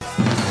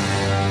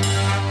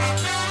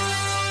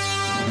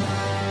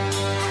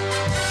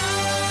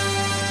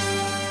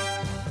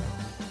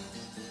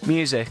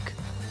Music.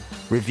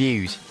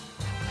 Reviews.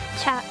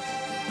 Chat.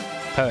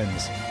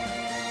 Poems.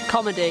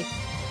 Comedy.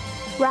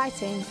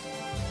 Writing.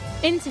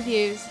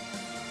 Interviews.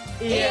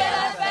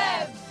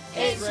 ELFM,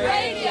 it's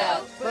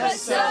radio, but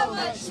so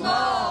much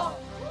more.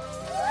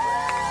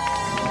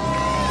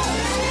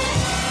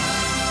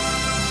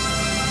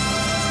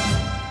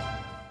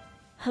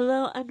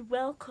 Hello and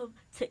welcome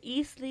to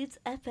East Leeds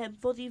FM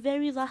for the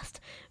very last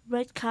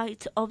Red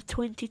Kite of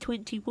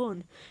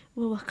 2021.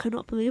 Well, I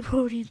cannot believe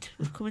we're already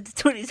coming to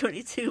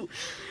 2022.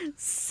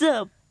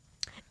 So,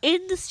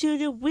 in the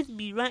studio with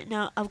me right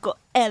now, I've got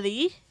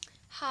Ellie.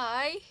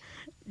 Hi.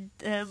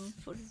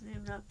 What's his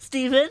name now?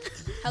 Stephen.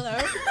 Hello.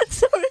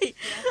 Sorry.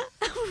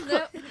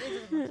 No.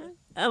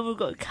 And we've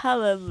got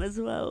Callum as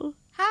well.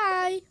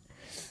 Hi.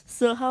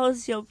 So,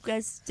 how's your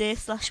guys'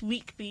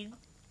 day/week been?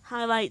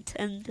 Highlight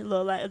and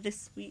lowlight of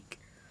this week.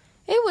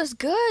 It was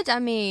good. I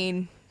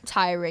mean,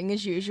 tiring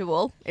as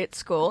usual at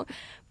school.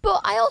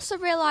 But I also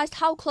realised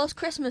how close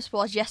Christmas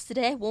was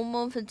yesterday. 1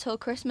 month until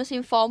Christmas.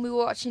 In form, we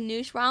were watching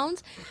news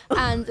rounds.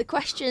 And they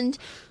questioned,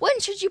 when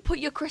should you put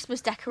your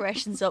Christmas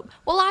decorations up?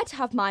 Well, I'd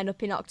have mine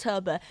up in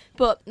October.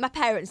 But my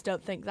parents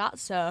don't think that,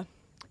 so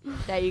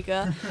there you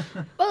go.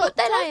 But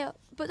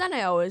then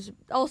I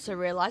also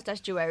realised,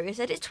 as Joeria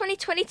said, it's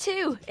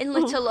 2022 in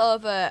little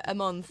over a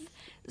month.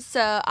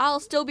 So I'll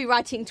still be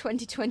writing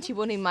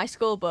 2021 in my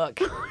school book.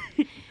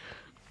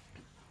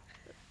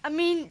 I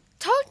mean,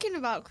 talking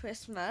about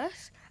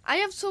Christmas, I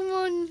have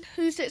someone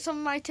who sits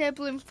on my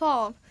table in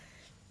form,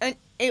 and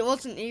it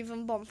wasn't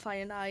even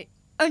bonfire night,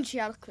 and she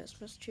had a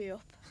Christmas tree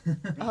up.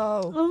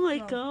 Oh my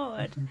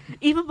god.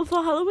 Even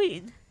before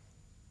Halloween?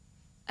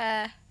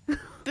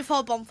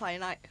 Before bonfire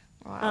night,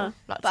 Wow,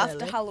 that's but after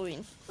early.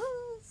 Halloween.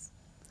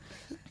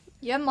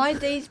 Yeah, my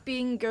day's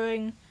been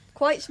going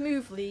quite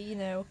smoothly, you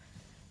know.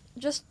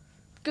 Just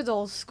good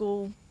old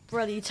school,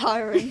 really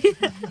tiring.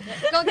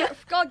 gotta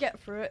get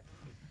through it.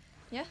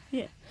 Yeah?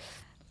 Yeah.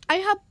 I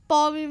had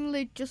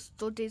boringly just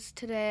studies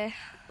today.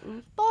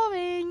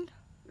 Boring.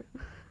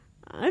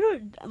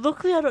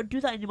 Luckily I don't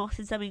do that anymore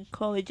since I'm in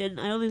college, and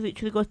I only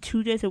literally go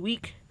 2 days a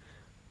week.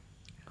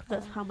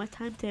 That's how my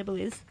timetable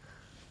is.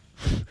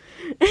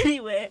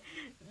 Anyway,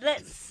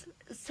 let's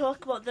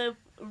talk about the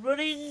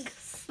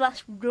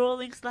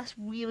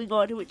running/rolling/wheeling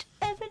order,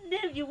 whichever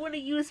name you want to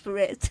use for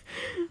it.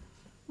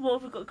 What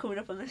have we got coming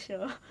up on the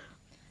show?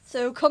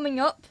 So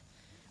coming up,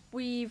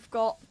 we've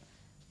got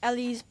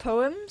Ellie's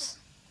poems,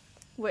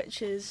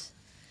 which is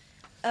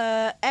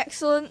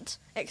excellent,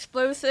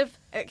 explosive,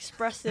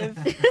 expressive.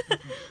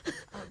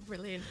 Oh,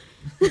 brilliant.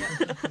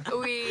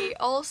 We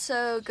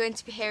also going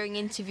to be hearing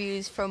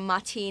interviews from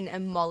Martine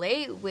and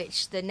Molly,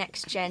 which the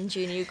Next Gen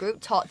Junior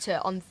group taught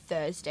to on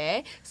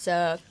Thursday.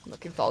 So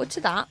looking forward to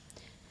that.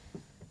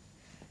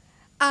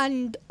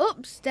 And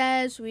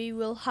upstairs we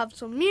will have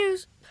some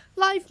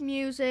live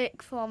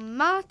music from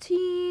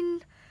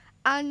Martine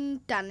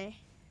and Danny.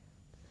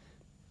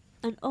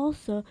 And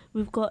also,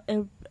 we've got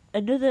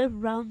another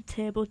round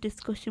table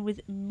discussion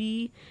with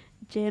me,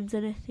 James,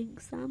 and I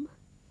think Sam.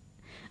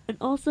 And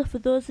also, for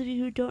those of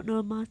you who don't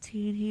know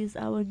Martine, he is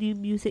our new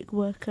music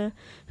worker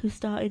who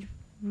started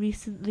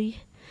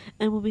recently,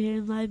 and we'll be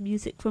hearing live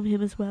music from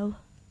him as well.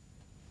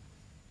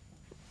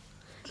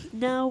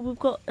 Now we've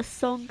got a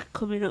song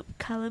coming up.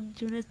 Callum,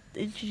 do you want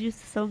to introduce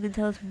the song and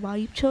tell us why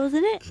you've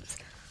chosen it?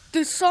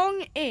 The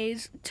song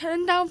is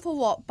Turn Down for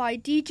What by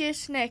DJ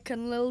Snake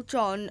and Lil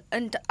Jon,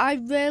 and I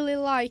really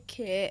like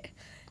it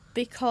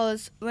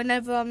because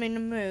whenever I'm in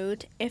a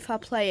mood, if I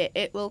play it,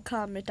 it will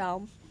calm me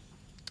down.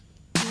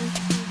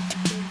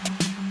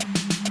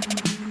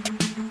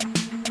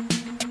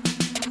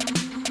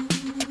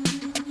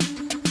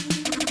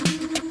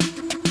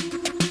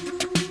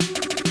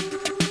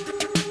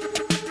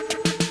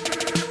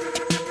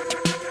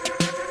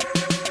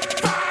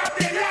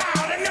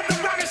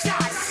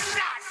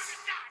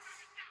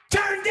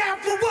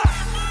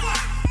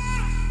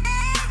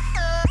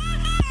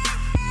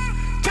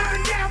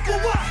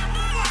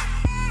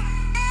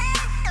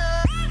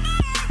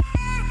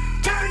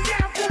 Turn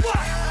down for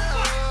what?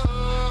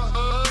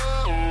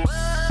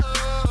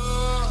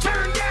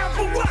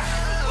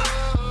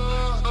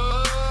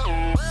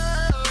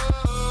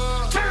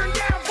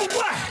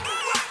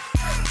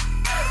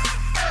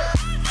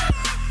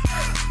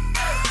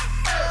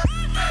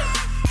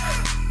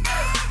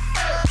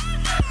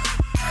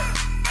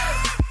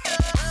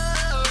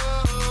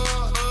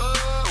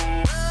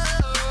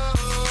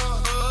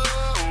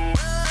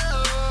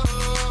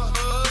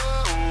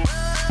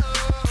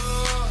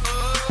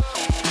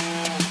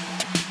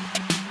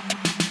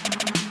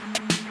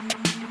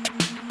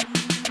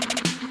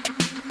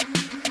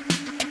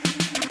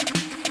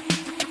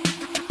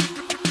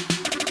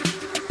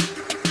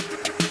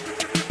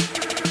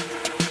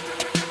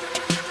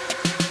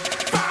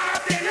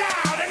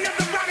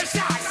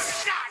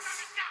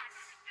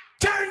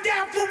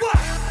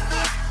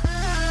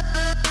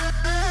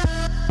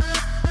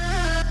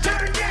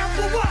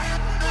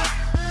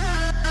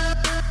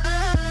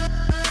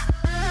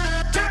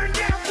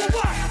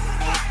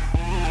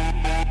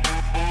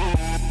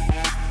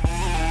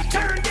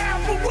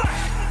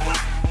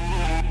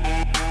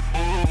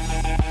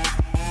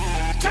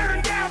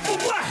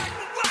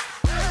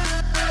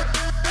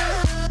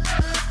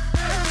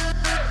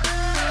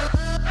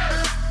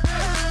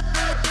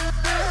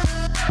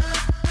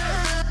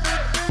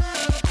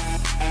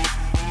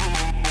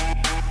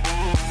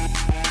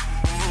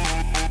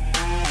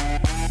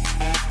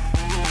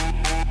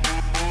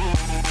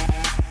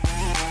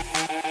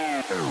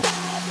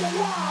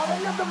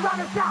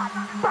 rocket shot.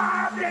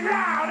 Bob and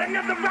loud,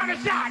 another rocket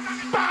shot.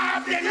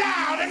 Bob and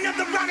loud,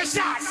 another rocket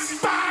shot.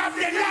 Bob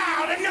and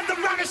loud, another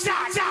rocket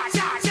shot. Shot,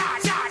 shot, shot,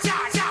 shot,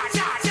 shot, shot, shot,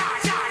 shot, shot,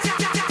 shot, shot.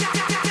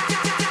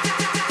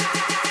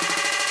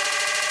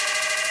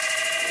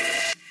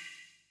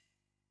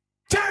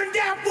 Turn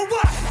down for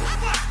what?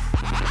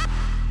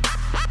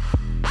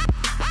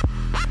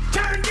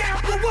 Turn down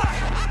for what?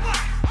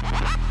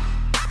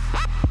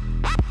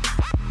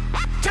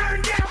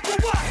 Turn down for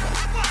what?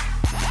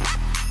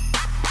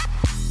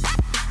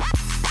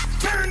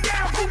 Turn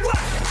down for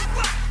what?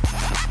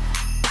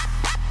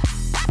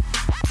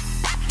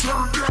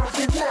 Turn down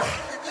for what?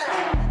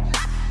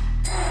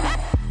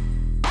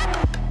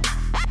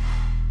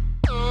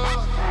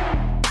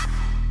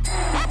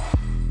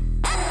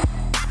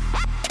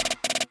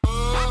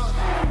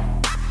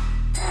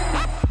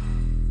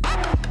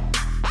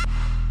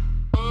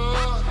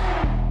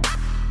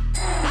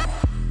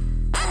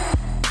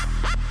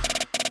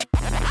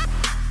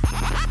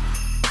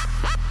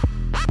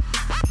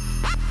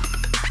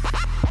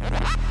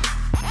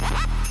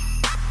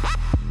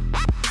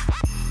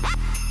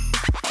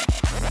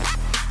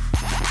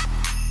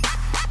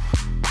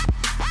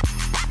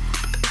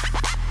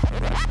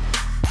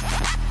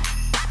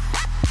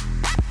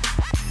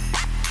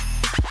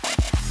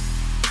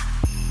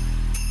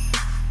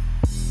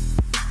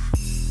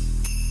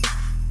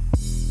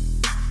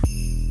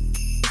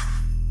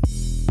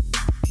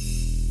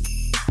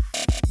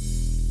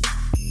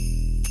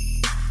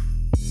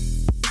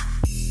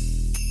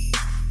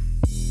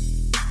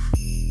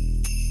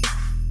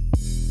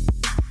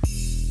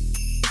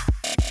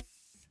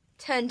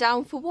 Turn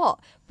down for what?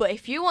 But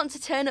if you want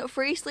to turn up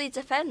for East Leeds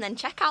FM, then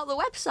check out the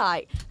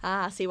website.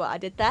 Ah, see what I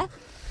did there?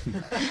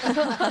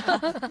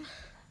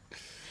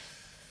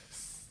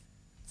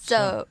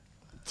 So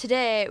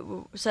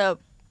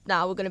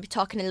now we're going to be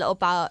talking a little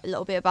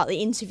bit about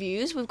the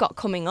interviews we've got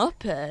coming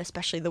up,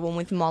 especially the one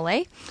with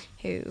Molly,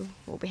 who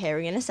we'll be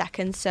hearing in a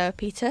second. So,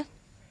 Peter?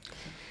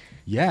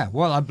 Yeah,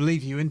 well, I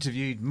believe you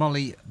interviewed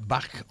Molly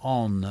back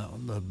on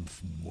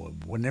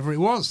whenever it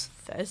was.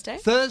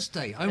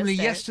 Thursday, only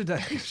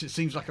yesterday. It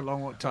seems like a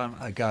long time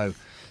ago.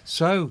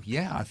 So,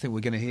 yeah, I think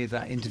we're going to hear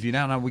that interview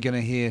now. Now we're going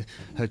to hear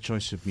her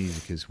choice of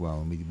music as well.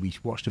 And we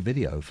watched a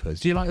video of hers.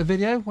 Do you like the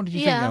video? What did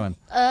you think, Owen?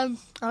 I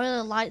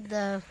really liked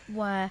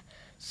where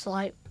it's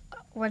like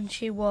when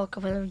she woke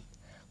up and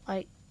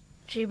like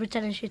she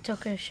pretended she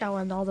took a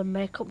shower and all the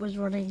makeup was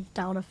running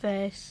down her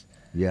face.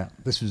 Yeah,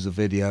 this was a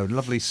video,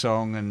 lovely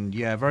song, and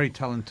yeah, very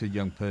talented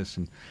young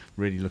person.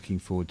 Really looking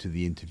forward to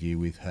the interview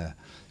with her.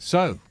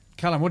 So,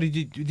 Callum, did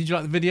you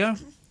like the video?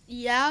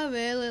 Yeah, I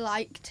really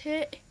liked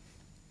it.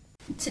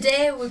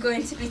 Today we're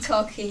going to be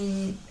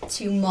talking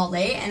to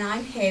Molly, and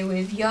I'm here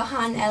with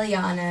Johan,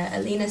 Eliana,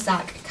 Alina,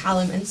 Zach,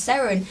 Callum and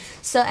Seren.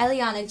 So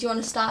Eliana, do you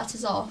want to start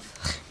us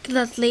off?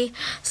 Gladly.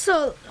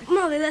 So,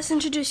 Molly, let's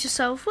introduce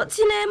yourself. What's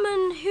your name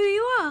and who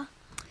you are?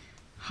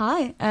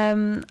 Hi,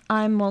 I'm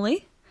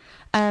Molly.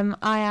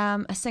 I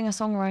am a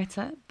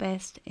singer-songwriter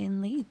based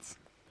in Leeds.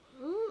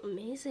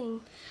 Amazing.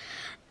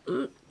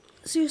 So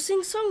you're a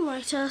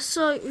singer-songwriter,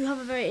 so you have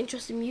a very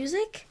interesting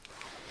music?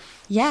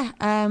 Yeah,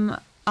 I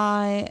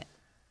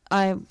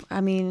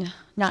mean,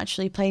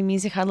 naturally play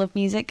music. I love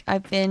music.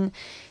 I've been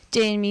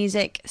doing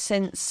music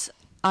since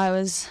I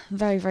was a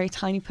very, very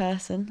tiny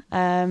person.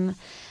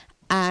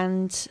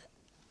 And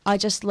I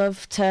just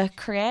love to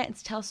create and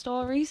to tell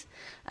stories.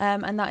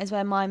 And that is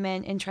where my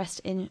main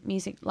interest in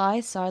music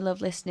lies. So I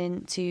love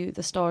listening to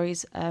the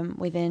stories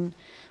within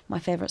my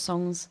favourite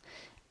songs.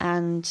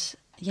 And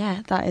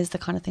yeah, that is the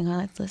kind of thing I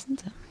like to listen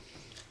to.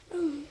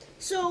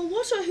 So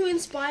what or who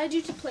inspired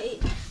you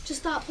to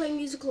start playing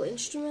musical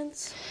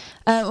instruments?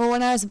 Well,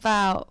 when I was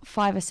about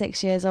 5 or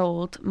 6 years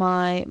old,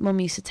 my mum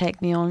used to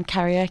take me on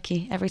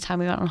karaoke every time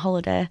we went on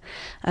holiday,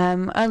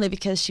 only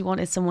because she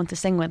wanted someone to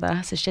sing with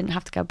her, so she didn't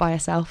have to go by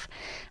herself.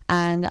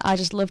 And I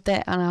just loved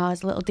it, and I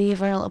was a little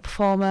diva and a little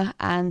performer,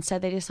 and so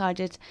they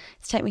decided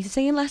to take me to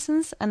singing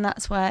lessons, and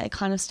that's where it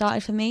kind of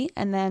started for me.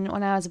 And then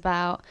when I was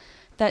about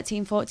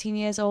 13, 14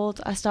 years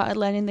old, I started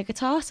learning the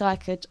guitar so I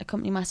could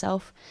accompany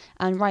myself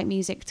and write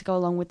music to go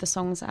along with the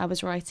songs that I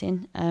was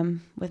writing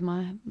with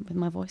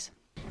my voice.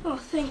 Oh,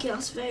 thank you.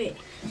 That's very,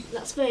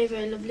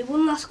 very lovely.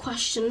 One last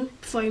question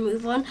before we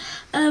move on.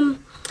 How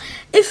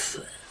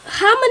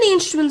many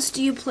instruments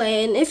do you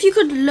play? And if you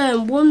could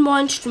learn one more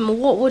instrument,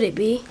 what would it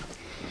be?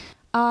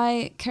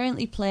 I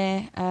currently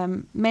play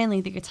mainly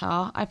the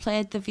guitar. I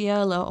played the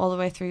viola all the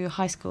way through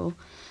high school,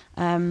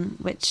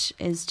 which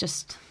is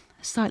just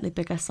slightly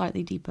bigger,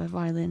 slightly deeper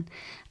violin,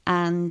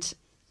 and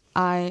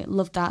I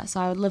loved that, so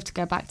I would love to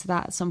go back to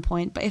that at some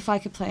point. But if I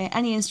could play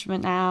any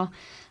instrument now,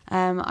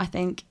 I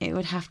think it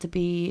would have to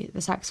be the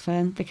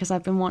saxophone, because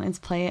I've been wanting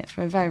to play it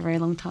for a very, very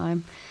long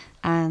time.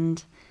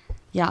 And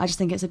yeah, I just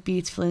think it's a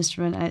beautiful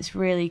instrument, and it's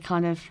really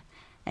kind of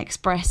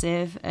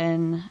expressive,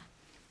 and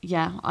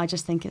yeah, I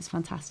just think it's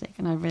fantastic,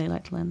 and I'd really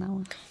like to learn that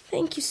one.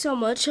 Thank you so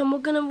much, and we're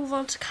going to move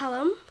on to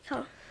Callum.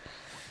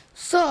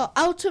 So,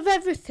 out of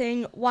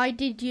everything, why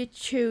did you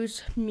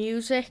choose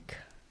music?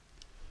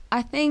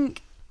 I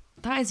think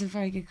That is a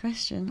very good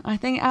question. I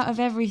think out of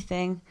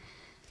everything,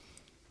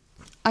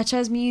 I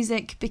chose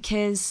music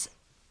because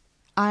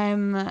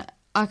I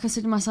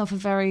consider myself a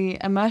very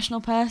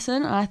emotional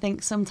person, and I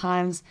think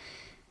sometimes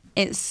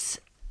it's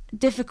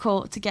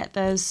difficult to get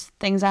those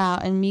things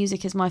out, and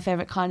music is my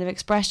favourite kind of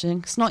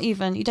expression. It's not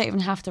even, you don't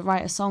even have to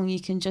write a song, you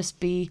can just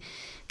be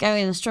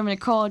going and strumming a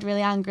chord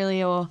really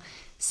angrily or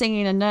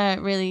singing a note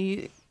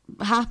really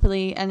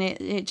happily, and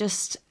it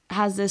just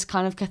has this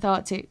kind of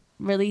cathartic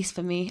release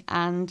for me,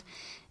 and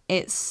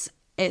it's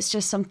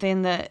just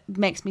something that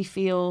makes me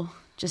feel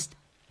just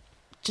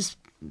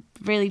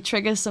really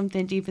triggers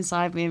something deep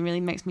inside me and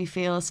really makes me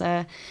feel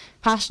so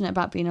passionate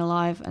about being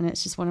alive, and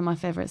it's just one of my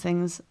favourite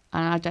things,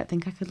 and I don't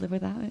think I could live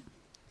without it.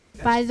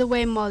 By the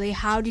way, Molly,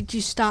 how did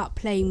you start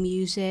playing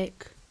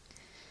music?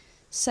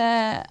 So,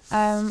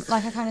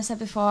 like I kind of said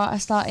before, I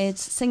started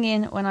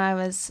singing when I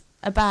was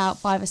about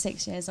 5 or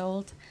 6 years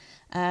old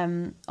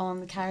on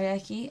the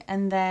karaoke,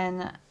 and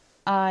then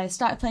I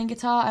started playing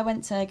guitar. I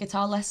went to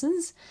guitar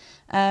lessons.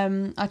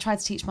 I tried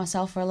to teach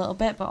myself for a little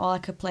bit, but all I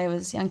could play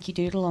was Yankee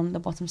Doodle on the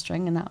bottom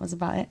string, and that was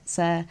about it.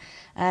 So,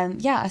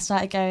 I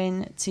started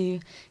going to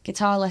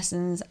guitar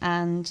lessons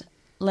and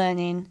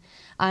learning.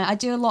 I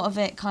do a lot of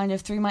it kind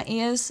of through my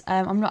ears.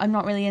 I'm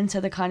not really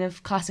into the kind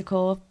of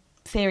classical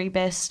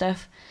theory-based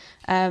stuff.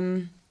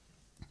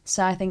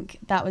 So I think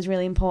that was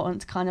really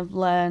important to kind of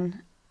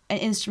learn an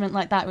instrument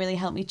like that. Really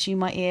helped me tune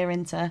my ear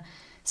into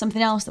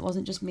something else that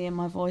wasn't just me and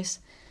my voice.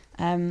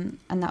 And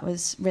that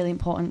was really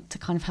important to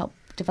kind of help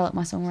develop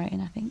my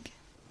songwriting, I think.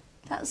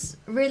 That's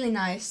really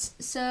nice.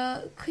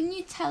 So can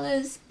you tell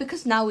us,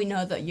 because now we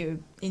know that you're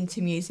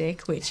into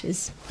music, which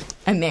is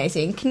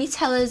amazing, can you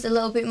tell us a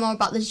little bit more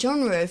about the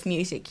genre of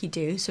music you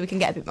do so we can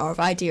get a bit more of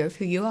an idea of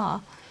who you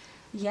are?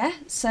 Yeah,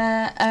 so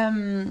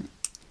I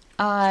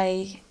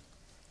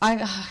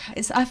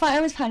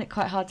always find it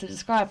quite hard to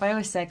describe. I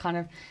always say kind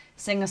of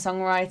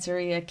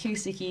singer-songwritery,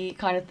 acoustic-y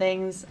kind of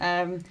things.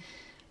 I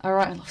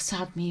write a lot of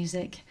sad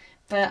music,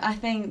 but I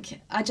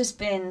think I've just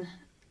been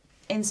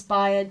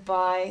inspired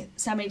by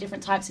so many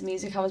different types of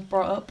music. I was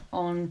brought up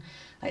on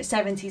like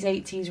 70s,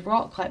 80s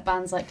rock, like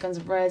bands like Guns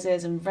N'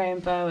 Roses and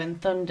Rainbow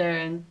and Thunder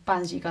and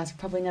bands you guys have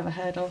probably never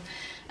heard of.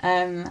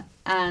 And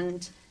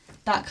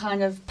that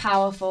kind of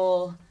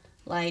powerful,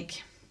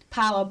 like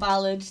power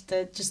ballad,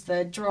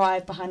 the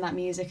drive behind that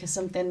music is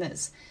something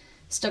that's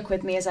stuck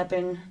with me as I've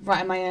been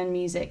writing my own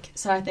music.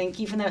 So I think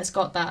even though it's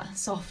got that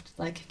soft,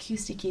 like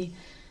acoustic-y,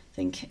 I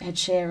think Ed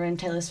Sheeran,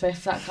 Taylor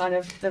Swift, that kind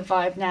of the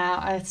vibe now,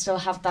 I still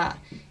have that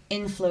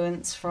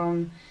influence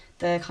from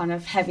the kind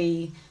of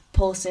heavy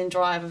pulsing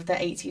drive of the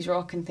 80s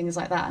rock and things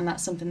like that, and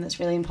that's something that's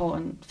really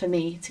important for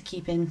me to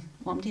keep in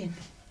what I'm doing.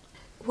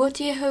 What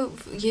do you hope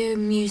your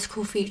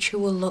musical future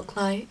will look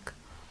like?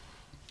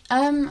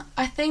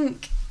 I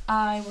think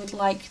I would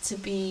like to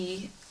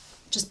be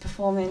just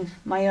performing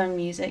my own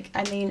music.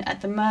 I mean,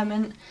 at the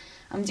moment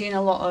I'm doing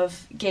a lot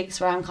of gigs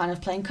where I'm kind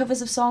of playing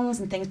covers of songs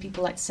and things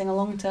people like to sing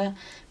along to,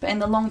 but in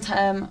the long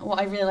term what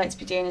I really like to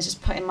be doing is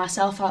just putting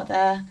myself out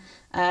there,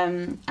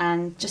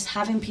 and just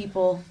having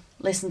people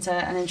listen to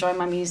and enjoy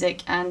my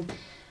music and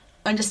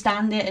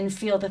understand it and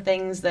feel the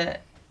things that,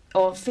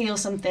 or feel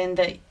something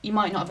that you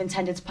might not have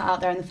intended to put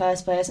out there in the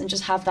first place, and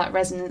just have that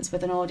resonance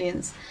with an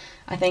audience,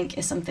 I think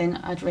is something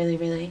I'd really,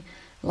 really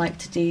like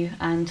to do.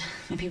 And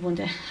maybe one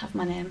day have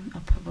my name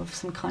up above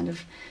some kind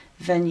of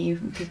venue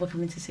and people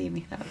coming to see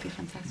me. That would be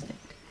fantastic.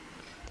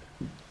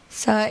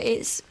 So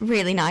it's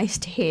really nice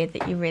to hear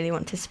that you really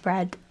want to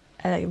spread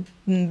a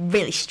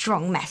really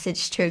strong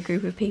message to a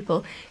group of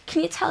people.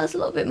 Can you tell us a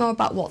little bit more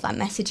about what that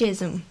message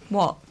is and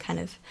what kind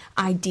of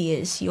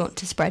ideas you want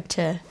to spread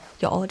to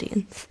your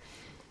audience?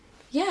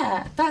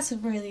 Yeah, that's a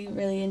really,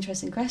 really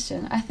interesting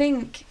question. I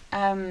think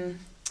I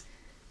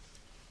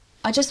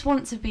just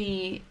want to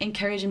be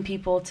encouraging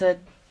people to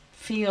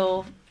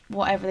feel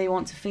whatever they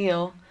want to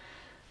feel.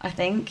 I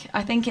think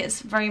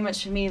it's very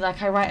much for me,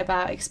 like I write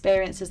about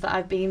experiences that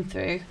I've been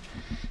through,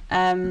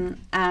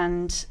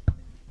 and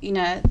you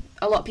know,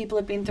 a lot of people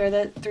have been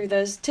through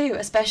those too,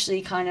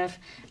 especially kind of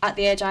at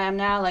the age I am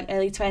now, like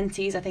early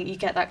 20s. I think you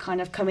get that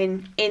kind of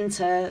coming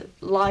into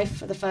life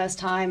for the first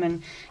time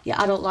and your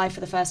adult life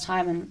for the first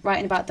time, and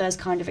writing about those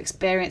kind of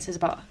experiences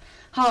about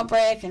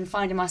heartbreak and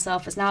finding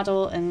myself as an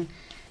adult, and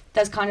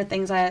those kind of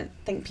things I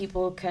think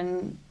people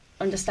can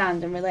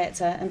understand and relate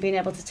to, and being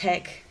able to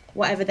take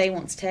whatever they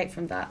want to take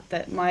from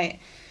that might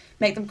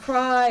make them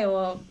cry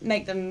or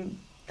make them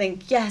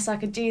think, yes, I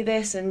could do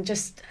this, and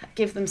just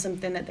give them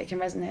something that they can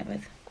resonate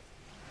with.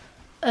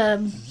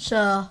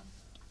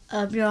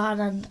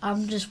 Johanna,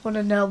 I just want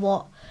to know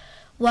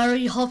where are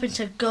you hoping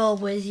to go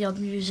with your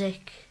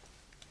music?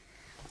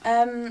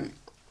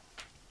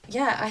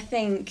 Yeah, I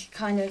think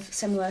kind of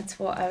similar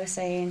to what I was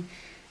saying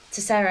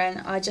to Sarah,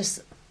 and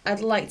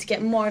I'd like to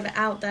get more of it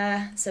out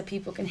there so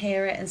people can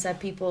hear it and so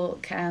people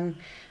can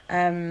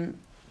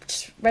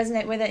just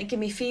resonate with it and give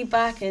me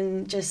feedback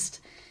and just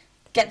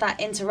get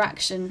that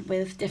interaction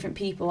with different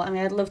people. I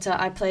mean,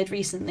 I played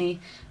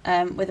recently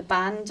with a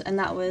band, and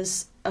that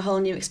was a whole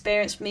new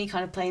experience for me,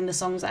 kind of playing the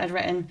songs that I'd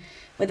written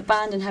with the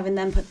band and having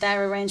them put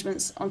their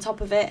arrangements on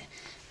top of it,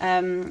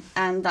 and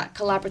that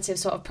collaborative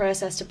sort of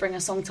process to bring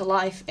a song to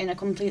life in a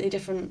completely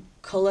different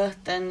colour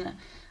than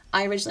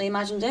I originally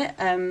imagined it.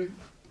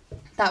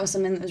 That was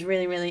something that was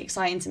really, really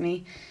exciting to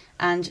me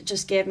and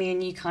just gave me a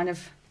new kind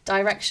of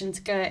direction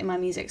to go in my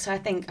music. So I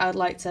think I would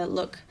like to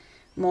look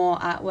more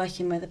at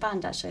working with a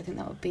band, actually. I think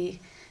that would be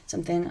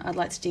something I'd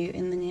like to do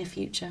in the near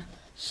future.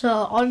 So,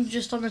 on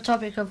the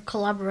topic of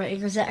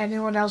collaborating, is there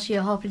anyone else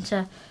you're hoping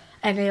to,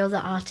 any other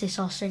artists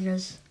or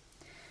singers?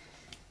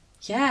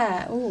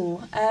 Yeah,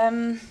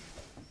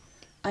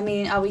 I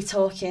mean, are we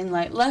talking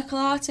like local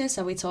artists?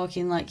 Are we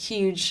talking like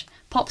huge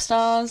pop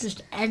stars?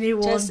 Just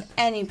anyone. Just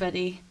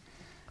anybody.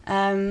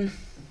 That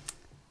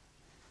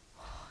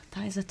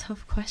is a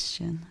tough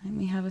question. Let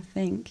me have a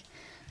think.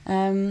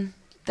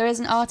 There is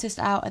an artist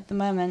out at the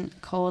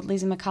moment called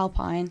Lizzie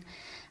McAlpine,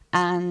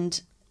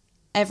 and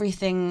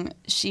everything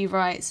she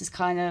writes is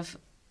kind of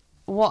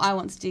what I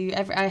want to do.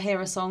 I hear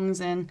her songs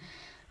and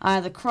I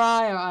either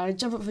cry or I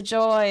jump up for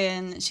joy,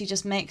 and she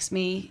just makes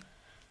me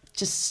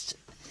just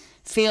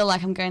feel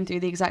like I'm going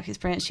through the exact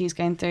experience she's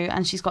going through.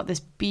 And she's got this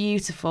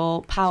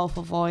beautiful,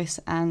 powerful voice,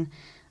 and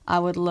I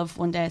would love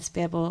one day to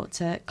be able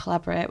to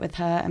collaborate with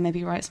her and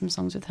maybe write some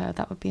songs with her.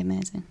 That would be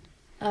amazing.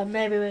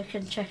 Maybe we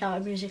can check out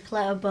her music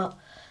later, but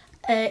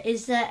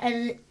is there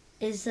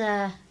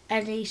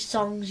any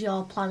songs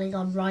you're planning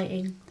on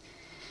writing?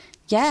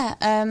 Yeah,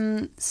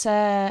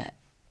 so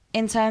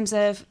in terms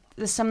of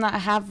there's some that I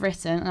have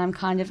written, and I'm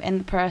kind of in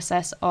the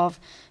process of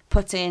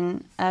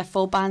putting a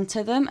full band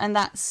to them, and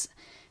that's,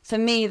 for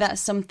me,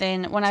 that's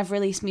something, when I've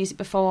released music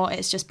before,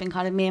 it's just been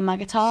kind of me and my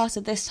guitar. So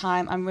this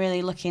time I'm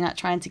really looking at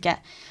trying to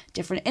get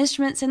different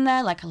instruments in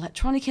there, like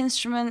electronic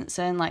instruments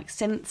and like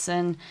synths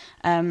and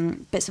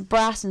bits of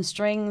brass and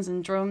strings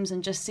and drums,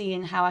 and just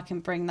seeing how I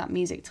can bring that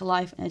music to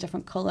life in a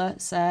different colour.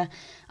 So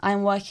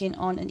I'm working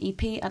on an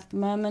EP at the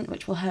moment,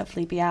 which will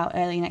hopefully be out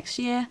early next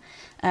year.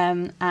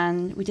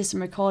 And we did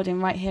some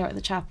recording right here at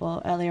the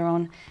chapel earlier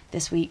on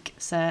this week.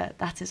 So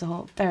that is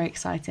all very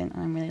exciting,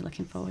 and I'm really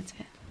looking forward to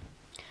it.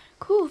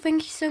 Cool,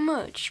 thank you so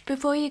much.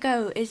 Before you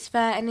go, is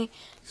there any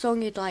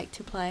song you'd like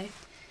to play?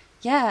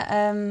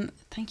 Yeah,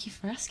 thank you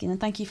for asking, and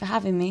thank you for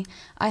having me.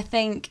 I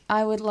think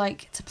I would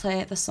like to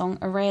play the song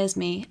Erase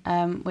Me,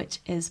 which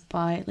is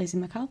by Lizzie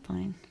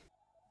McAlpine.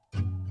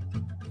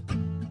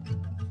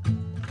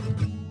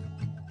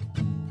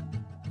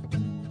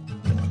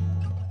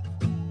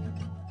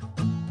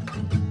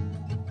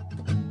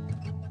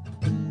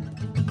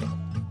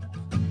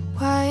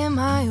 Why am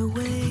I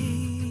away?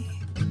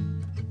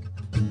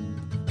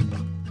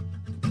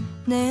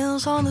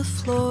 Nails on the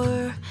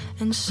floor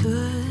and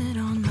soot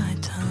on my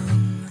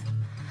tongue.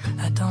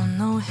 I don't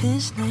know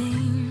his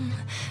name,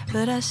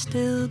 but I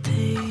still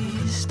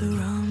taste the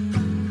rum.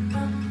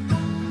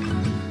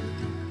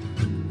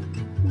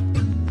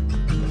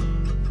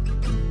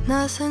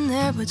 Nothing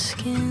there but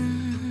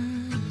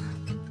skin.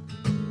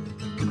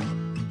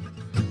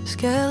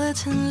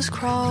 Skeletons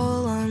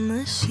crawl on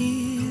the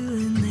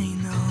ceiling. They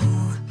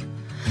know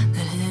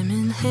that him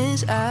and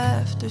his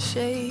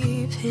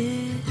aftershave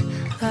hit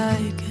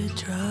like a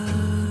drug.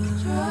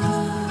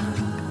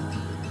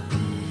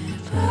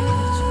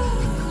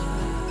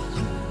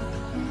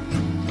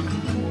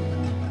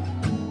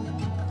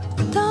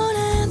 Don't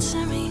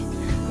answer me,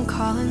 I'm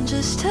calling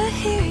just to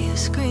hear you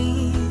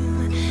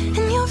scream.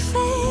 And you're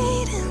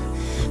fading,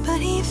 but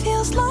he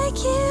feels like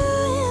you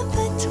in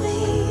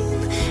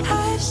between.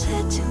 I've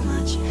said too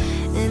much,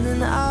 in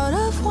and out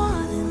of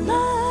wanting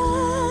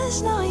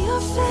us. Now you're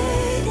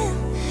fading,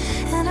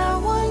 and I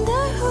wonder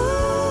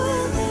who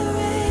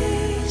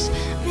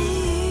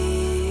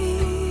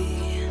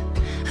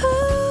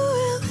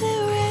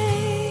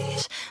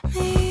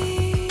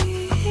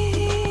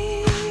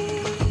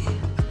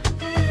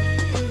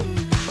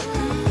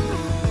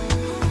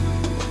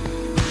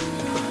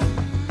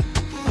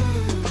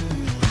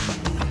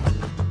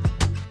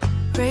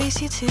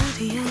race you to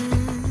the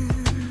end.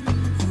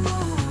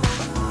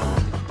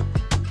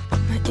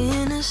 My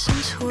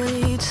innocence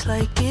waits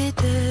like it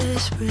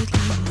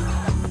desperately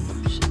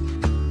knows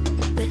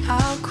that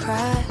I'll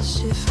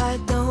crash if I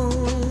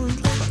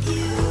don't let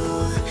you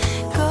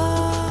go.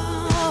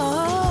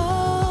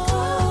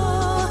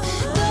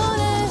 Don't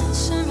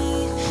answer me,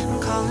 I'm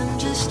calling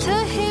just to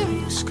hear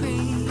you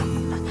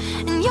scream.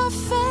 And you're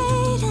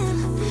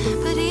fading,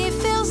 but he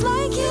feels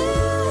like you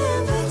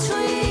in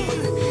between.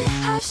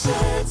 I've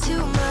said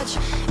too much,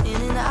 in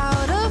and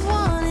out of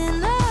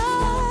wanting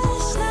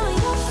us. Now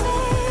you're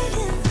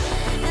fading,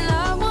 and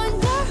I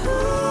wonder who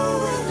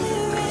will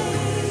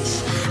erase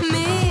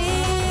me.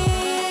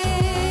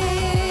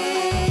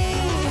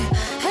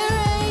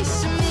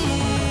 Erase me.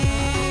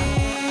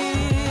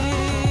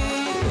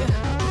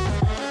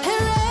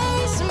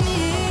 Erase me.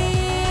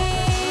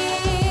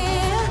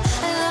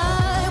 And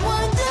I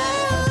wonder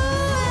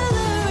who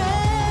will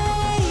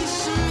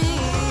erase me.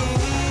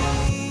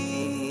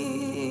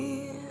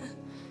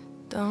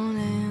 Don't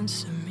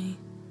answer me,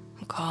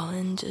 I'm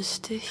calling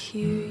just to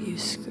hear you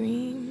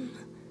scream.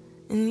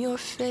 and you're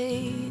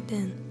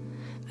fading,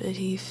 but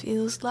he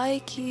feels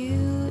like you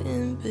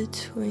in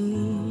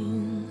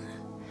between.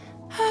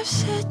 I've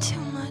said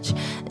too much,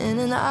 in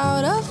and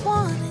out of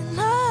wanting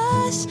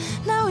us.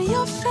 Now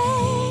you're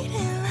fading,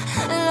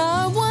 and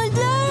I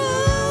wonder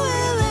who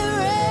will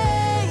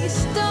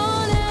erase.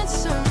 Don't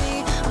answer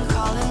me, I'm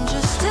calling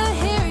just to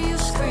hear you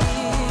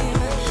scream.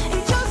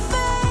 You're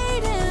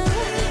fading,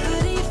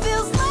 but he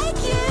feels like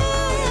you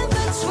in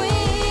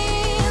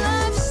between.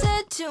 I've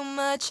said too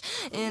much,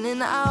 in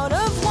and out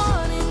of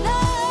wanting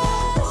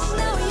us.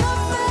 Now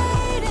you're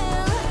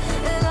fading,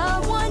 and I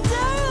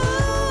wonder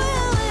who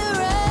will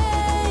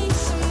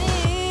erase me.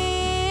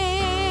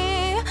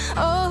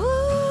 Oh, who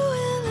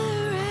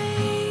will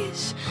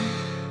erase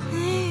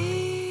me?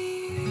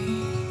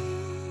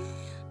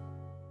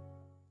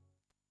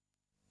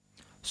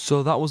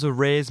 So that was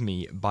Erase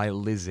Me by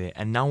Lizzie,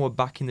 and now we're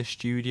back in the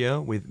studio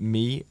with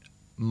me,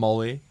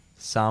 Molly,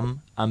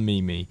 Sam, and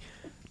Mimi.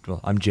 Well,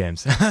 I'm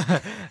James.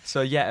 So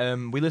yeah,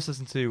 we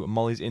listened to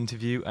Molly's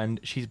interview, and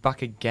she's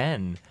back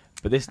again,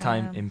 but this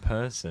time in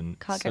person.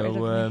 Can't get rid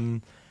of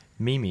me.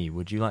 Mimi,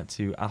 would you like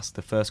to ask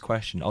the first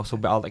question? Also,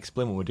 but I'll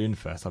explain what we're doing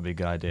first. That'll be a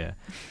good idea.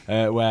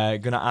 We're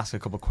going to ask a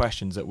couple of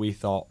questions that we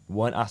thought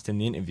weren't asked in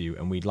the interview,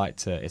 and we'd like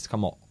to. It's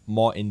come up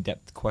more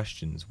in-depth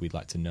questions we'd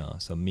like to know.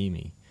 So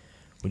Mimi,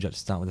 would you like to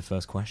start with the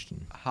first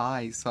question?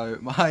 Hi, so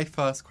my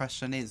first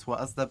question is, what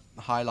has the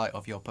highlight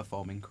of your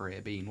performing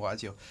career been? What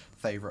is your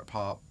favourite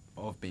part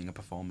of being a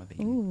performer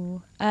been?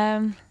 Ooh,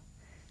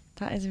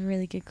 that is a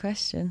really good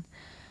question.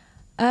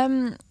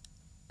 There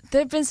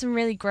have been some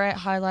really great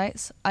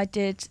highlights. I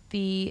did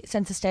the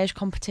Centre Stage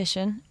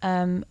competition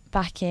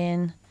back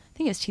in, I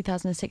think it was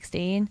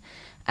 2016,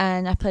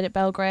 and I played at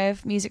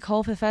Belgrave Music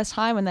Hall for the first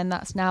time, and then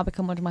that's now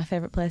become one of my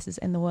favourite places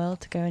in the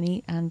world to go and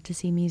eat and to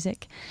see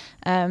music.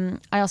 I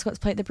also got to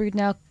play at the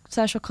Broodnail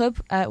Social Club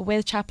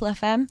with Chapel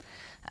FM.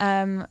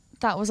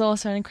 That was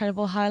also an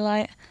incredible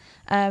highlight.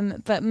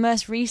 But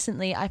most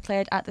recently, I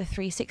played at the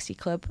 360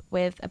 Club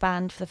with a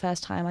band for the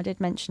first time. I did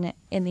mention it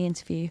in the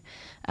interview.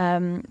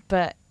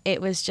 But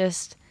it was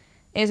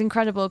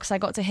incredible because I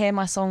got to hear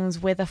my songs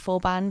with a full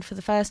band for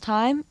the first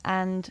time,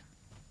 and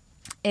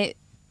it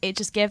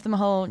just gave them a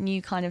whole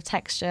new kind of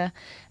texture,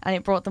 and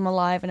it brought them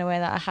alive in a way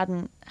that I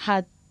hadn't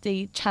had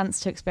the chance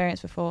to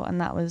experience before, and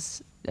that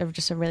was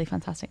just a really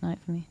fantastic night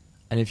for me.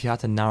 And if you had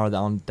to narrow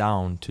that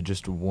down to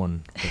just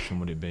one, which one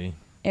would it be?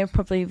 It would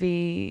probably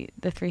be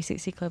the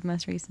 360 Club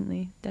most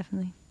recently,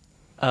 definitely.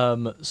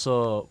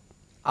 So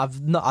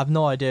I've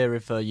no idea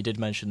if you did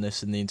mention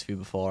this in the interview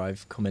before.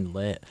 I've come in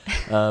late.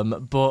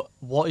 But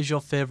what is your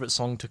favourite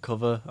song to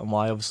cover, and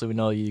why? Obviously, we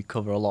know you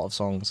cover a lot of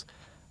songs.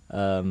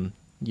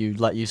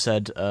 You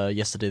said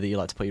yesterday that you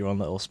like to put your own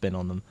little spin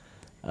on them.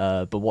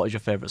 But what is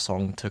your favourite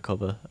song to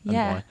cover,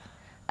 and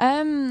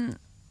why?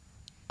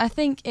 I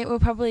think it will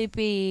probably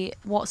be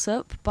What's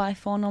Up by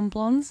Four Non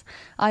Blondes.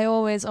 I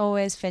always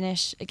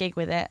finish a gig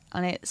with it,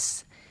 and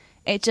it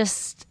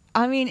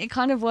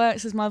kind of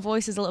works as my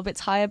voice is a little bit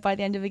tired by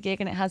the end of a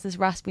gig, and it has this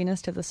raspiness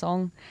to the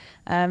song,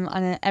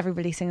 and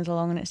everybody sings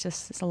along, and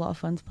it's a lot of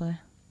fun to play.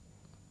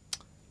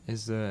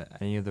 Is there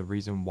any other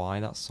reason why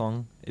that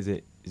song? Is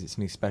it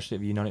something special?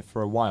 Have you known it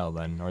for a while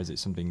then, or is it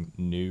something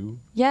new?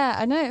 Yeah,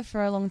 I know it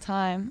for a long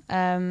time.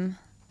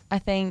 I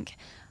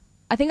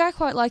think I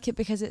quite like it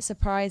because it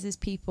surprises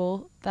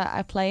people that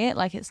I play it.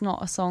 Like, it's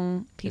not a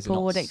song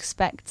people would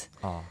expect,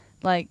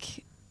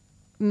 like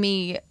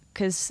me,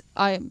 because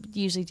I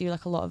usually do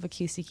like a lot of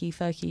acoustic-y,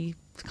 folky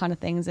kind of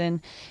things,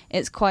 and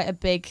it's quite a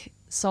big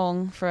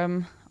song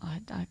from,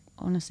 I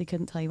honestly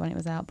couldn't tell you when it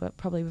was out, but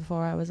probably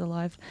before I was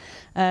alive.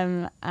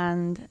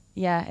 And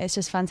yeah, it's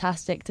just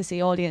fantastic to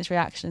see audience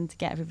reaction, to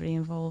get everybody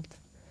involved.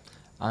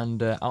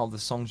 And out of the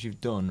songs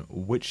you've done,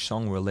 which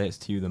song relates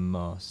to you the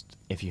most,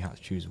 if you had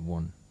to choose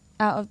one?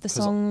 Out of the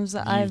songs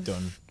that I've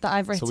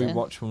written. So we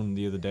watched one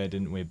the other day,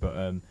 didn't we? But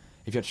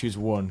if you had to choose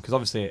one, because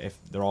obviously if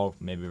they're all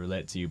maybe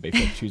relate to you, but if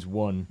you had to choose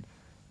one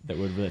that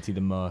would relate to you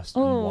the most,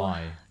 and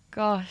why?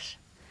 Gosh.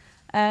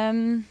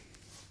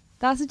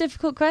 That's a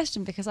difficult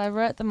question, because I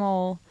wrote them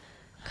all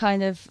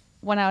kind of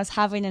when I was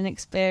having an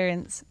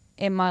experience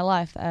in my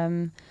life.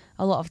 A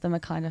lot of them are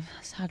kind of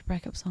sad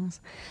breakup songs.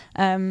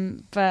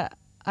 But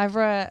I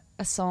wrote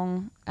a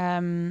song,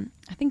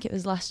 I think it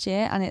was last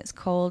year, and it's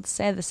called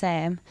Say the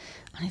Same,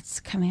 and it's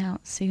coming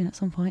out soon at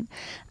some point.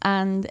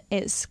 And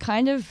it's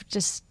kind of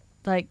just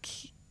like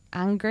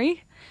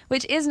angry,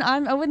 which isn't,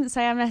 I wouldn't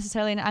say I'm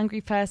necessarily an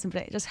angry person,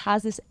 but it just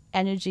has this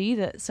energy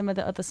that some of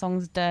the other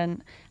songs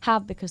don't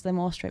have because they're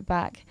more stripped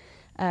back.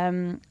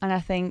 And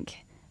I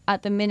think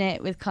at the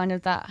minute, with kind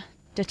of that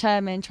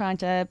determined, trying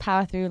to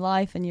power through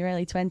life in your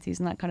early 20s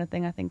and that kind of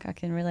thing, I think I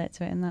can relate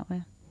to it in that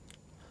way.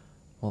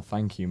 Well,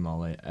 thank you,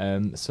 Molly.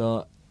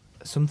 So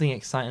something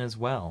exciting as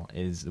well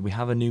is we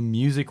have a new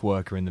music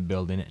worker in the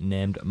building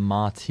named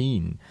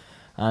Martin,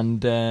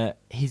 and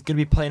he's going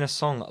to be playing a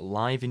song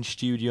live in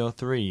Studio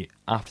 3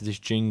 after this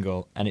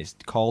jingle, and it's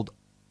called,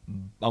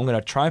 I'm going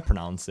to try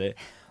pronounce it,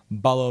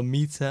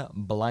 Balomita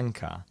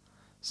Blanca.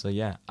 So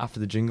yeah, after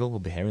the jingle, we'll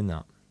be hearing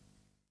that.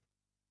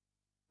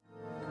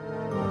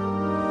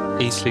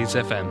 East Leeds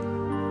FM.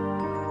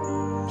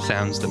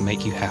 Sounds that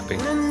make you happy.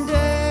 And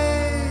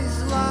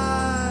days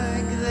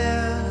like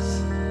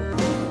this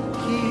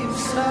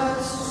keeps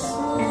us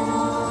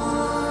warm.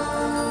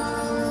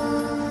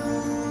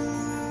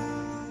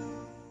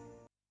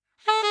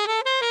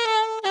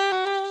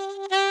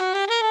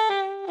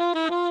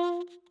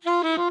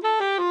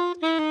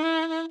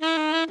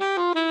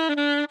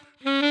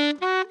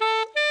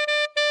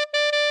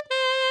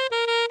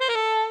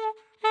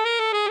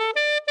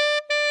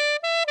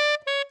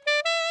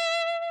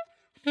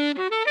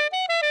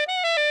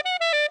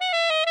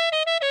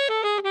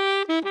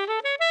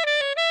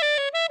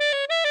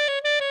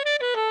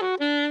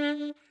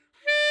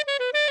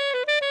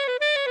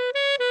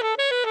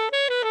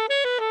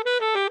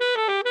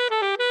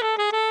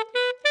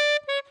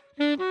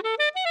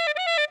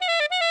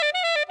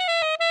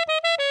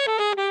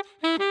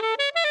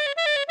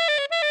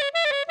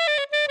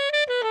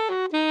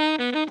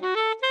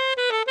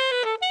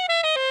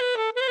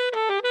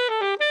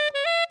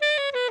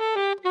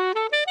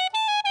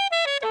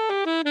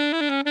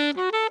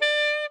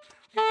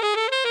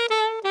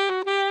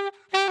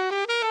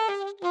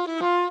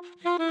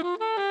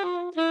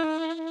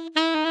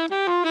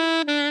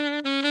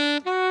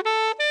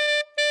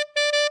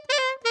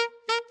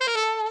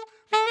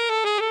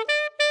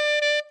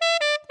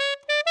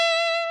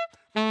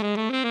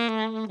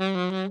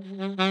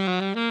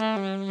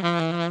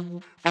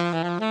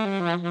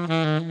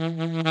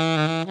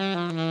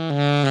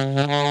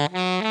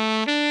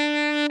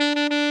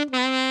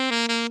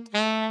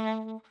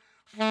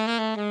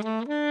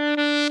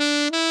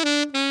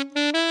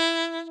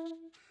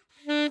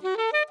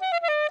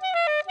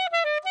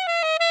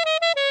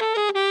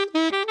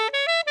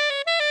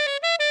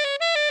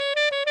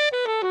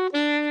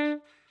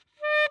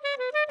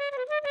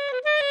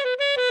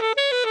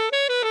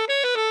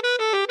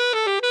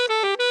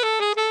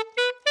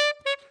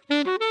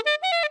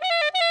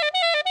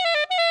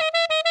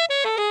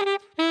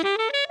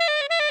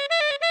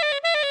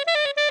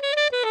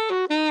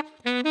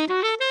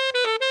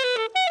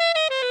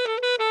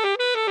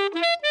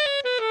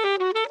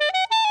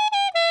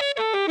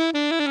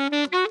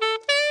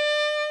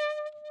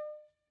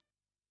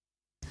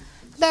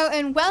 Hello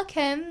and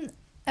welcome.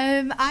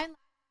 I'm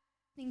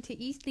listening to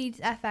East Leeds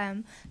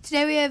FM.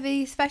 Today we have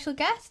a special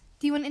guest.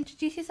 Do you want to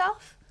introduce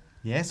yourself?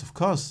 Yes, of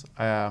course.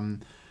 I'm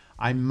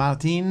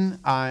Martin.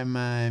 I'm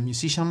a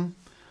musician,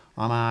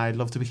 and I'd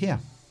love to be here.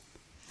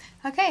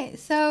 Okay,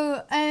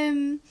 so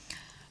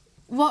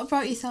what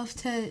brought yourself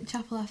to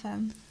Chapel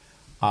FM?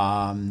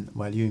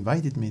 Well, you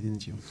invited me,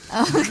 didn't you?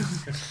 Oh.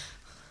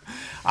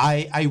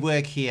 I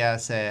work here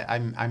as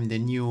I'm the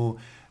new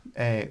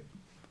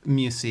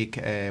music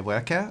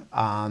worker,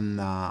 and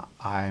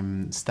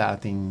I'm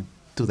starting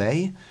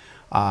today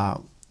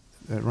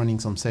running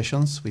some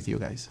sessions with you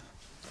guys.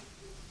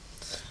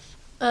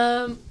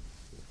 Hi,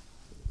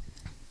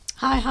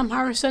 I'm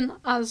Harrison,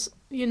 as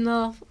you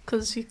know,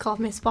 because you called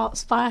me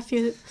Sports Spy a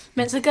few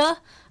minutes ago.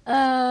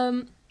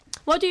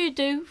 What do you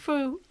do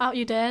throughout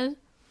your day?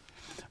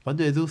 What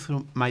do I do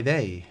through my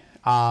day?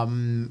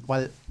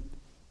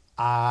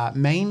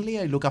 Mainly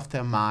I look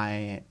after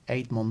my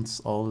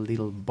 8-month-old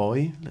little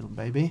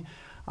baby.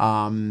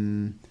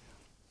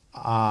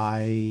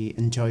 I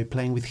enjoy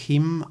playing with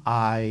him.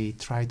 I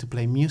try to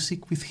play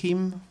music with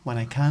him when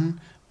I can,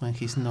 when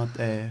he's not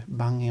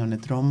banging on a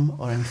drum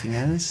or anything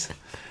else,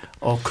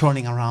 or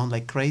crawling around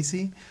like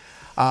crazy.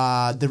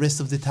 The rest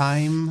of the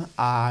time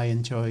I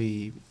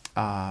enjoy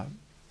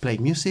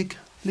playing music,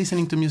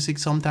 listening to music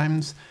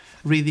sometimes,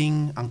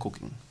 reading and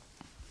cooking.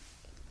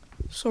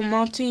 So,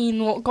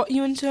 Martin, what got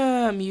you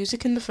into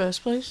music in the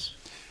first place?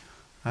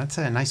 That's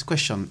a nice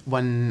question.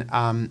 When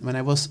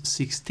I was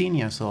 16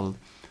 years old,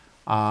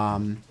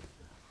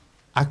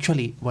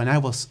 actually, when I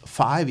was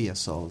 5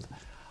 years old,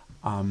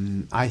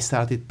 I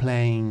started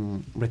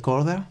playing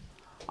recorder,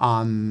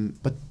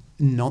 but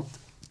not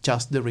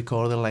just the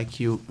recorder like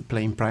you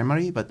play in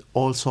primary, but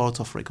all sorts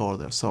of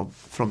recorders. So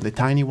from the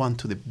tiny one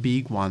to the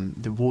big one,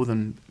 the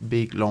wooden,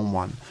 big, long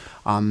one.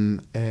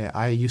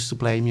 I used to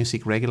play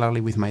music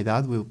regularly with my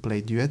dad. We would play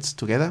duets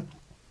together.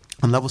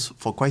 And that was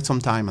for quite some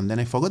time. And then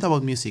I forgot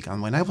about music.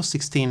 And when I was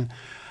 16,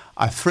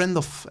 a friend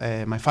of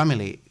my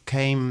family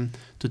came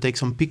to take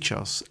some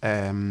pictures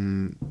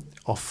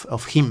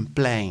of him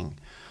playing.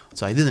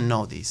 So I didn't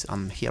know this.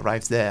 And he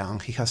arrives there and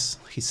he has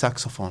his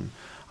saxophone.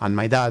 And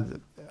my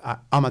dad,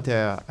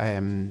 amateur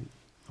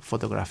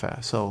photographer,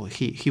 so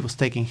he was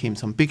taking him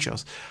some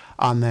pictures.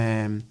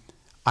 And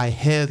I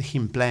heard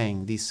him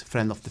playing, this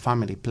friend of the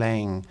family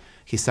playing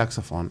his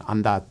saxophone,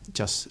 and that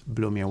just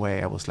blew me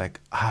away. I was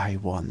like, I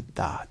want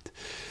that.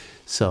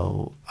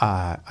 So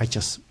I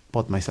just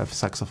bought myself a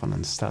saxophone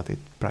and started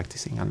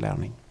practicing and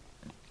learning.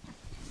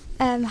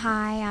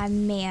 Hi,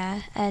 I'm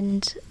Mia,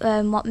 and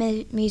what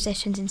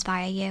musicians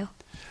inspire you?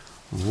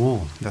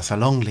 Oh, that's a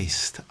long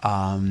list.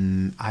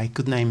 I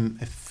could name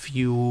a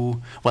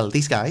few. Well,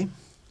 this guy,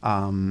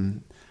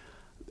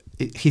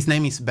 his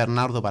name is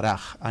Bernardo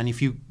Baraj, and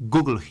if you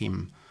Google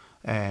him,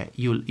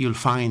 you'll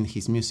find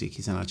his music.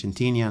 He's an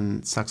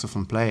Argentinian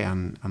saxophone player,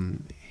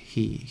 and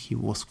he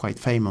was quite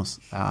famous.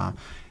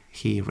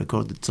 He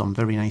recorded some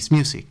very nice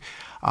music.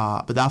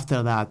 But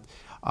after that,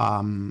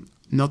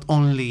 not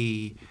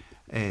only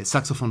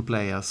saxophone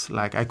players,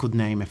 like I could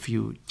name a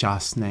few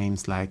jazz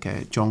names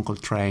like John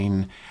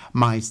Coltrane,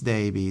 Miles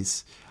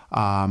Davis,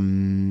 a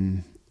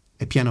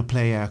piano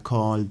player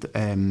called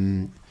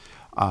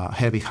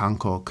Herbie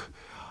Hancock.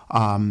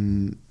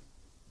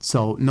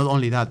 So not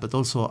only that, but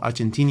also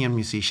Argentinian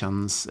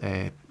musicians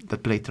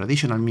that play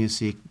traditional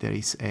music. There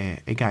is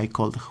a guy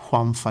called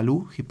Juan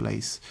Falú. He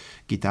plays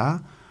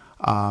guitar.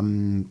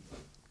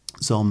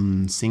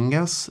 Some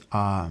singers,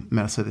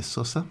 Mercedes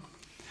Sosa,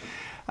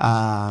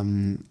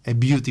 a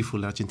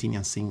beautiful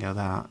Argentinian singer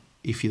that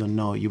if you don't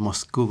know, you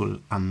must Google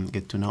and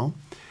get to know.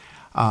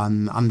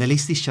 And the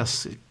list is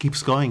just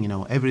keeps going,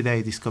 Every day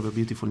I discover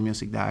beautiful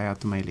music that I add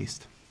to my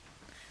list.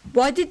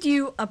 Why did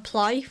you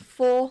apply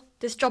for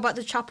this job at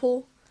the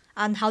chapel,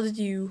 and how did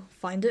you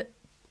find it?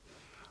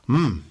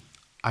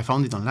 I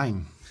found it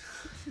online.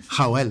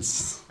 How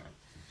else?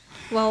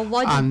 Well,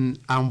 why did...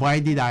 And why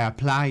did I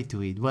apply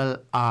to it? Well,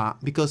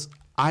 because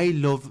I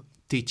love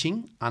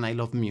teaching, and I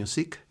love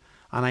music,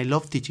 and I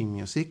love teaching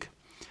music,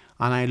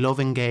 and I love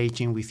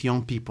engaging with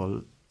young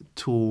people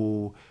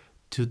to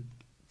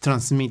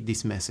transmit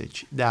this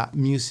message that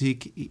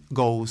music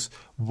goes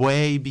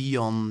way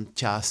beyond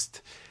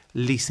just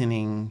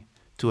listening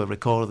to a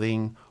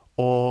recording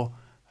or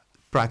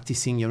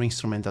practicing your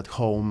instrument at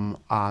home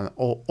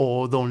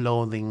or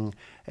downloading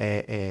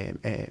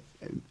a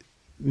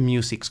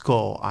music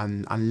score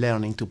and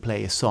learning to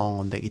play a song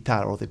on the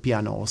guitar or the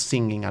piano or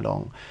singing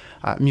along.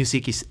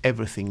 Music is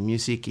everything.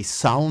 Music is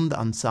sound,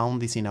 and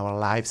sound is in our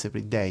lives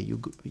every day.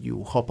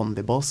 You hop on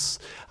the bus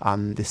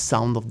and the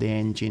sound of the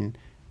engine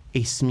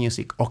is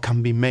music or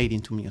can be made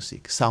into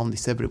music. Sound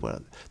is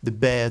everywhere. The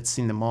birds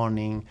in the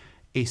morning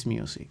is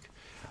music.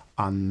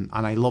 And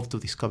I love to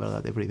discover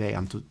that every day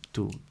and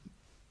to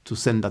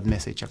send that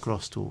message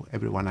across to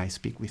everyone I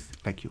speak with,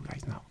 like you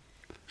guys now.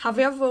 Have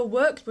you ever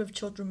worked with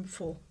children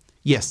before?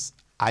 Yes,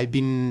 I've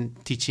been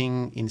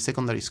teaching in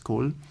secondary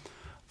school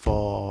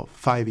for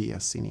 5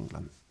 years in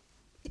England.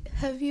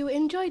 Have you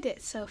enjoyed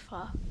it so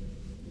far?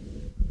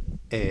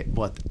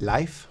 What,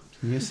 life,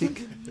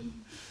 music?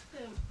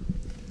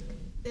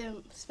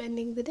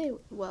 Spending the day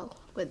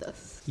with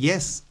us.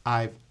 Yes,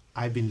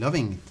 I've been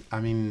loving it.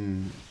 I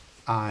mean,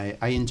 I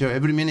enjoy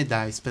every minute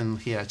that I spend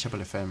here at Chapel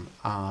FM.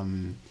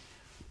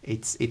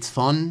 It's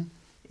fun.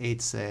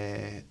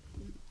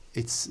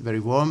 It's very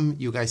warm.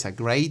 You guys are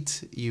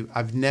great.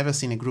 I've never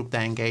seen a group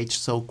that engaged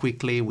so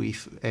quickly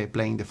with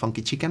playing the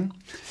Funky Chicken.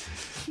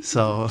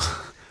 So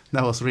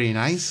that was really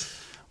nice.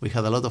 We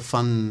had a lot of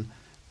fun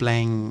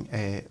playing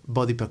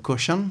body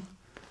percussion.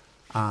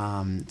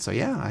 So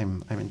yeah,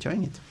 I'm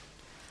enjoying it.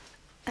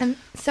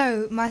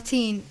 So,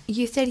 Martin,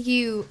 you said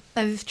you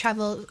have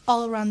travelled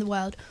all around the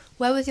world.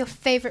 Where was your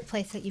favourite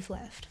place that you've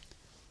lived?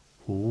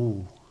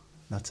 Ooh,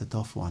 that's a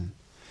tough one.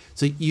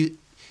 So you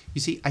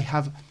see, I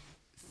have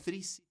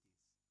 3 cities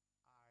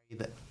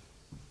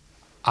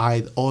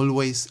I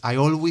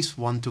always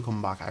want to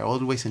come back. I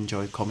always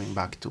enjoy coming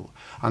back to.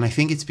 And I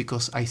think it's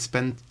because I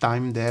spend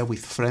time there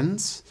with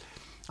friends,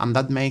 and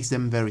that makes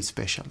them very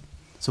special.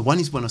 So one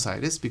is Buenos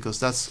Aires, because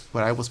that's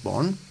where I was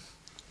born.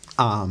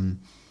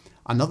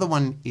 Another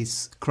one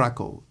is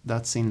Krakow.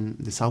 That's in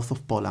the south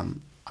of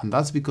Poland. And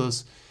that's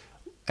because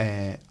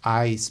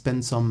I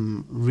spent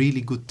some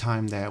really good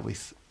time there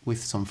with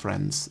some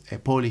friends, a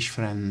Polish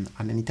friend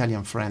and an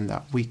Italian friend.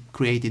 That we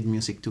created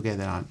music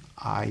together, and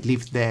I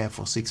lived there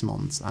for 6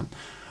 months, and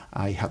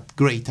I had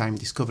great time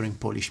discovering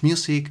Polish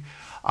music,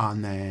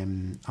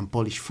 and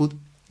Polish food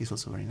is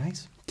also very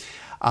nice,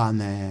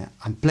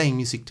 and playing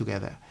music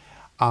together.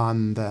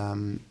 And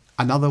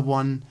another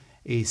one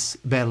is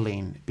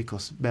Berlin,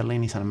 because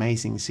Berlin is an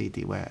amazing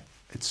city where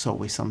it's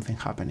always something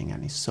happening,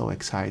 and it's so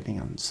exciting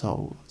and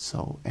so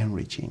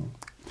enriching.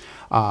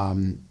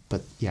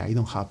 But yeah, I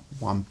don't have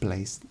one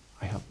place.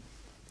 I have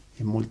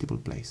in multiple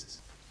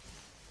places.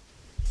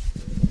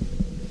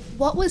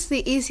 What was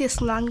the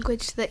easiest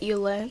language that you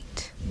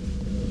learnt?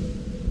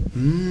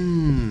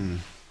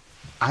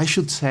 I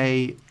should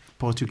say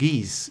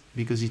Portuguese,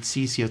 because it's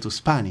easier to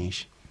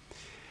Spanish.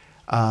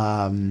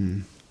 But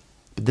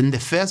then the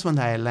first one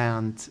that I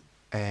learned,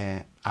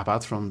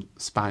 apart from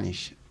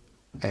Spanish,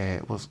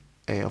 was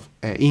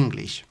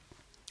English,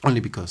 only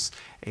because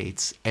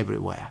it's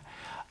everywhere.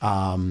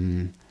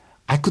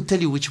 I could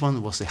tell you which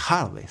one was the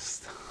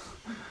hardest.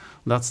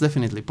 That's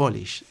definitely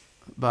Polish.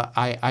 But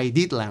I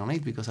did learn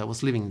it because I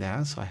was living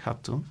there, so I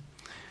had to.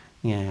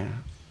 Yeah,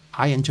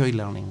 I enjoy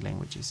learning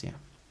languages,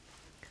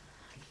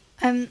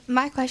 yeah.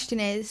 My question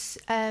is,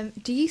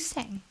 do you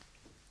sing?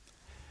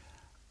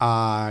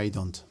 I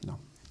don't, no.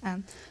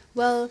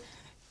 Well,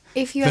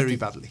 if you Very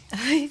badly.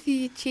 If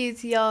you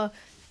choose your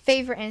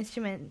favourite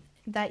instrument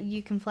that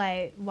you can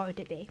play, what would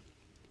it be?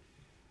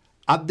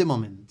 At the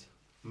moment,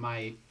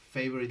 my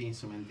favorite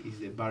instrument is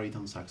the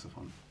baritone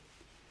saxophone.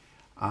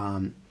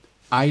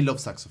 I love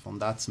saxophone.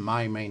 That's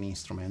my main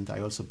instrument.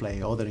 I also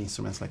play other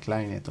instruments like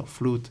clarinet or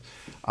flute.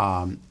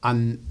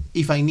 And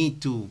if I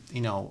need to,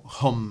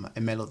 hum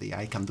a melody,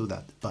 I can do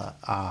that. But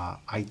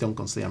I don't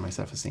consider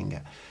myself a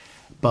singer.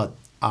 But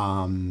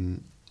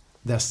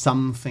there's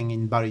something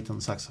in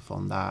baritone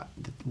saxophone that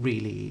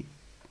really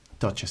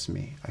touches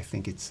me. I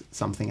think it's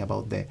something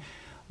about the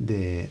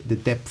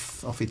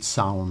depth of its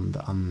sound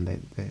and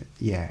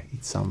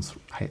it sounds.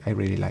 I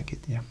really like it.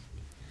 Yeah.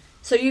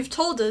 So you've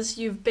told us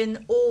you've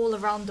been all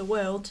around the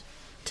world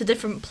to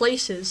different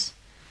places.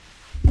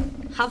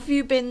 Have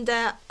you been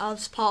there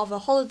as part of a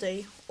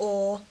holiday,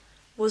 or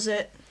was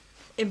it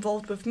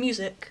involved with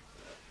music?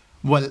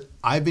 Well,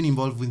 I've been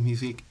involved with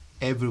music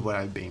everywhere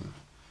I've been.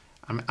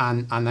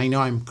 And I know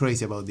I'm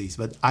crazy about this,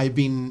 but I've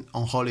been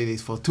on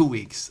holidays for 2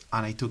 weeks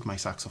and I took my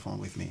saxophone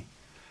with me.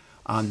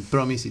 And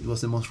promise, it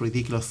was the most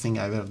ridiculous thing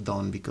I've ever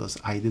done because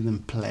I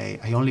didn't play.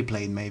 I only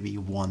played maybe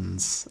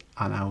once,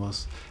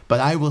 but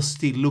I was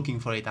still looking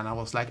for it. And I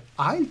was like,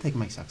 I'll take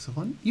my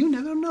saxophone. You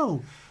never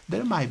know.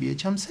 There might be a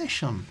jam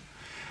session.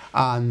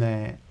 And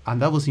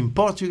that was in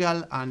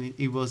Portugal. And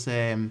it was,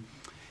 there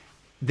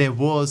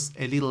was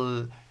a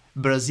little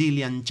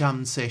Brazilian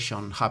jam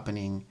session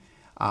happening.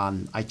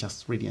 And I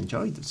just really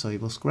enjoyed it. So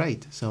it was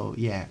great. So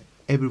yeah,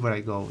 everywhere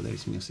I go, there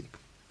is music.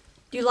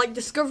 Do you like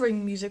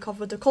discovering music of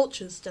other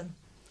cultures then?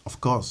 Of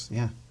course,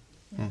 yeah.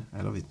 Yeah,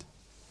 I love it.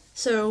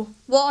 So,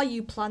 what are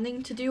you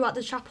planning to do at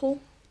the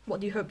chapel? What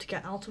do you hope to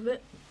get out of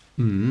it?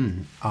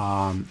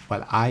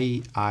 Well,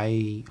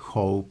 I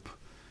hope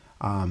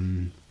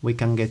we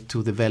can get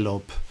to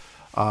develop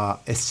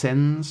a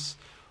sense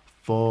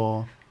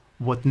for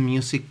what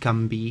music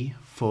can be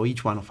for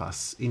each one of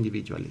us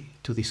individually,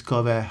 to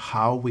discover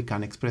how we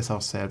can express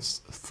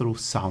ourselves through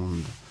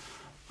sound,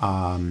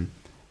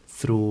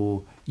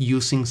 through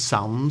using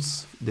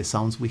sounds, the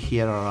sounds we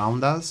hear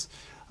around us,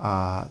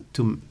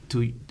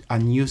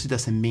 and use it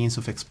as a means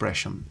of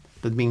expression.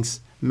 That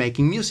means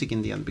making music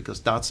in the end, because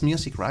that's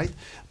music, right?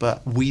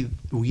 But we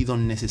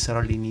don't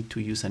necessarily need to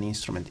use an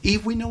instrument.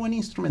 If we know an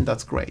instrument,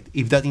 that's great.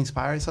 If that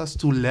inspires us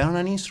to learn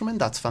an instrument,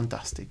 that's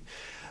fantastic.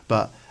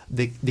 But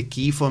the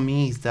key for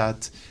me is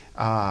that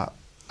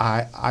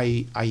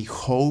I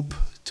hope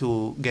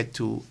to get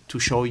to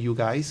show you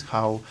guys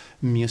how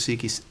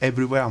music is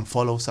everywhere and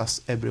follows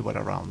us everywhere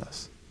around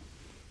us.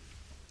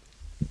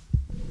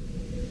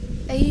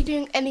 Are you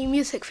doing any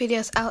music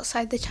videos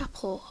outside the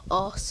chapel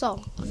or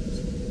songs?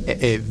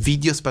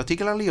 Videos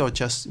particularly, or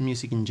just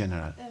music in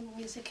general?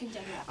 Music in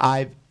general.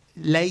 I've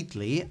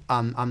lately,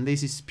 and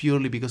this is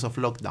purely because of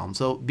lockdown.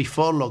 So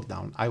before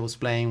lockdown, I was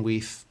playing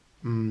with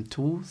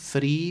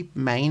 2-3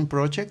 main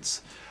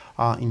projects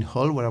in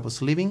Hull where I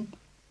was living,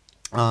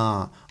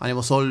 and it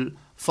was all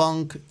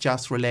funk,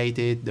 jazz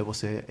related. There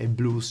was a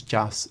blues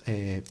jazz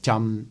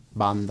jam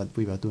band that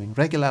we were doing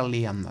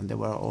regularly, and there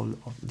were all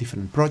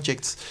different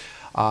projects.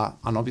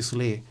 And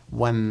obviously,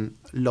 when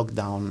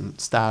lockdown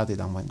started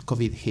and when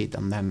COVID hit,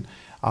 and then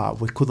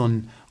we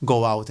couldn't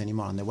go out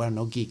anymore and there were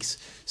no gigs.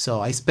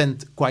 So I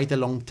spent quite a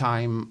long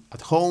time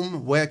at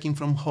home, working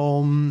from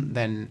home.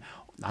 And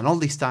all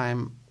this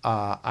time,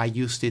 I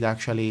used it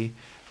actually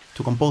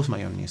to compose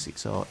my own music.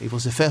 So it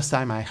was the first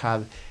time I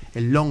had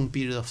a long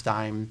period of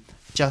time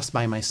just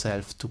by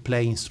myself to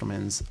play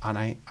instruments. And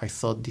I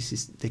thought this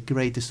is the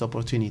greatest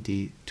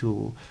opportunity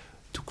to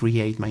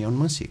create my own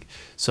music.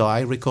 So I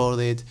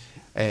recorded...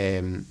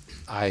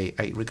 I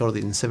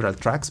recorded in several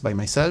tracks by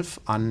myself,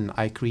 and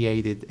I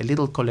created a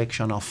little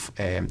collection of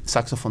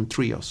saxophone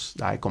trios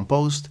that I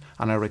composed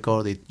and I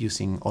recorded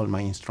using all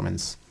my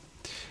instruments.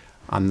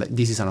 And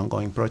this is an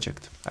ongoing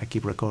project. I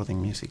keep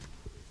recording music.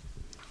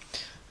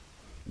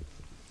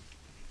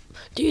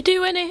 Do you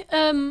do any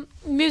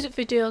music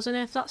videos, and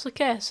if that's the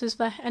case, is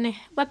there any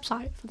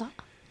website for that?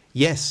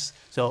 Yes.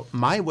 So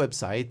my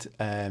website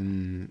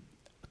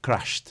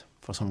crashed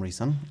for some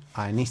reason.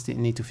 I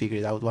need to figure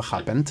it out what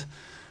happened.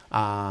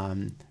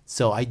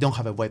 So I don't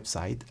have a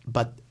website,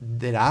 but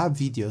there are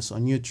videos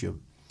on YouTube.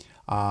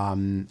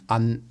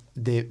 And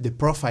the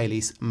profile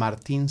is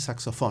Martin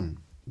Saxofon,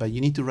 but you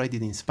need to write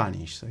it in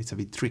Spanish, so it's a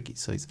bit tricky.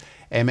 So it's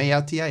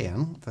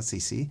Martin, that's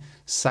easy,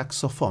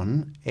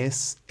 Saxofon,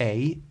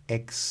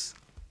 Saxofon.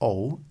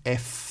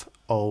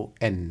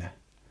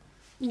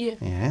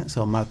 Yeah,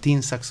 so Martin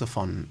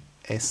Saxofon,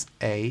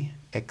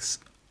 Saxofon.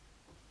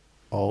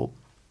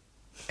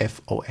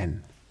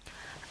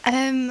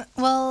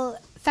 Well,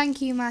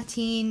 thank you,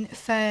 Martin,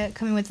 for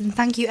coming with us, and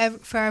thank you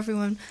for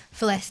everyone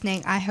for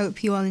listening. I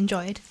hope you all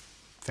enjoyed.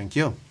 Thank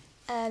you.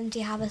 Do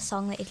you have a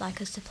song that you'd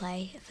like us to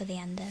play for the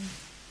ending?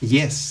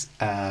 Yes,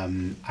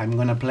 I'm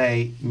going to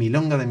play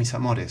Milonga de mis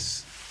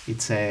amores.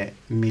 It's a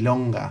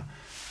milonga.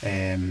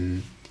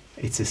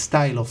 It's a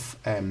style of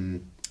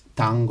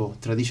tango,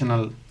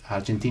 traditional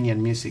Argentinian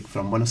music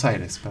from Buenos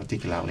Aires,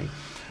 particularly.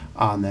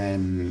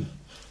 And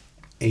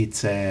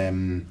it's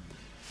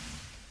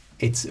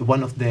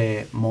one of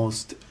the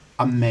most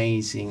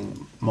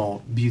amazing,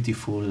 more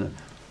beautiful,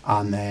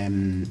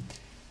 and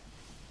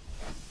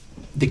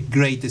the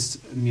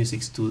greatest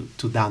musics to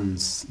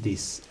dance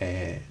this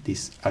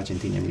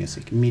Argentinian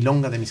music.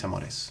 Milonga de mis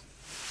amores.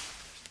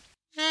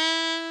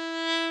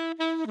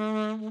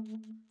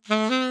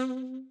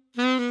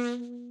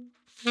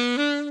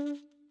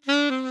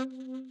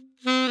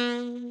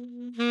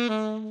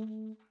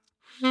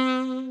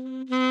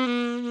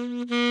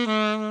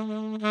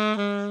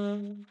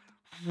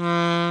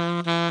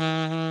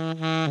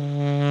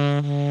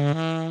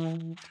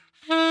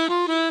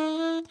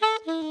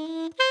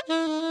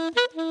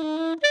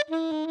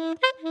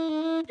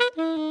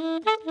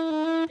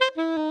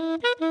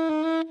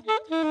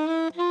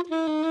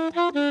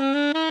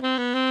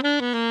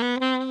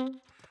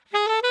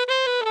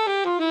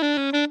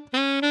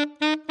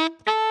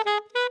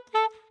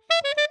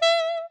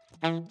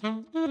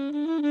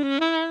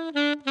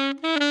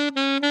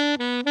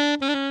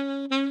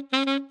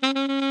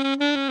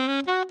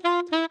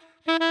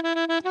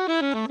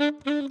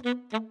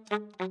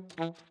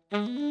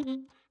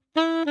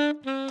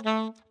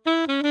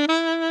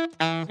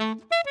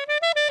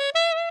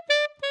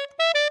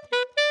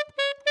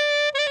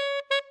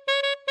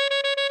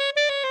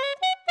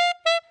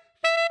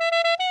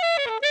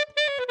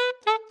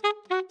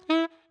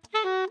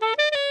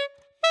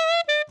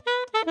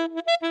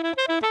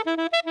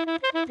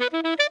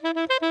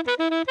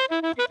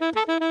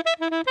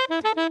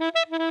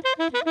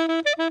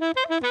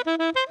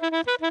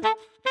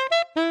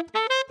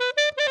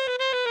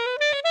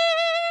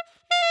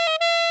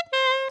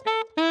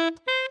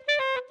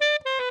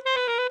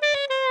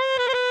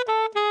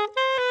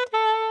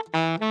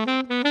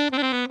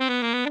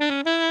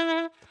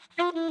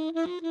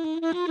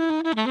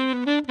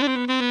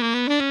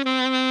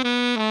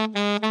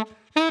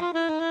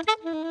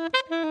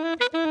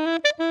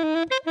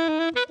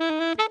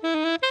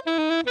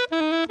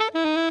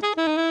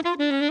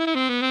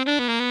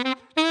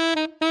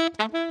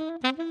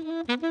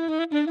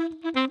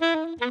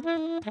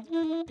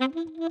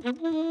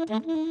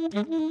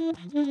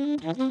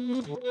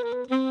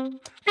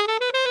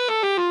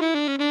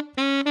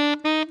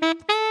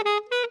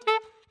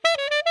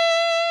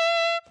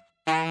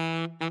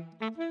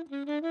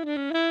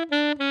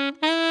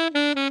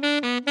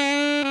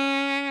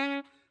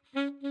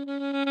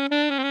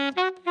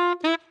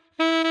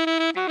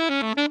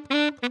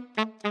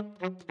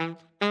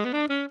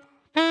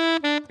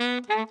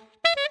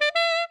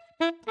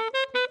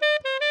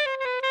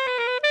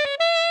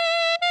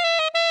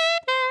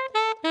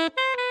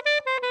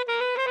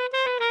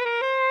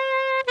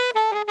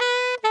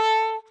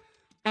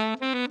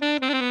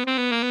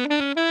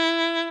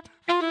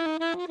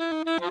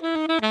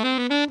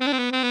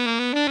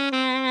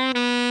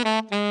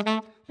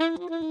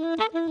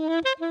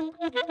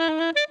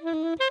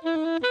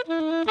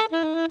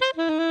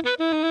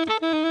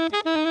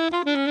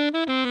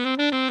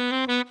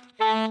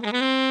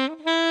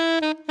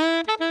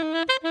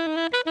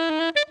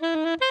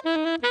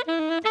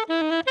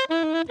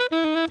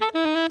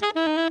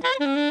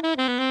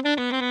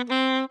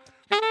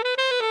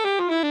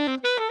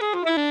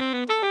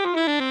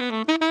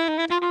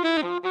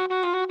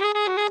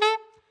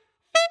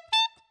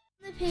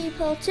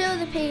 People to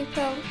the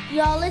people.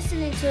 You're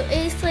listening to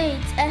East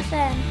Leeds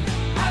FM.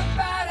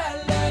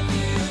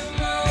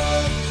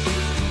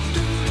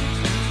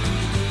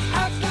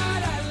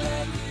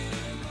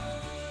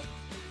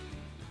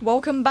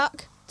 Welcome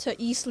back to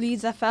East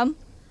Leeds FM.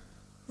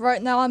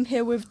 Right now I'm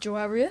here with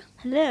Joaria.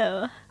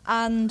 Hello.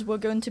 And we're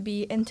going to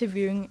be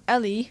interviewing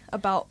Ellie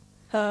about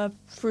her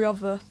 3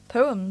 other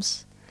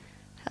poems.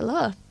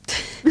 Hello.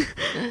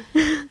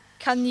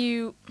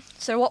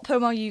 So what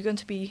poem are you going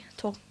to be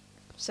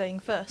saying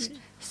first?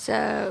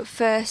 So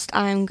first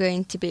I'm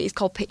going to be, it's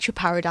called Picture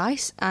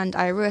Paradise, and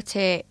I wrote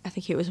it, I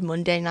think it was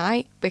Monday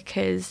night,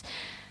 because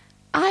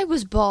I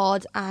was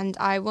bored and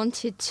I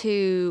wanted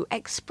to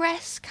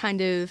express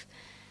kind of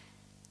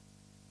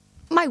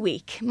my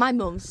week, my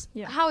mum's,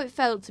 how it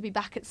felt to be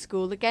back at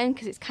school again,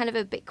 because it's kind of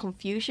a bit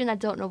confusion. I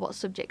don't know what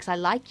subjects I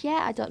like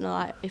yet. I don't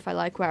know if I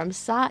like where I'm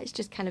sat. It's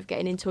just kind of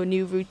getting into a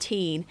new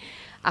routine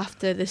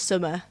after the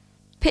summer.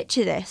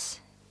 Picture this.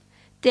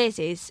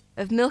 Daisies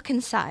of milk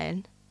and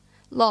satin,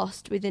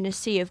 lost within a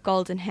sea of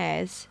golden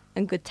hairs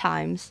and good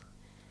times.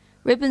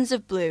 Ribbons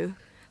of blue,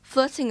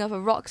 floating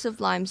over rocks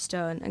of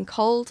limestone and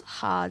cold,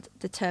 hard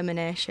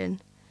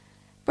determination.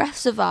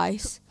 Breaths of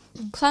ice,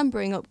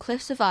 clambering up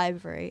cliffs of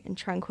ivory and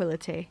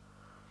tranquility.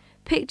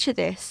 Picture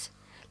this,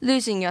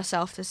 losing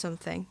yourself to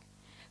something,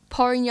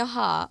 pouring your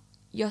heart,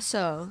 your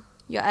soul,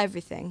 your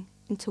everything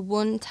into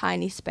one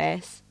tiny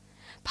space.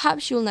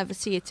 Perhaps you'll never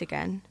see it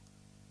again.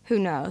 Who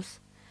knows?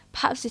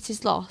 Perhaps it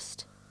is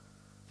lost,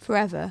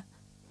 forever.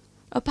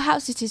 Or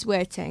perhaps it is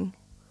waiting.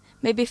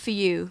 Maybe for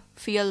you,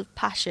 for your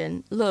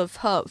passion, love,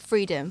 hope,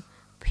 freedom,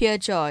 pure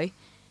joy.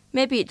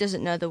 Maybe it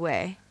doesn't know the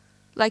way,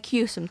 like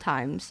you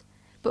sometimes.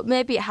 But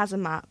maybe it has a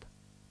map,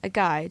 a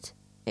guide.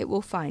 It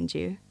will find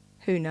you.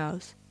 Who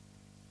knows?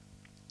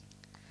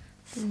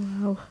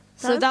 Wow.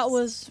 So that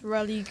was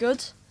really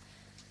good.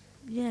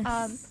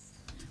 Yes.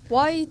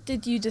 Why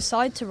did you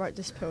decide to write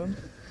this poem?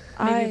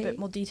 Maybe a bit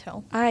more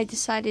detail. I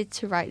decided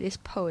to write this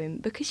poem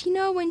because, you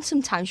know, when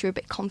sometimes you're a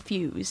bit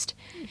confused,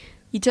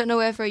 you don't know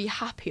whether you're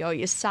happy or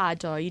you're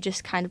sad or you're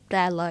just kind of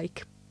there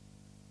like,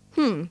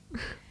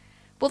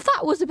 Well,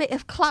 that was a bit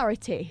of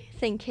clarity,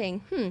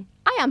 thinking,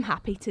 I am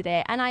happy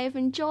today, and I have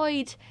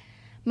enjoyed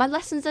my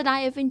lessons, and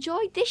I have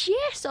enjoyed this year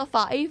so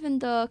far, even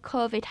though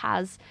COVID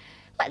has,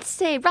 let's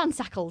say,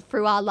 ransackled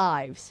through our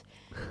lives.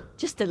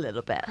 Just a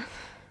little bit.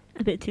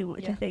 A bit too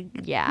much, I think.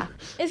 Yeah.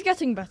 It's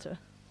getting better.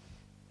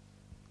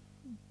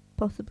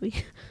 Possibly.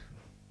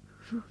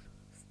 Do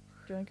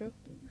you want to go?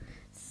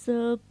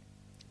 So,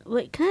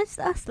 like, can I just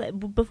ask,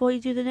 like, before you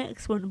do the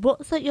next one,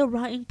 what's, like, your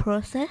writing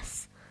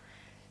process?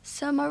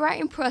 So my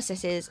writing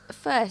process is,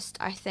 first,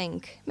 I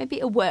think, maybe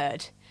a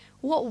word.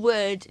 What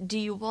word do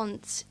you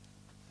want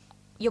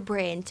your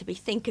brain to be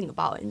thinking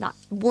about in that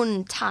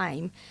one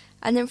time?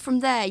 And then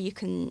from there, you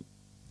can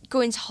go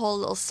into a whole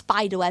little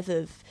spider web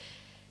of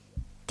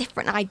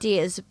different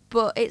ideas.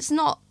 But it's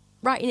not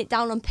writing it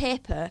down on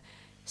paper.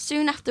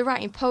 Soon after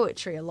writing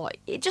poetry a lot,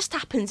 it just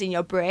happens in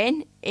your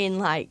brain in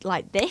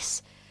like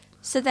this.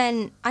 So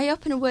then I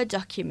open a Word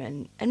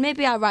document and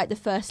maybe I write the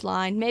first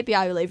line, maybe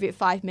I leave it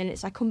 5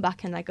 minutes, I come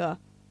back and I go,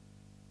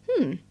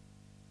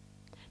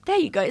 there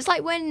you go. It's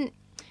like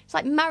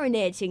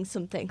marinating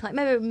something, like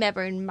maybe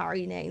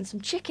marinating some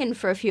chicken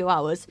for a few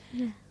hours.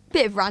 Yeah.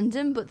 Bit of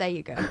random, but there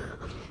you go.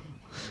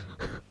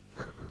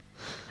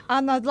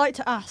 And I'd like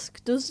to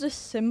ask, does this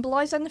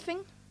symbolise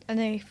anything?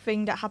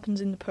 Anything that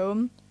happens in the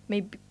poem?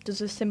 Maybe does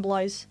this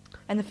symbolise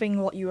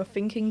anything what you were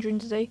thinking during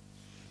the day?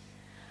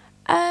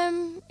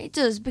 It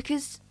does,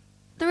 because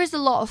there is a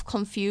lot of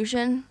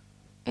confusion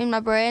in my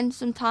brain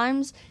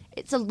sometimes.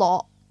 It's a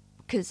lot,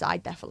 because I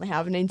definitely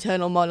have an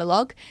internal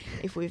monologue,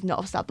 if we've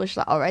not established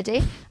that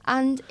already.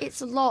 And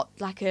it's a lot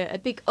like a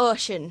big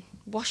ocean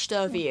washed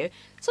over you.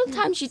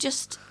 Sometimes you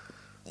just,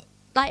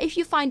 like, if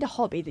you find a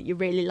hobby that you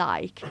really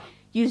like,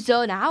 you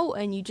zone out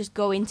and you just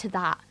go into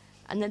that.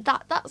 And then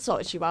that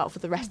sorts you out for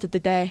the rest of the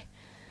day.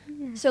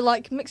 So,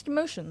 like, mixed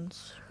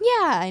emotions?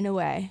 Yeah, in a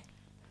way.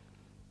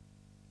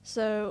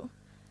 So,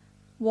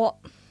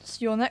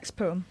 what's your next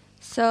poem?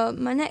 So,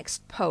 my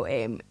next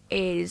poem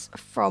is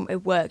from a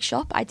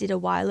workshop I did a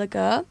while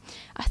ago.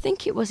 I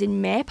think it was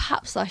in May,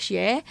 perhaps last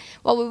year.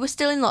 Well, we were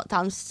still in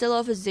lockdown, still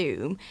over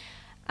Zoom.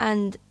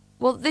 And,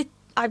 well,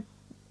 I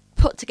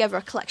put together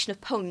a collection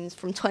of poems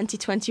from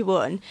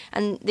 2021.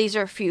 And these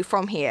are a few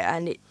from here.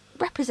 And it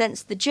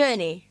represents the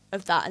journey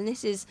of that. And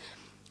this is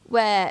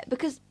where,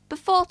 because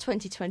before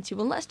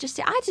 2021, let's just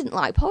say I didn't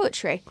like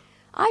poetry.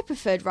 I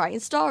preferred writing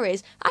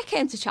stories. I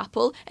came to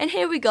chapel, and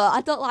here we go.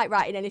 I don't like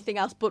writing anything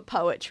else but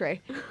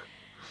poetry.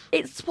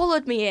 It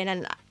swallowed me in,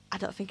 and I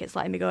don't think it's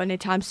letting me go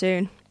anytime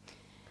soon.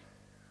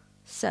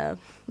 So,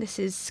 this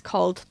is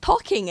called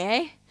Talking,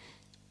 eh?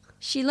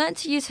 She learnt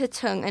to use her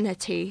tongue and her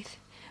teeth,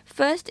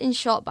 first in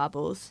short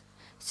babbles.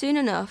 Soon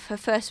enough, her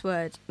first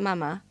word,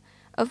 mama,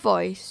 a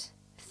voice,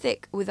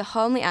 thick with a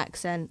homely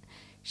accent.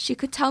 She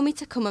could tell me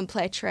to come and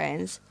play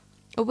trains,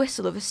 a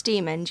whistle of a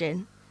steam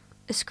engine,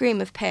 a scream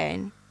of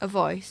pain, a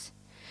voice.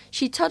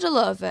 She'd toddle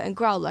over and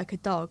growl like a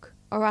dog,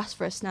 or ask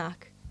for a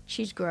snack.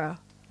 She'd grow.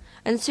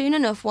 And soon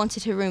enough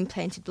wanted her room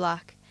painted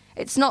black.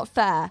 It's not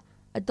fair,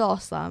 a door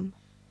slam.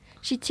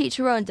 She'd teach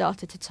her own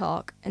daughter to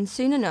talk, and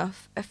soon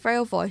enough, a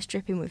frail voice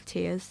dripping with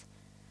tears.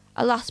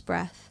 A last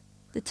breath,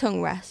 the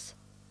tongue rests.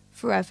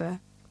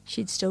 Forever,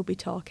 she'd still be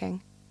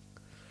talking.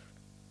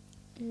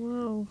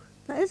 Whoa,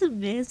 that is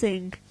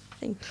amazing.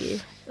 Thank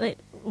you. Like,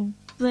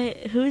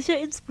 who's your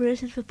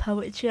inspiration for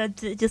poetry, or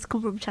did it just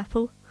come from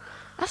chapel?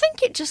 I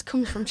think it just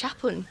comes from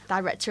Chaplain,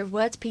 Director of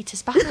Words, Peter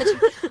Spafford,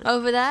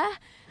 over there.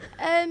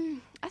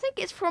 I think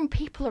it's from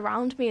people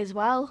around me as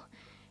well.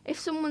 If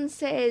someone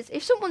says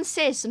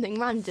something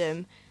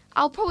random,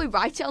 I'll probably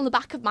write it on the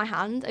back of my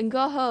hand and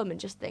go home and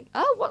just think,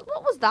 oh, what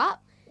was that?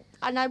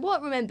 And I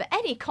won't remember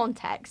any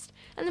context.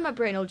 And then my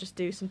brain will just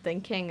do some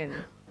thinking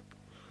and,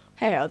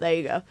 hey, oh, there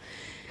you go.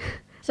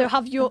 So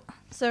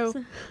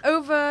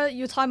over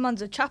your time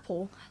under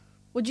chapel,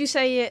 would you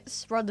say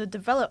it's rather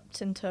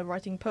developed into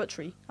writing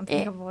poetry and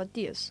thinking of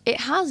ideas?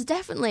 It has,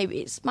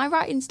 definitely. My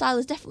writing style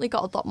has definitely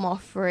got a lot more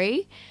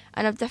free,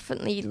 and I've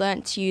definitely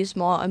learnt to use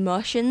more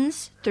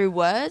emotions through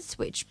words,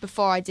 which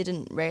before I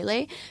didn't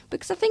really.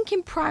 Because I think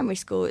in primary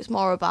school it's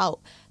more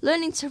about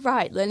learning to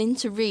write, learning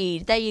to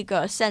read. There you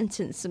go, a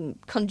sentence, some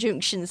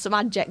conjunctions, some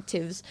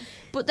adjectives.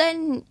 But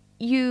then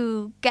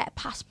you get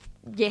past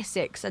year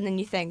 6 and then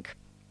you think,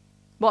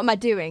 what am I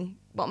doing?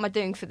 What am I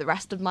doing for the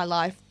rest of my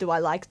life? Do I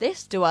like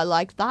this? Do I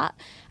like that?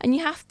 And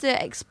you have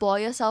to explore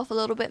yourself a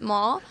little bit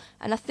more.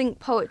 And I think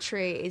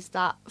poetry is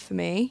that for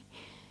me.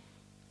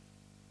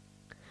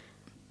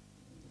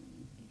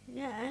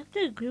 Yeah, I have to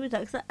agree with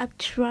that, because I've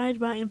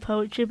tried writing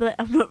poetry, but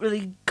I've not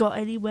really got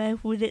anywhere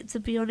with it, to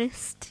be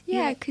honest.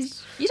 Yeah,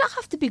 because you don't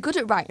have to be good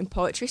at writing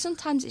poetry.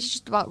 Sometimes it's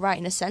just about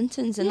writing a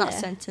sentence, and that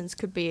sentence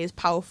could be as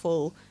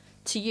powerful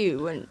to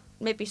you. And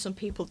maybe some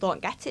people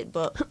don't get it,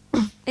 but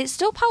it's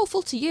still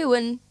powerful to you,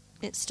 and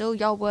it's still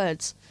your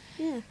words.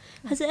 Yeah.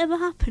 Has it ever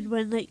happened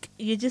when, like,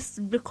 you're just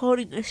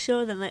recording a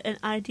show, then, like, an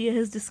idea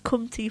has just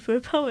come to you for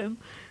a poem?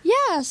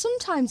 Yeah,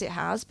 sometimes it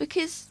has,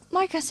 because,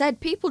 like I said,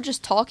 people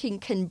just talking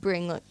can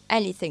bring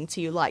anything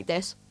to you like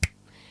this.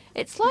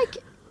 It's like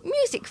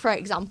music, for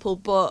example,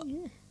 but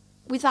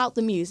without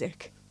the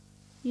music.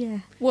 Yeah.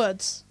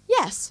 Words.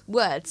 Yes,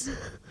 words.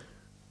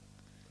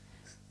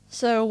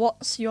 So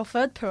what's your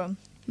third poem?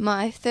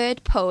 My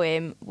third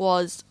poem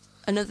was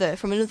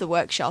from another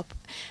workshop,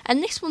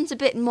 and this one's a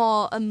bit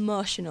more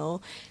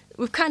emotional.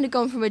 We've kind of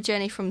gone from a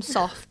journey from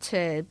soft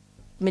to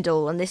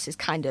middle, and this is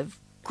kind of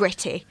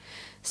gritty.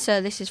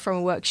 So this is from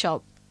a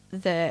workshop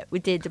that we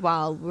did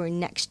while we were in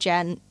Next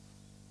Gen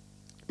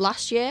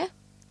last year.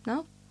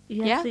 No?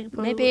 Yeah, I think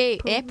maybe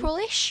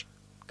April-ish,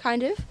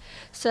 kind of.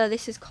 So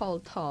this is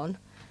called Torn.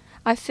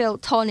 I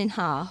felt torn in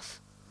half.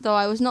 Though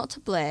I was not to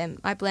blame,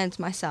 I blamed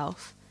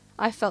myself.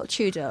 I felt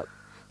chewed up,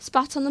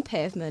 spat on the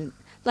pavement,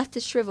 left to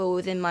shrivel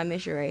within my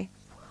misery.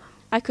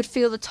 I could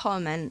feel the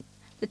torment,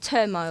 the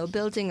turmoil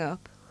building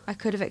up. I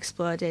could have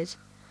exploded.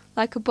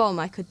 Like a bomb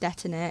I could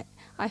detonate.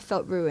 I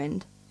felt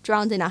ruined,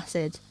 drowned in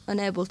acid,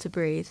 unable to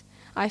breathe.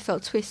 I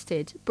felt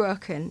twisted,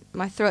 broken,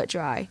 my throat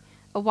dry,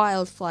 a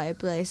wildfire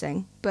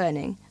blazing,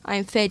 burning. I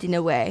am fading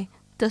away,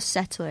 dust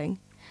settling.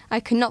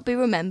 I cannot be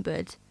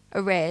remembered,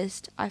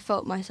 erased. I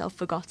felt myself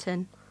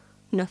forgotten.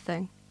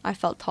 Nothing. I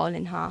felt torn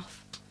in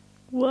half.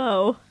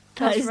 Whoa,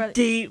 that is really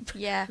deep.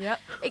 Yeah. Yep.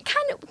 It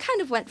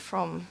kind of went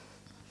from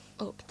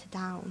up to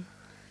down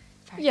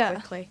very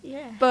quickly.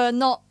 Yeah. But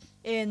not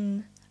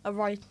in a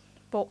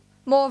but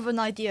more of an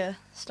idea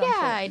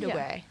standpoint. Yeah, either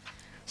way.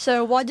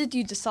 So why did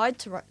you decide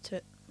to write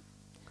it?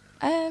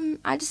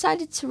 I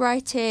decided to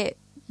write it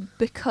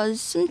because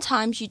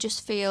sometimes you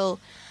just feel,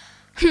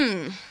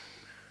 I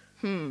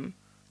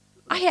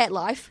hate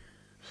life.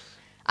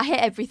 I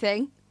hate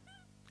everything.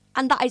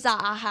 And that is our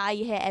I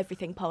hate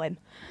everything poem.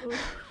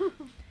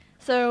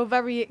 So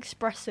very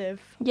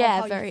expressive. Yeah,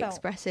 of how very you felt.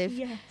 expressive.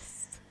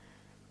 Yes.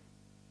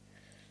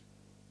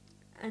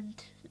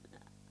 And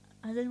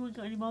has anyone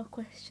got any more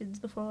questions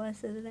before I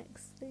say the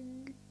next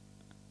thing?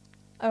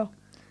 Oh,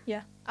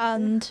 yeah.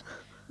 And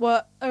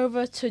we're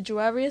over to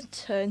Joaria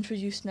to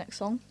introduce next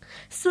song.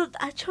 So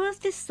I chose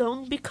this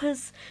song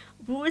because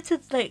we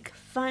wanted to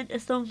find a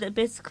song that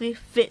basically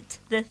fit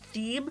the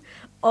theme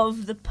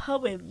of the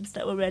poems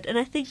that were read, and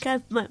I think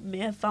I may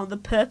have found the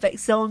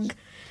perfect song.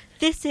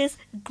 This is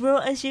Grow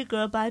As You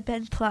Go by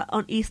Ben Platt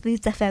on East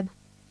Leeds FM.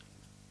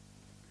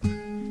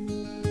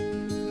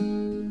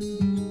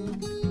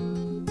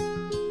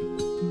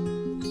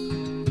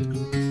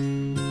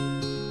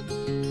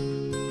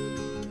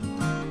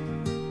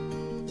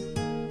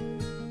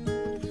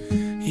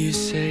 You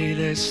say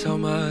there's so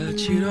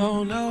much you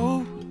don't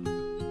know.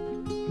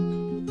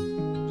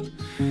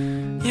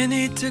 You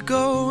need to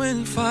go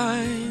and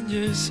find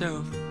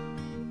yourself.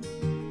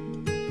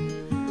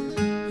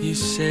 You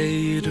say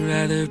you'd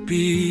rather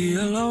be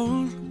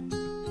alone,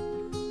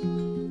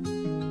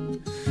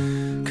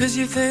 'cause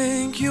you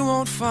think you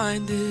won't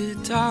find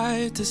it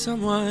tied to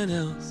someone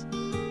else.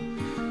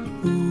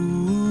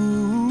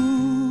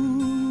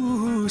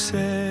 Who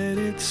said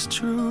it's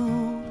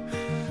true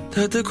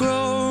that the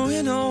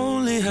growing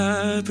only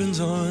happens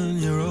on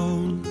your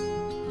own?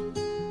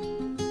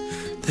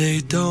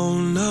 They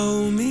don't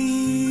know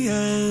me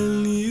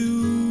and you.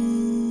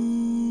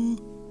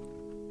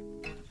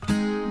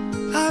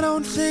 I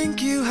don't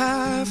think you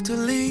have to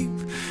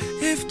leave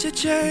if to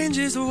change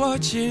is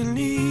what you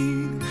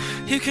need.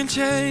 You can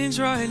change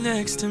right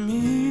next to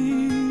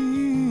me.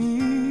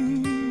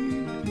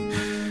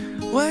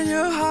 When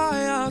you're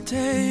high, I'll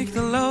take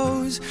the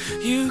lows.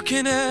 You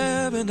can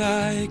ebb and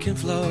I can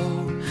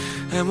flow,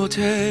 and we'll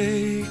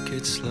take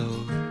it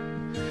slow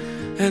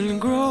and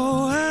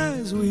grow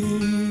as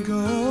we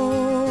go.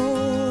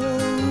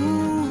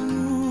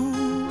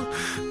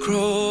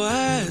 Grow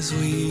as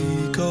we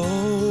go.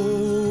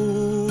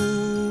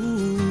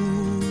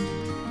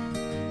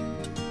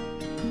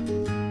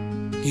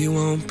 You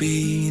won't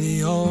be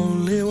the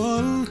only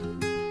one.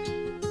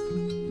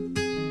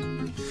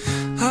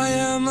 I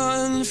am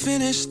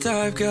unfinished,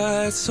 I've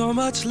got so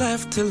much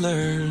left to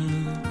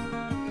learn.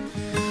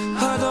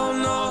 I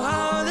don't know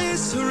how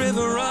this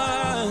river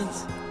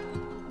runs,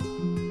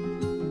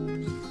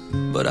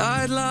 but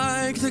I'd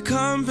like the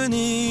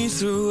company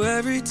through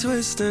every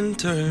twist and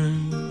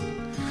turn.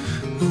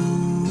 Who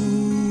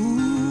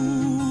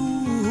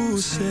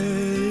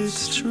said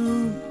it's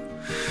true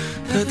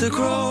that the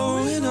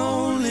growing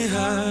only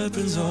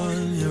happens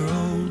on your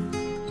own?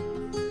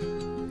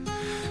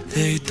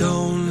 They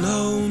don't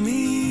know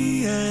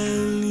me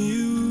and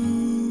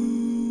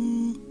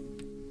you.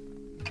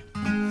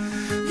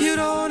 You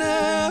don't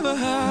ever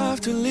have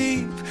to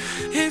leave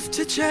if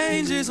to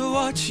change is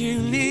what you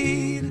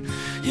need.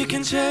 You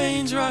can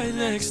change right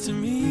next to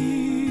me.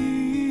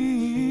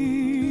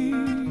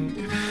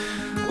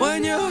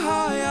 When you're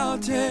high, I'll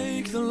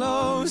take the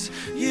lows.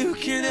 You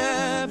can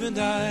ebb and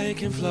I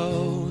can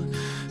flow,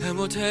 and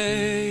we'll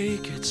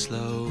take it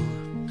slow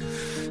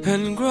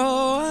and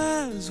grow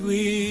as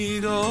we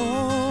go.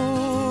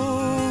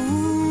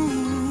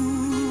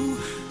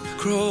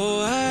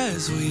 Grow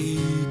as we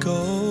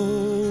go.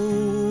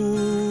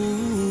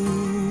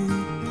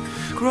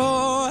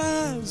 Grow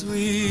as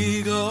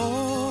we go.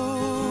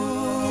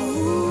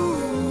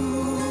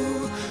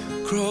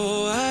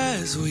 Grow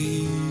as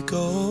we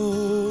go.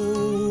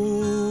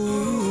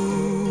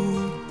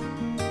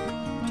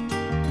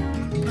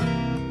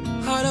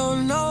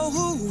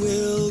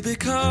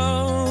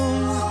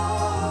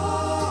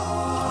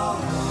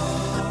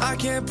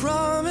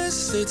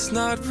 past, it's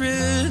not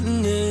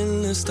written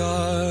in the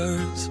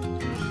stars.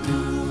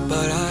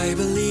 But I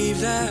believe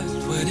that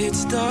when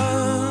it's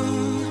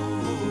done,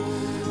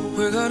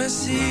 we're gonna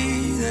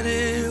see that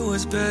it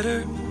was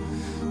better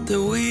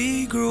that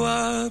we grew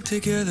up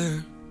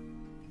together.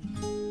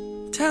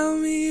 Tell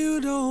me you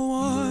don't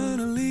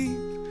wanna leave,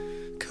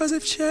 'cause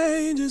if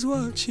change is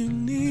what you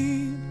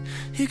need,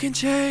 you can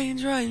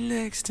change right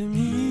next to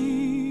me.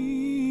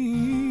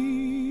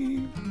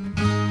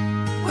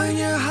 When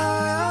you're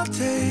high, I'll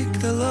take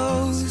the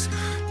lows.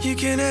 You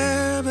can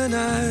ebb and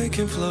I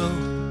can flow.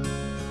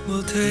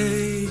 We'll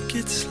take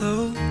it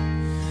slow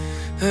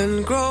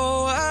and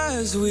grow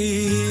as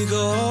we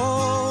go.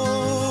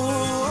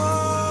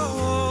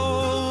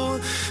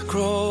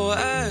 Grow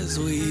as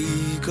we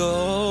go.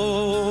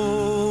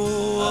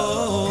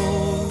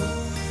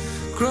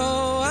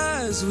 Grow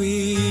as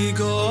we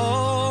go.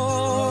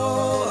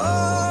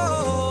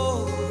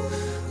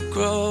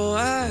 Grow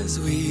as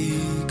we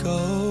go.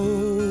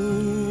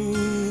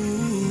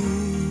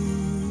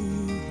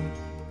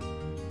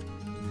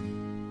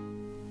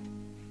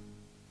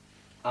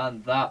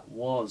 And that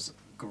was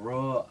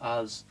Grow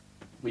As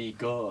We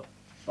Go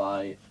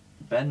by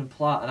Ben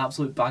Platt, an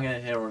absolute banger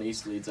here on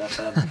East Leeds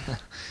FM.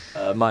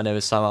 My name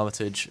is Sam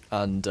Armitage,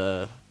 and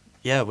we're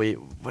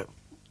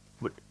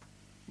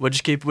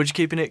just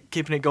keeping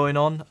it going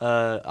on.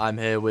 I'm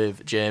here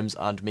with James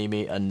and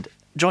Mimi, and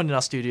joining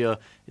our studio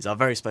is our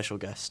very special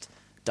guest,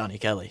 Danny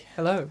Kelly.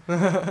 Hello.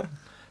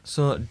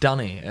 So,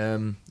 Danny,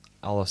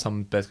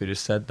 Sam basically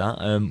just said that.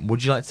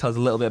 Would you like to tell us a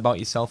little bit about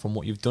yourself and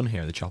what you've done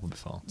here at the chapel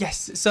before?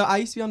 Yes, so I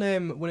used to be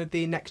on one of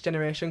the Next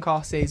Generation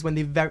courses when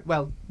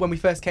we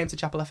first came to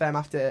Chapel FM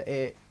after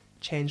it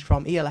changed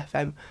from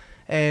ELFM.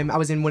 I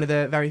was in one of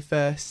the very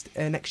first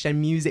Next Gen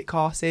music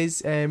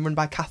courses run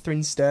by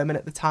Catherine Sturman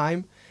at the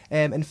time,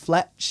 and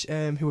Fletch,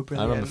 who were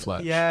brilliant. I remember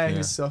Fletch. Yeah, he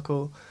was so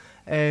cool.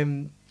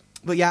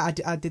 But yeah,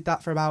 I did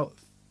that for about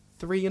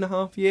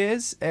 3.5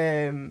 years,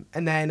 and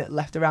then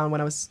left around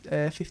when I was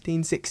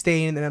 15,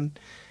 16, and then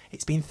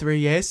it's been 3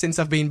 years since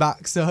I've been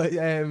back, so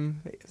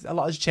a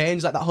lot has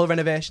changed. Like, that whole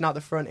renovation out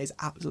the front is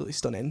absolutely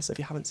stunning, so if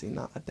you haven't seen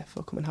that, I'd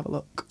definitely come and have a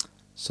look.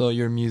 So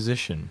you're a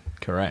musician,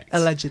 correct?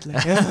 Allegedly.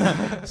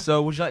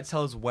 So would you like to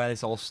tell us where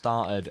this all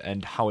started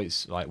and how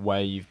it's, like,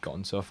 where you've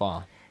gotten so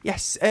far?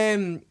 Yes,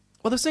 well,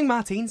 the thing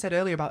Martin said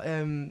earlier about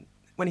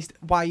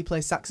why he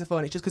plays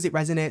saxophone, it's just because it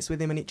resonates with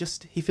him, and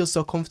he feels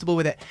so comfortable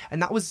with it, and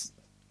that was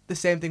the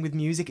same thing with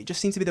music. It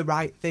just seemed to be the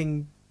right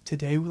thing to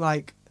do.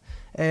 Like,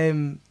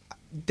 I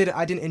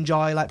didn't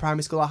enjoy, like,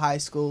 primary school or high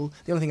school.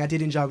 The only thing I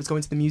did enjoy was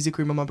going to the music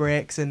room on my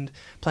breaks and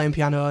playing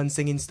piano and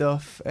singing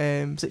stuff. So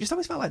it just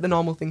always felt like the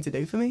normal thing to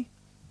do for me.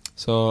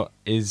 So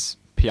is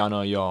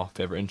piano your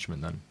favourite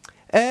instrument then?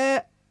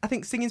 I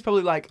think singing's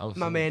probably like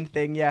my main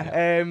thing.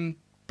 Yeah.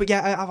 But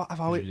yeah,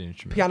 I've always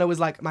piano was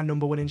like my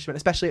number one instrument,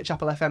 especially at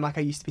Chapel FM. Like,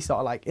 I used to be sort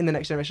of like in the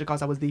Next Generation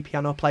course, I was the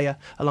piano player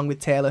along with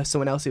Taylor,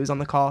 someone else who was on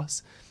the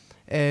course.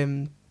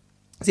 So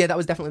yeah, that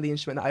was definitely the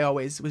instrument that I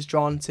always was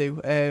drawn to.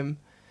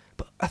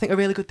 But I think a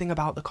really good thing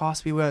about the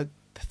course, we were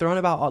thrown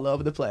about all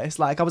over the place.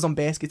 Like, I was on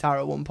bass guitar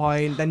at one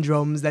point, then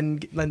drums, then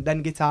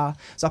guitar.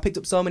 So I picked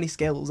up so many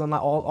skills on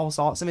like all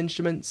sorts of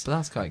instruments. But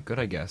that's quite good,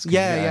 I guess.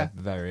 Yeah.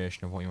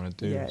 Variation of what you want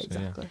to do. Yeah,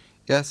 exactly.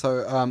 Yeah.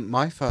 So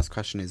my first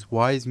question is,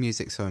 why is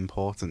music so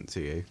important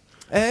to you?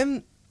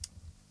 I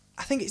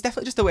think it's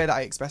definitely just the way that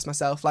I express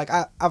myself. Like,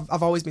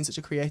 I've always been such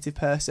a creative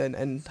person,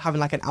 and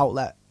having like an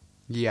outlet.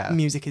 Yeah.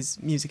 Music is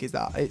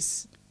that.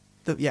 It's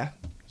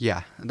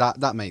Yeah,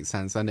 that makes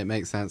sense, and it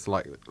makes sense,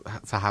 like,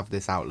 to have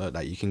this outlet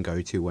that you can go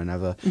to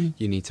whenever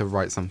you need to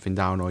write something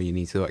down or you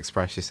need to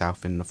express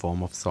yourself in the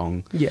form of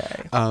song. Yeah.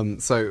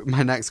 So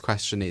my next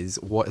question is,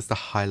 what is the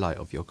highlight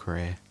of your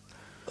career?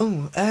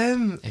 Oh,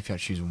 if you had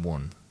to choose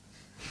one.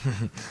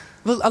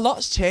 Well, a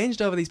lot's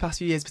changed over these past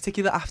few years,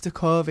 particularly after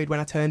COVID, when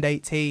I turned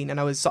 18 and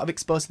I was sort of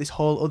exposed to this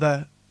whole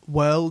other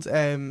world,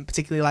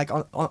 particularly like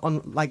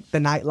on like the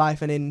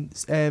nightlife and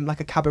in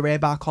like a cabaret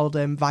bar called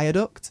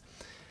Viaduct.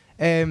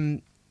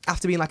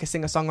 After being like a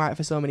singer-songwriter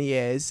for so many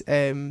years,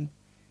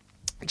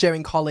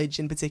 during college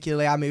in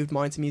particular, I moved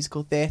more into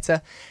musical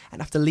theatre,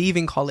 and after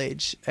leaving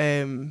college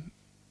and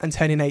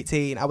turning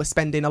 18, I was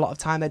spending a lot of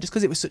time there just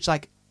because it was such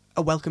like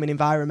a welcoming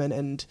environment,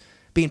 and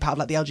being part of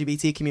like the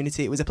LGBT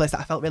community, it was a place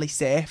that I felt really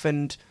safe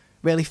and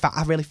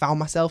I really found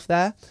myself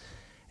there.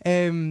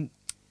 And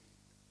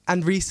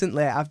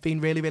recently, I've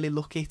been really, really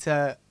lucky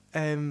to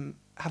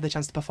have the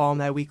chance to perform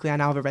there weekly. I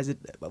now have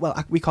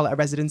we call it a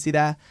residency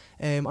there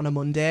on a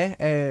Monday,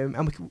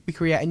 and we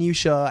create a new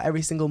show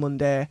every single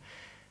Monday,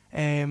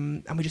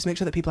 and we just make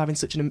sure that people are having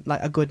such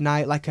a good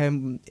night. Like,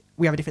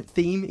 we have a different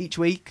theme each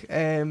week.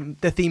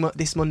 The theme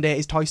this Monday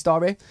is Toy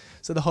Story,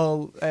 so the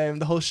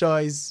whole show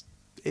is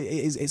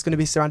going to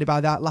be surrounded by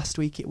that. Last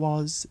week it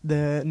was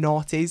the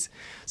Naughties,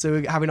 so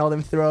we're having all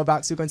them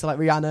throwbacks. We're going to like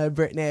Rihanna,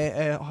 Britney.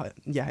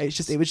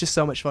 It was just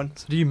so much fun.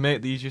 So do you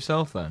make these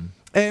yourself then?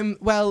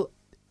 Well,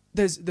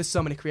 there's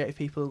so many creative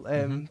people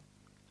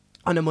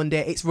on a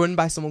Monday. It's run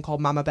by someone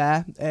called Mama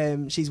Bear.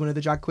 She's one of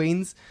the drag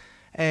queens,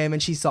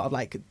 and she's sort of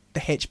like the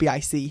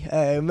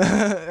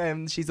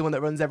HBIC. She's the one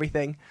that runs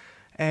everything.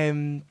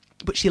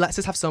 But she lets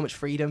us have so much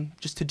freedom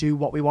just to do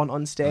what we want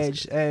on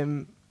stage.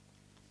 And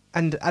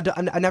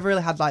I never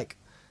really had like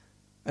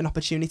an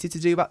opportunity to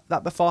do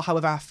that before.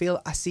 However,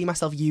 I see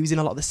myself using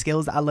a lot of the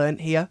skills that I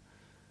learnt here,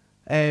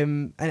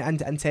 and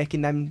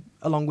taking them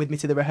along with me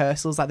to the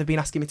rehearsals. Like they've been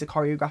asking me to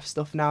choreograph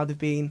stuff now. They've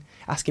been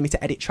asking me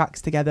to edit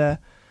tracks together,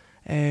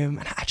 and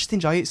I just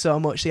enjoy it so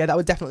much. So yeah, that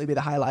would definitely be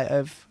the highlight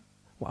of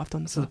what I've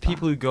done. So the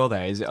people who go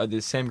there, are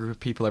the same group of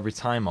people every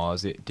time, or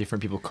is it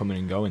different people coming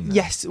and going there?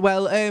 Yes,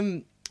 well,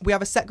 we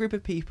have a set group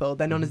of people.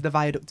 They're known as the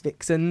Viaduct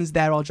Vixens.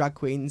 They're all drag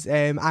queens.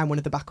 I'm one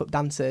of the backup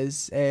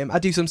dancers. I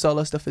do some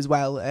solo stuff as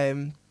well,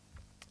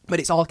 but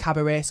it's all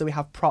cabaret. So we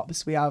have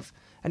props.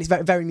 And it's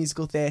very, very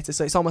musical theatre.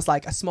 So it's almost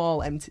like a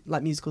small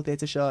musical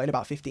theatre show in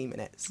about 15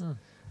 minutes.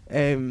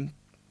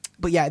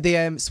 But yeah,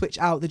 they switch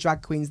out the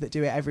drag queens that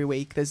do it every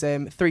week. There's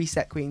 3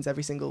 set queens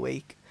every single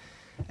week.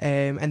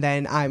 And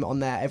then I'm on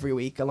there every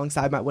week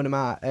alongside one of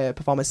my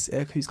performers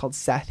who's called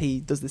Seth.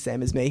 He does the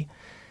same as me.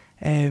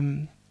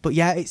 But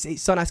yeah,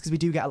 it's so nice because we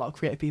do get a lot of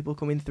creative people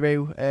coming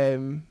through.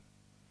 And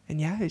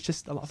yeah, it's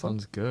just a lot of fun.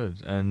 Sounds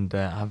good. And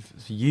have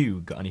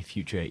you got any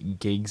future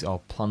gigs or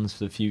plans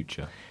for the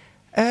future?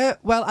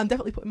 Well, I'm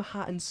definitely putting my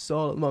heart and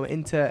soul at the moment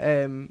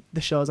into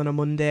the shows on a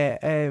Monday.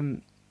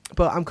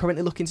 But I'm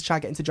currently looking to try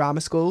and get into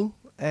drama school.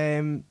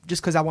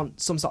 Just because I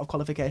want some sort of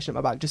qualification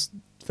at my back, just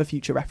for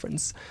future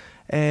reference.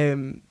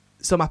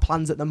 So my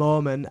plans at the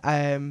moment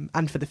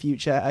and for the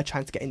future are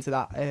trying to get into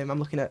that. I'm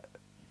looking at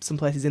some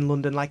places in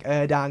London like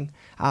Erdang,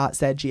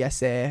 Artsed,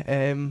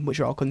 GSA, which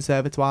are all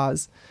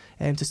conservatoires,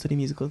 to study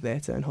musical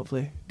theatre and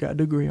hopefully get a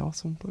degree or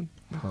something.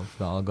 Hope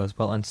that all goes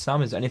well. And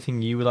Sam, is there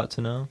anything you would like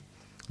to know?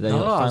 Are there any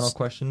final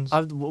questions?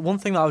 One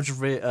thing that I was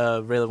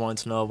really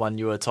wanting to know when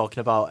you were talking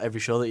about every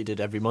show that you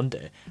did every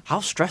Monday, how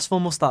stressful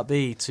must that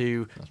be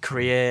to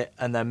create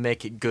and then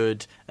make it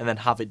good and then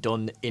have it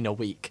done in a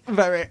week?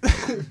 Very.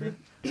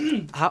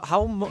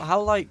 How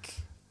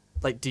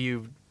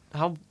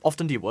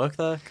often do you work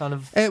there, kind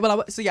of?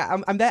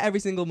 I'm there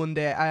every single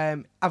Monday.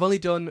 I've only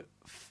done...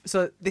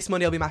 So this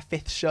Monday will be my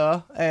 5th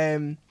show.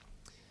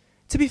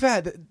 To be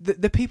fair,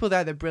 the people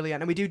there, they're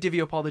brilliant. And we do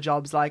divvy up all the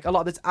jobs. Like, a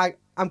lot of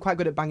I'm quite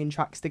good at banging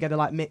tracks together,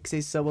 like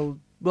mixes. So we'll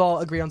all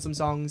agree on some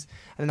songs.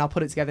 And then I'll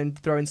put it together and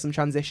throw in some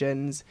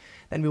transitions.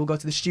 Then we will go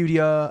to the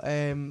studio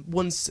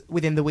once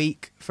within the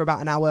week for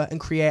about an hour and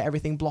create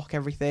everything, block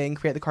everything,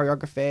 create the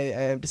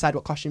choreography, decide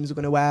what costumes we're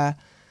going to wear.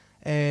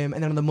 And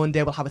then on the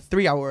Monday we'll have a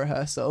 3-hour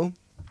rehearsal,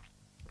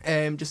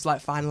 just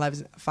like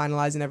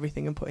finalising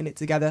everything and putting it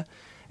together.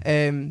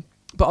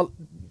 But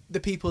the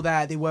people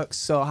there, they work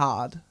so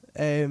hard,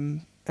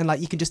 and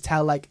like you can just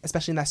tell, like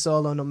especially in their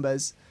solo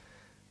numbers,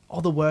 all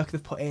the work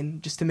they've put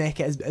in just to make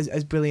it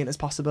as brilliant as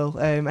possible.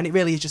 And it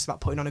really is just about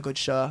putting on a good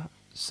show.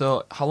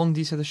 So how long do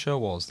you say the show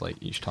was, like,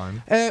 each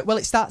time? Well,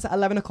 it starts at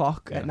 11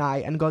 o'clock at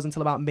night and goes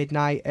until about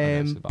midnight.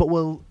 But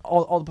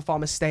all the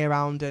performers stay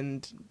around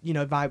and, you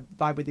know,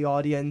 vibe with the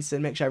audience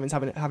and make sure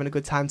everyone's having a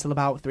good time till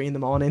about 3 in the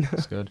morning.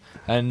 That's good.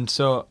 And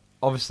so,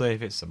 obviously,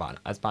 if it's about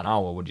an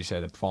hour, would you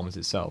say, the performance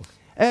itself?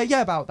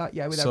 Yeah, about that,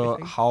 yeah, with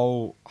everything.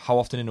 So how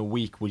often in a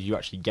week would you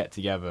actually get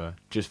together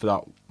just for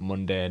that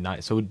Monday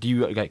night? So do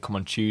you come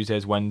on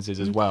Tuesdays, Wednesdays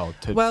as well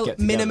to get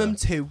together? Minimum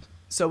 2.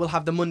 So we'll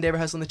have the Monday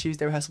rehearsal and the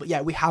Tuesday rehearsal. But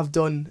yeah, we have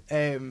done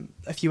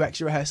a few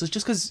extra rehearsals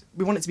just because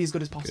we want it to be as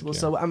good as possible.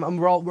 Good, yeah.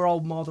 So we're all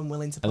more than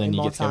willing to put in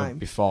more time. And then you get together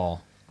before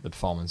the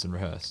performance and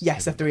rehearse?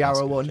 Yes, a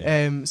 3-hour one.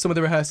 Yeah. Some of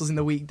the rehearsals in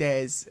the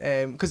weekdays,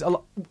 because a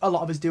lot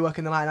of us do work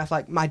in the night. And I feel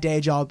like my day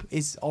job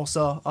is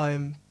also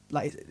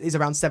is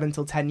around 7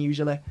 till 10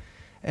 usually.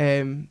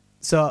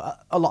 So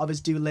a lot of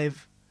us do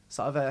live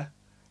sort of a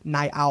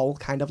night owl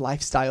kind of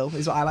lifestyle,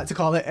 is what I like to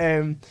call it.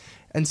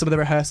 And some of the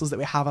rehearsals that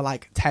we have are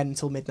like 10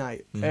 till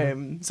midnight.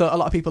 Mm-hmm. So a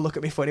lot of people look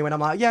at me funny when I'm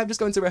like, yeah, I'm just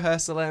going to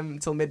rehearsal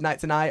till midnight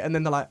tonight. And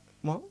then they're like,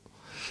 what?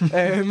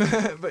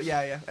 But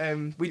yeah.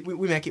 We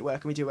make it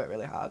work and we do work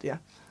really hard, yeah.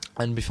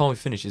 And before we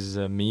finish, is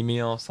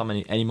Mimi or Sam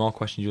any more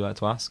questions you'd like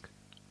to ask?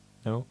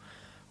 No?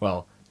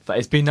 Well,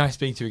 it's been nice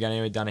speaking to you again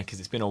anyway, Danny, because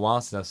it's been a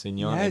while since I've seen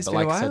you on it. But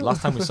like I said,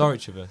 last time we saw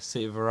each other,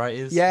 City of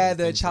Varieties. Yeah,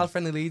 the Child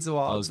Friendly Leeds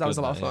Awards. That was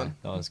a lot of fun.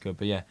 Yeah, that was good.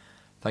 But yeah,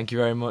 thank you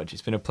very much.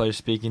 It's been a pleasure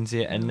speaking to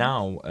you. And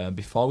now,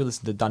 before we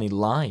listen to Danny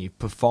live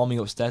performing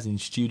upstairs in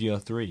Studio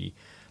 3,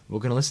 we're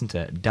going to listen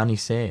to Danny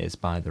Says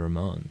by the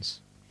Ramones.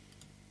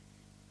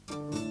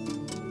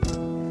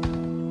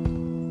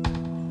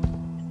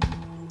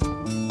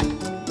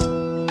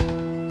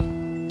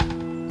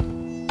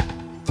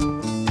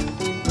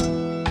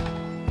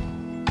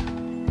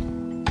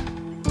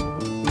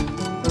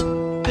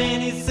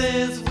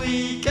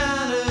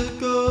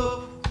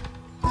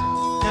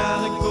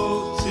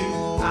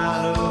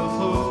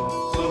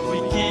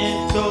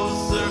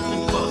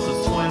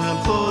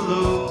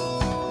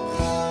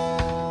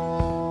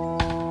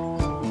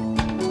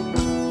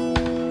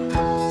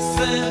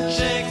 Send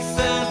checks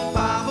and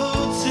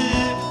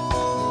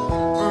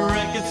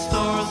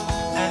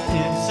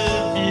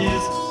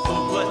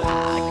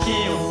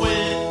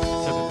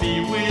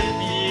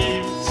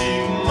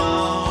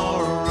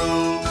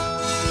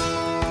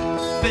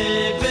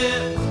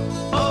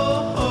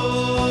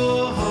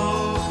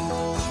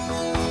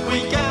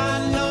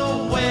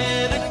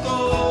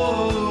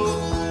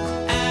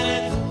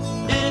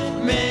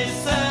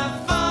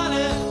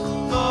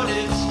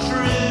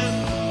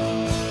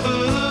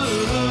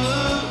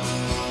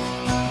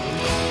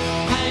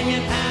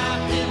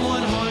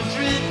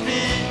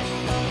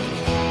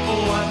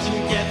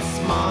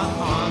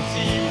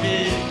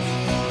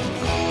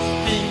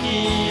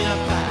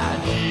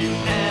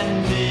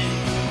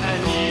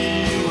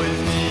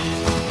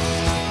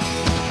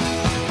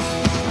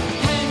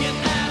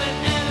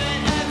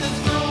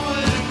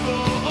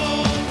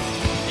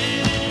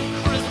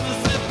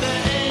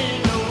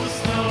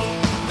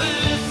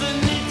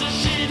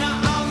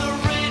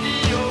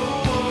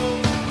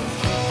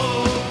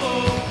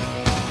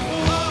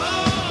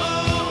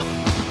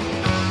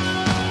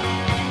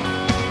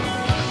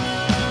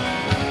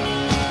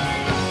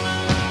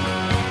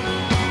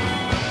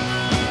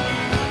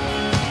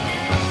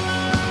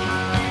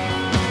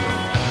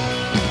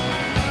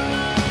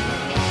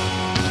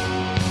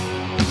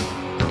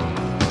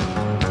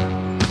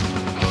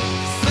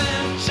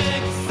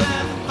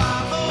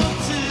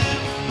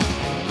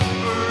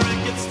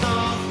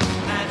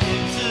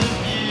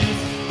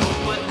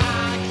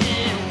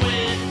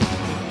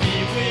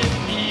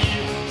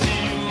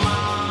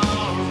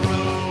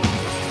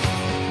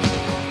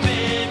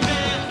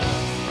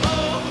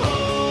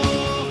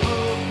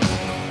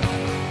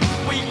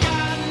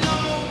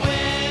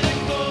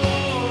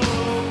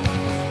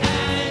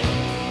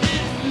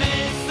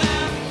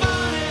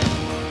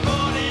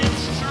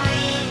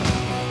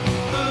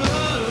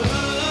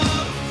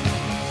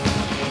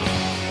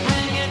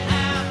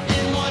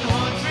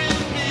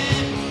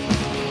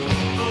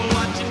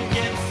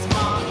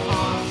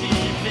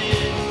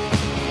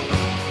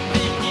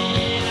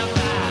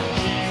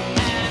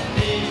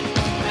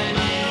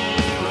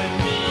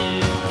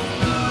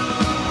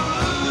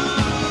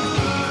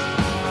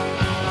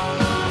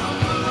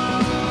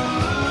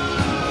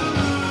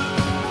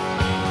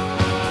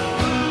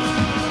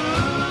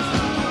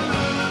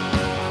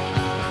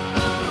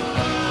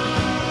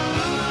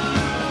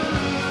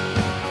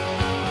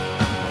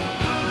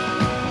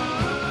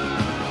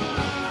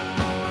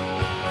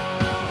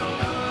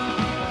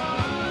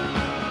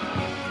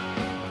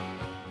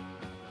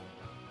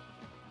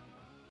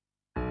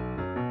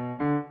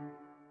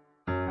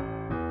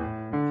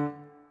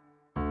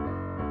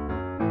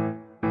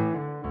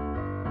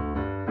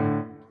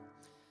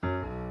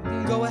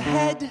Go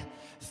ahead,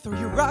 throw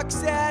your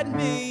rocks at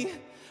me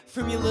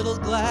from your little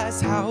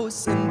glass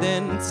house and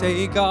then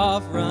take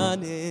off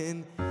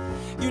running.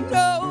 You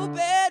know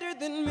better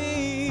than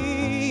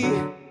me.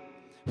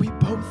 We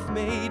both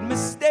made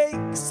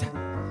mistakes,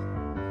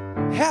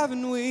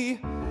 haven't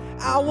we?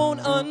 I won't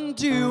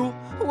undo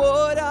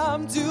what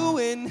I'm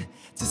doing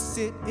to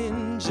sit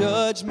in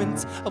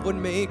judgment of what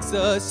makes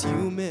us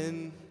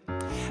human.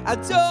 I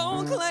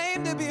don't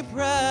claim to be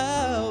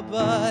proud,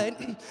 but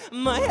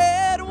my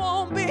head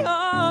won't be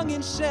hung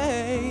in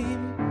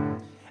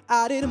shame.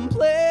 I didn't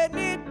plan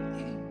it,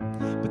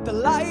 but the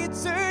light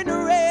turned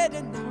red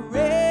and I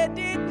read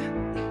it,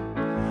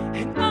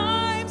 and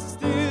I'm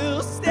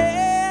still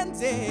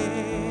standing.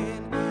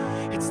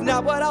 It's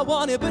not what I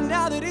wanted, but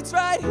now that it's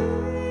right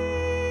here,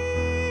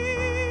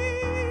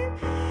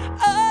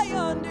 I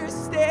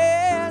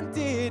understand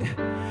it.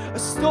 A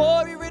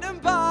story written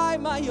by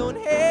my own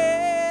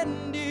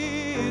hand.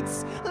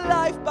 It's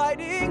life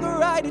biting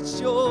right at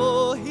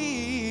your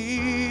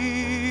heels.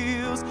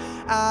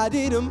 I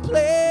didn't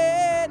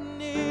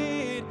plan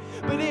it,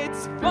 but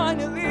it's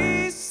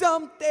finally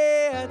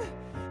something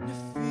to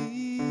feel.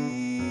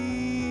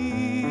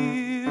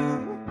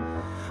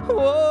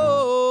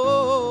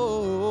 Whoa,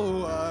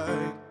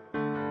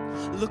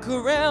 look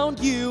around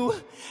you.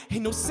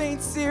 Ain't no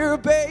saints here,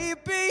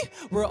 baby.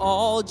 We're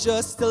all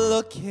just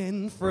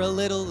looking for a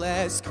little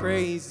less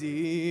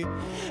crazy.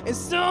 And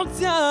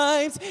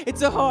sometimes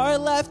it's a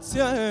hard left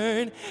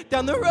turn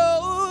down the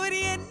road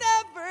you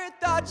never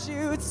thought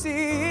you'd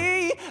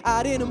see.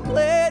 I didn't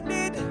plan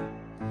it,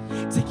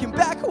 taking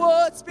back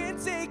what's been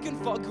taken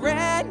for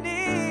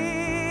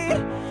granted,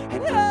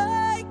 and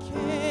I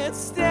can't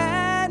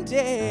stand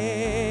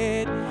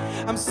it.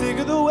 I'm sick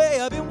of the way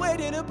I've been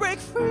waiting to break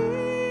free.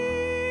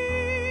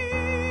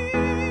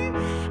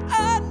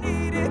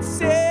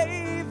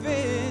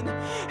 Saving,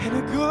 and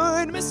a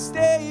good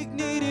mistake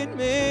needed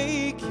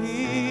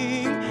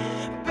making.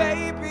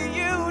 Baby,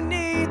 you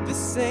need the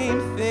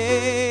same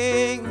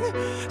thing,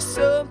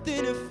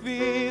 something to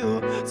feel,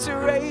 to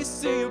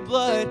race to your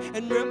blood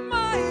and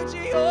remind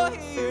you you're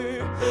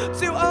here,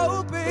 to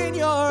open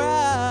your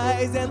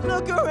eyes and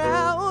look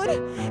around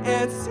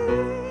and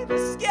see the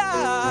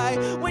sky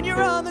when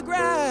you're on the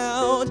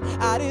ground.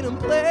 I didn't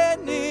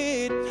plan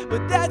it,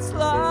 but that's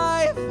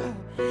life,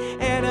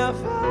 and I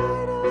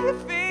finally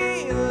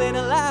feeling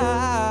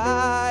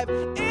alive.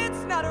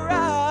 It's not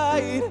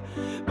right,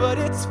 but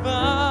it's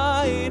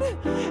fine,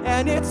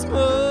 and it's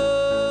mine.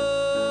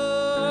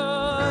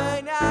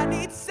 I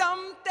need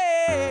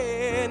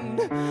something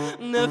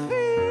to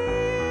feel.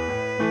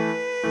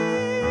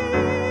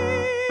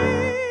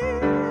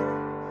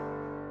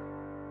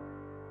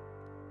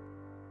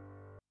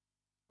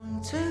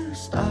 To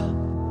stop,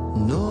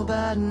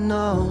 nobody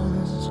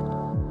knows.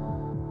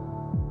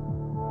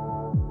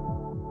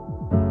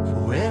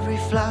 For every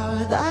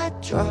flower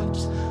that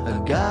drops,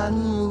 a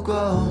garden will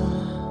grow.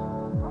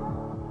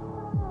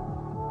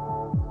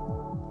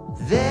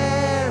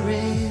 There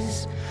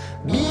is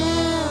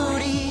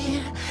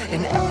beauty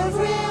in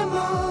every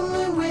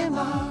moment we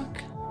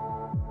mark.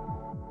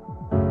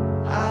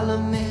 I'll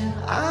admit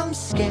I'm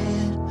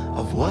scared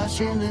of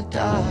watching the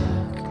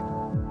dark.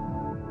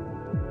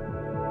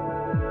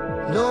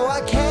 No,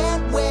 I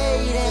can't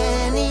wait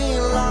any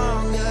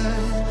longer,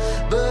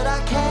 but I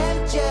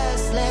can't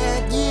just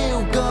let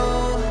you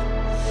go.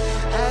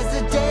 As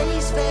the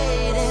days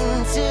fade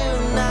into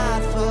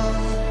nightfall,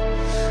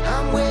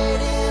 I'm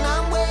waiting,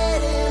 I'm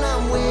waiting,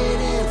 I'm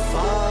waiting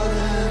for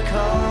the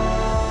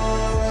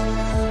call.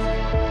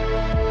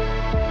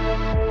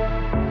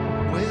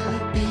 Will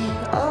it be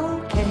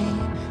okay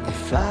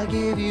if I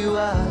give you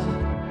up?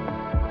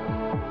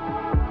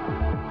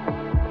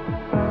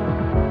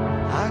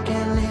 I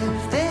can't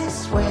live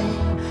this way,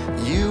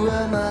 you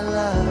are my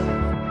love.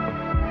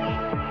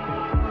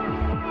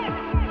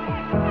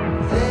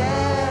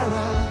 There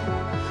are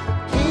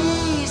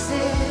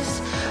pieces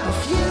of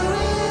you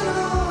in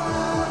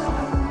all.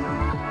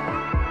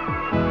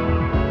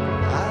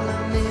 I'll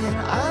admit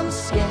I'm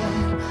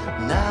scared,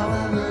 now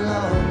I'm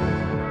alone.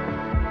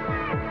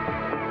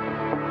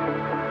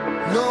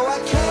 No, I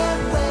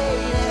can't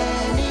wait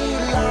any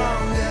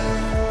longer,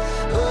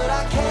 but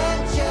I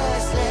can't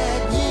just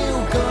let you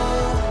go.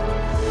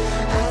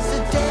 As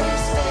the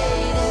days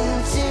fade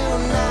into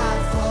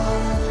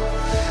nightfall,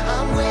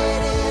 I'm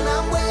waiting,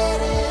 I'm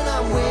waiting,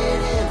 I'm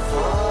waiting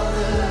for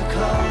the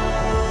call.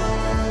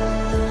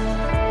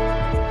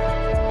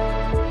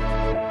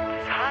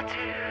 It's hard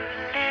to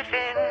live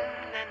in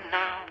the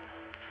now.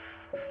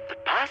 The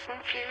past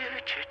and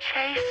future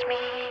chase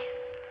me.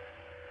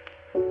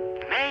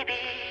 Maybe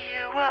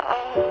you were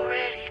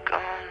already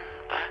gone,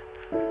 but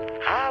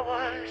I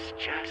was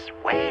just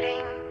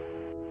waiting.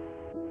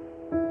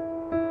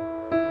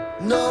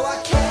 No, I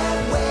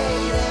can't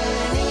wait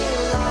any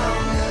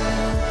longer,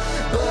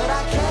 but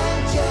I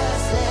can't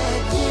just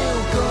let you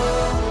go.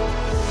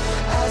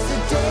 As the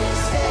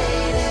days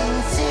fade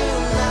into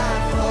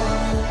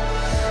nightfall,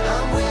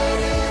 I'm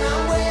waiting,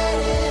 I'm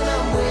waiting,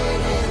 I'm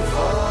waiting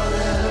for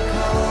the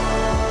call.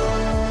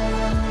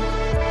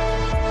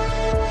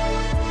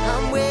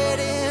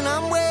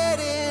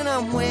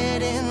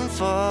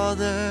 for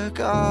the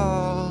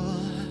goal.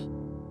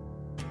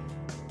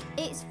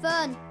 It's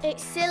fun.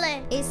 It's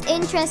silly. It's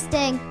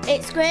interesting.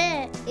 It's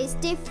great. It's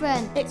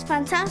different. It's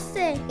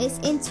fantastic. It's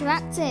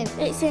interactive.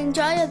 It's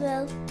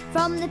enjoyable.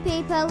 From the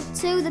people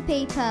to the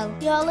people.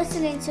 You're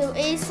listening to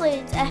East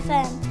Leeds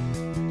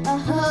FM. A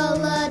whole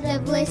load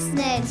of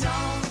listening.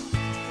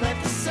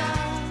 Let the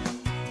sun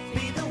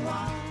be the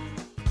one.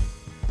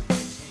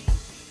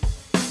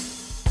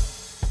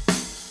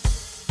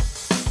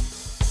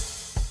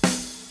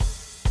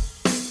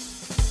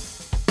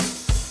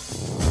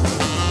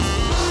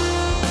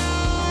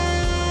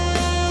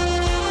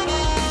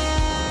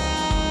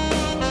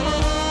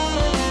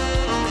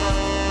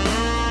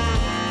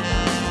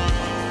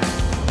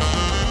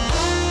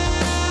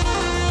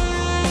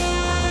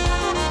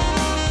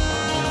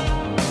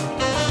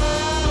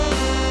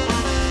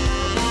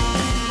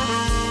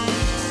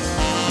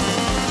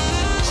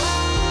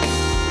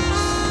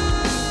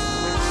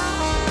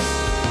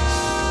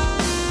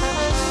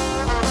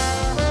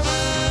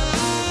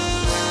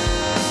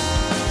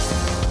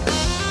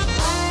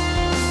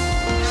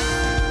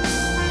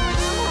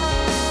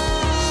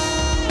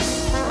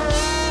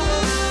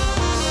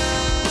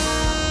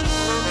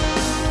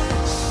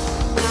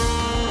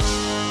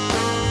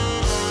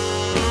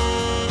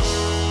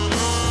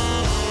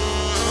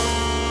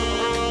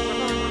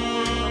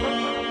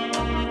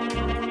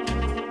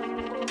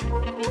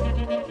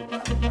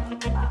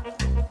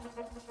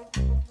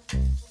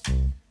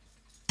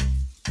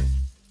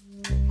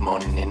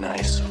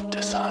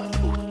 Moninaisuudessaan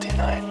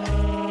uutinainen.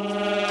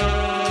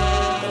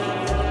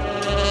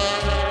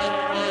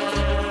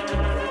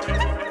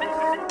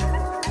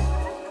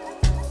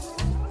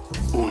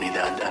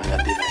 Unidad en la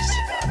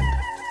diversidad.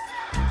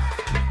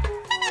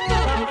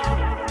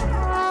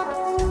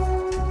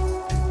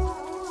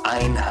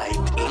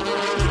 Einheit in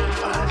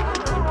Vielfalt.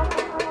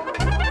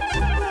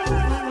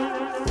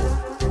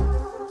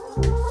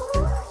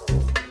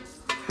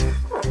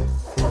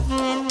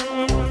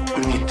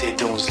 Unité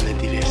dans la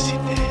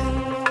diversité.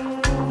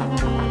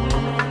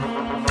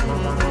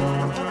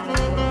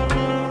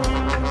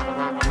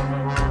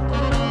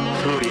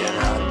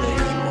 Floriana i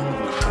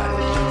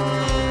mångfald.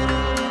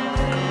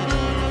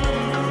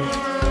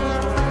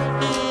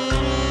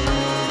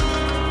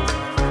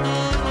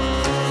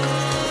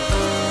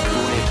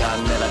 Unità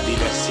nella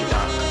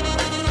diversità.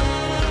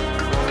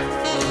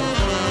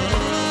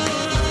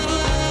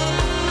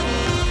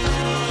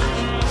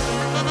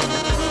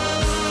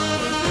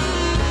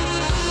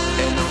 E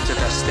non c'è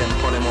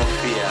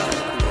polemorfia.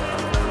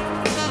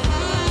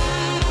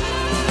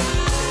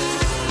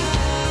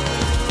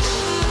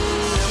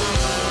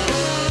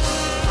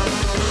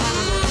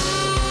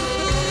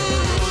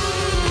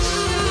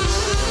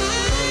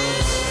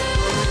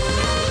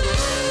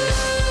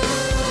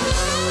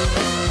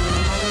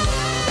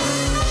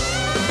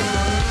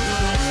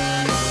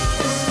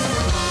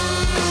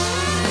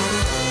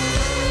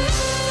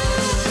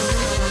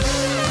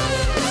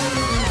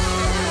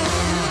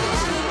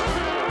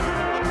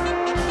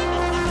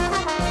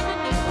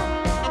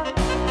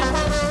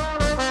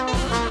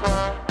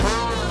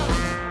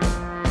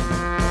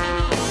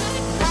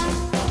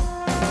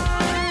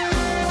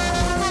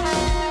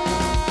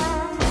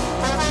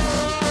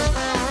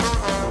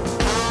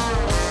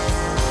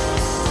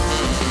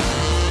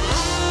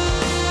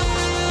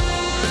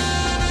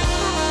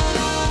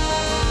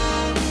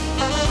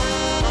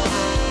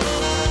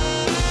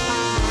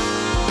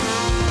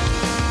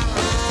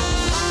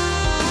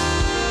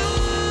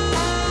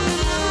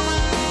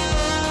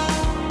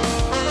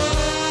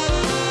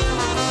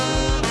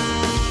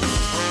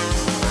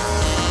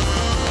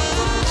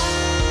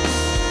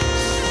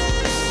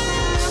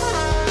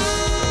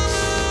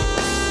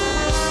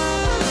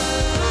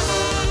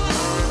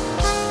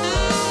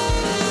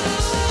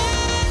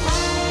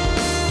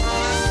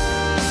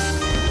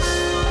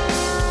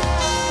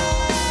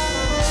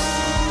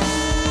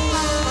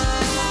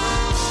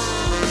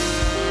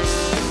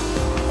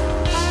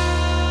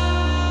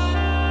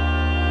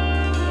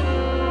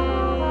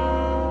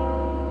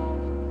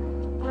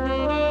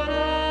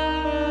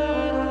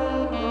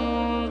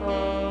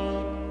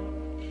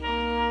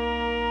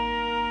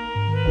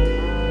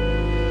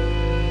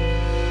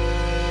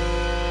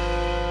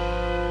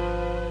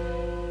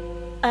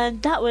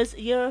 And that was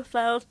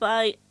Eurofiles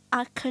by,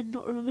 I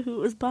cannot remember who it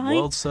was by.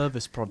 World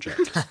Service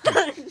Project.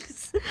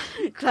 Thanks.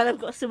 Glad I've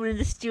got someone in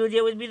the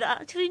studio with me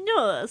that actually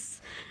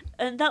knows.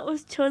 And that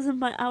was chosen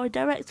by our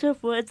Director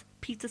of Words,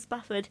 Peter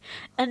Spafford.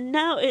 And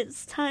now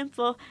it's time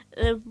for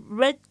the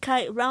Red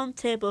Kite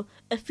Roundtable,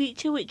 a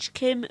feature which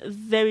came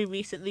very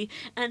recently.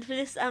 And for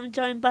this, I'm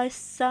joined by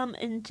Sam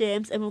and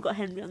James, and we've got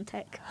Henry on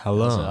tech.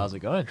 Hello. How's it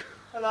going?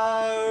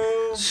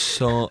 Hello.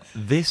 So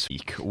this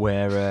week,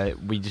 where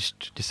we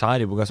just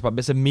decided we're going to talk about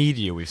bits of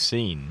media we've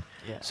seen.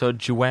 Yeah. So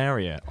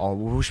Juaria, or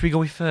who should we go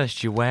with first?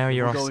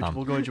 Juaria or Sam?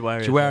 We'll go with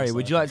Juaria. Juaria,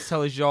 would you like to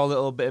tell us your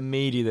little bit of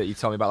media that you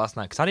told me about last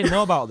night? Because I didn't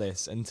know about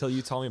this until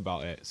you told me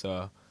about it.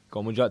 So go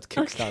on, would you like to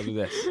kickstart with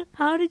this?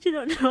 How did you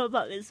not know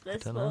about this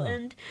festival? know.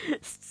 And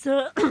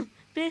so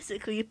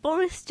basically,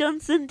 Boris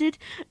Johnson did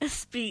a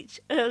speech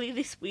earlier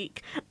this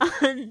week,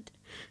 and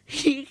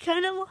he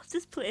kind of lost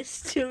his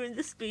place during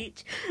the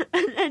speech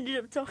and ended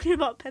up talking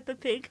about Peppa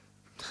Pig.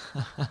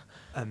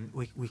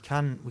 We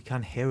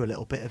can hear a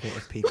little bit of it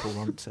if people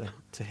want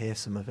to hear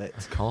some of it.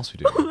 Of course we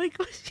do. Oh my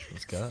gosh.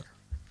 Let's go.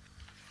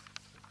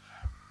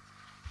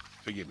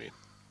 Forgive me.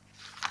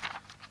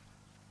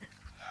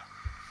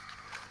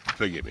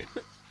 Forgive me.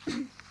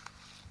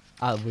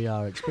 We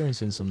are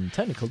experiencing some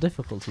technical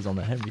difficulties on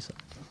the Henry side.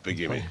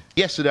 Forgive me.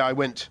 Yesterday I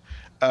went,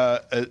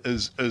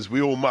 as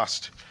we all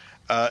must,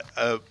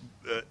 to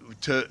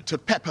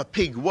Peppa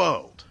Pig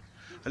World.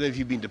 I don't know if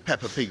you've been to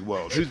Peppa Pig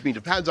World.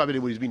 Hands up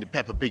anyone who's been to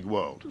Peppa Pig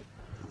World?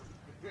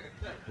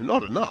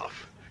 Not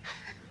enough.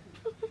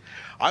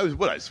 I was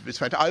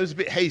a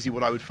bit hazy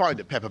what I would find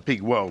at Peppa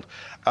Pig World,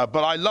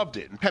 but I loved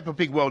it. And Peppa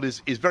Pig World is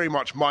very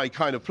much my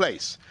kind of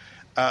place.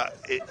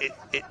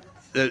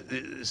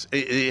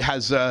 It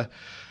has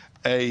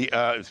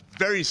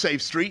very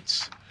safe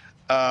streets,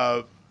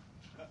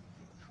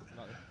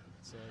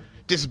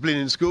 discipline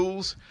in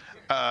schools,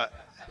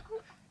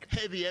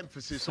 heavy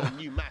emphasis on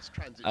new mass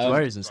transit.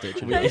 Where isn't Stitch?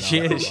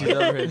 She's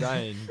over here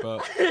dying.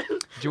 But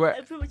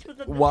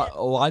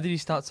why did he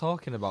start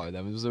talking about it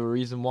then? Was there a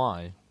reason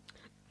why?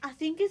 I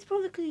think it's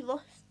probably because he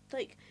lost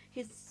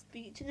his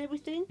speech and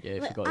everything. Yeah, he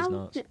forgot his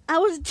notes. I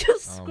was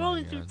just Oh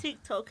scrolling through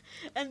TikTok,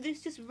 and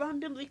this just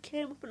randomly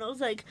came up, and I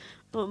was like,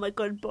 "Oh my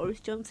god, Boris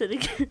Johnson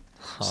again."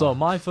 So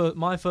my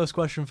first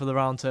question for the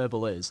round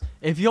table is: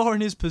 if you're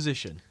in his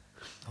position,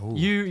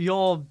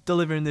 you're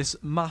delivering this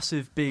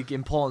massive, big,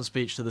 important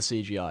speech to the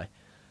CGI,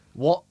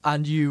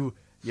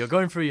 you're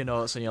going through your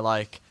notes and you're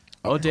like,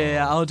 oh dear,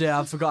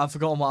 I've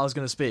forgotten what I was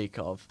going to speak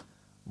of.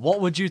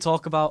 What would you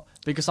talk about?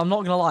 Because I'm not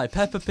going to lie,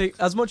 Peppa Pig,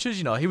 as much as,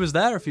 he was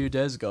there a few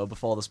days ago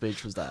before the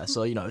speech was there,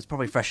 so, it's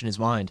probably fresh in his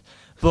mind.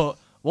 But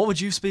what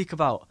would you speak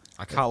about?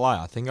 I can't lie,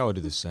 I think I would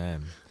do the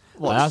same.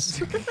 What?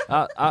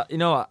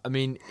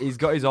 He's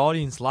got his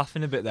audience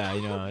laughing a bit there,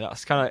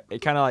 that's kind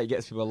of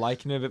gets people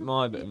liking him a bit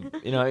more, but,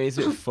 it's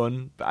a bit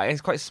fun, but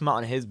it's quite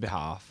smart on his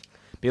behalf,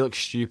 but he looks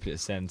stupid at the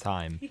same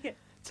time. Yeah.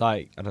 It's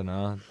like, I don't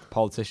know,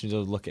 politicians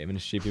always look at him in a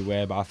stupid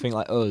way, but I think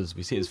like us,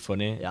 we see it as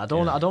funny. Yeah, I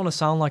don't want to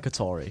sound like a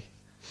Tory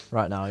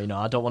right now,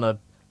 I don't want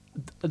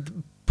to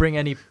bring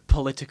any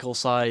political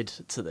side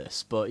to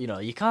this, but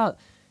you can't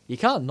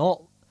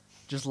not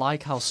just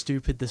like how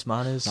stupid this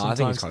man is. No, I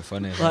think it's quite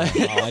funny.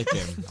 I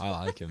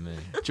like him, man.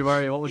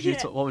 Jawari, what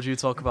would you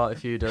talk about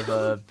if you'd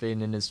have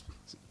been in his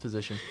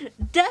position?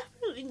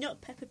 Definitely not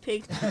Peppa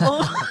Pig.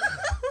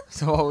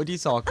 So what would you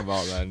talk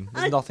about then?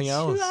 There's nothing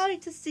else. I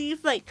tried to see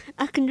if I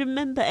can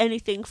remember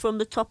anything from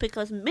the topic I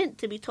was meant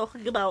to be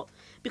talking about,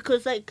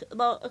 because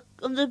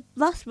on the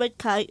last Red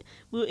Kite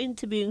we were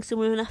interviewing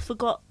someone and I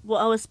forgot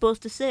what I was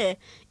supposed to say,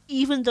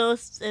 even though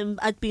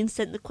I'd been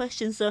sent the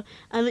question, so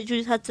I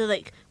literally just had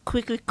to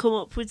quickly come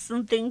up with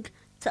something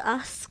to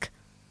ask.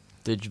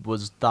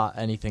 Was that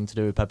anything to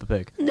do with Peppa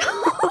Pig? No.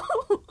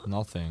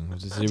 Nothing.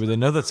 Was it to do with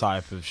another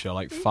type of show,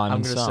 like Fun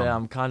and Sam? I'm going to say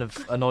I'm kind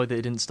of annoyed that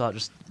he didn't start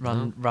just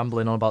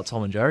rambling on about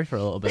Tom and Jerry for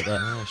a little bit there.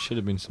 Yeah, it should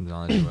have been something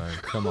like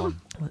that. Come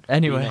on.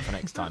 Anyway. For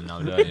next time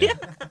now, don't you?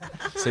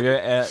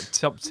 So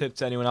top tip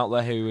to anyone out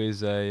there who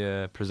is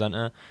a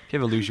presenter, if you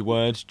ever lose your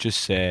words,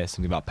 just say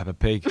something about Peppa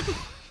Pig.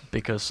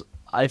 Because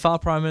if our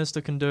Prime Minister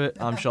can do it,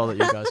 I'm sure that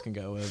you guys can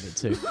get away with it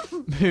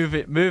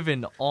too.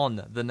 Moving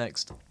on, the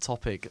next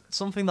topic.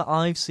 Something that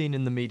I've seen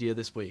in the media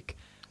this week.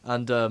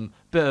 And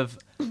bit of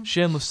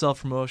shameless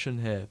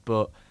self-promotion here,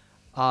 but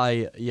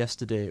I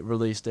yesterday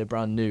released a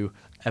brand new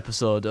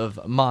episode of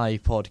my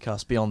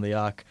podcast, Beyond the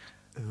Arc.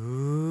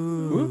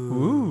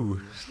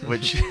 Ooh.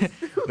 Which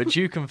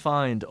you can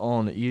find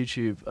on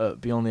YouTube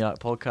at Beyond the Arc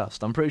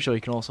Podcast. I'm pretty sure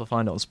you can also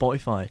find it on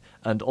Spotify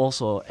and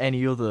also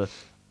any other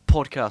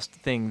podcast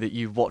thing that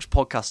you watch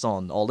podcasts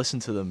on or listen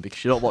to them,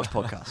 because you don't watch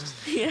podcasts.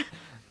 Yeah.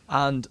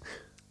 And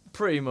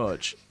pretty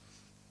much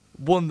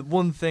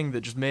one thing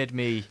that just made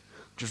me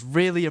just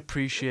really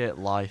appreciate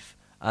life,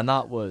 and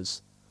that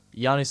was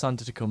Giannis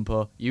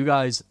Antetokounmpo. You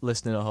guys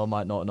listening at home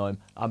might not know him.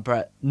 I'm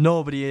Brett.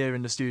 Nobody here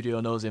in the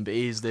studio knows him, but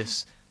he's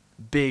this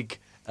big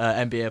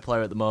NBA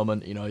player at the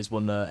moment. He's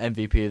won the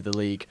MVP of the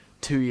league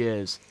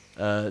 2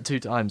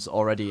 times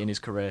already in his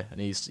career,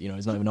 and he's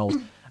not even old.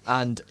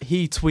 And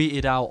he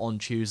tweeted out on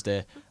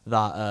Tuesday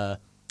that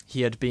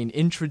he had been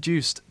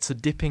introduced to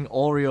dipping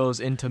Oreos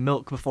into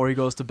milk before he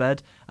goes to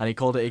bed, and he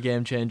called it a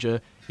game changer.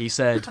 He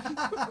said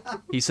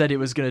it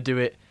was going to do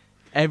it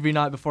every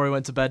night before he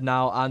went to bed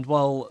now, and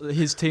well,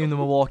 his team, the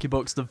Milwaukee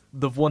Bucks,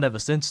 they've won ever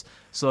since.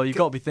 So you've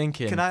got to be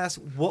thinking. Can I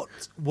ask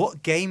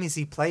what game is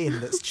he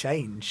playing that's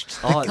changed?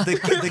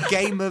 The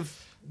game of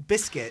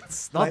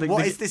biscuits.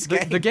 What is this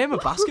game? The game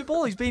of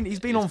basketball. He's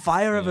been on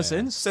fire ever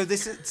since. So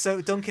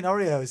Dunkin'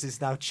 Oreos has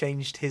now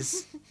changed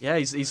his. Yeah,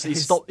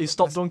 he's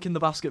stopped dunking the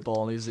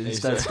basketball and he's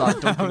instead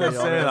started dunking the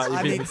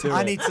Oreos.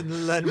 I need to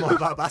learn more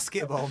about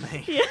basketball,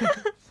 mate. Yeah.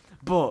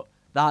 But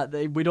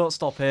we don't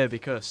stop here,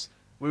 because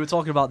we were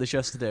talking about this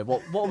yesterday.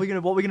 What are we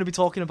gonna be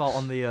talking about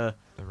on the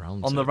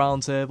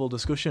round table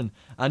discussion?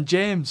 And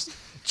James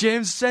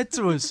said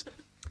to us,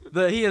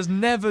 that he has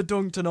never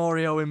dunked an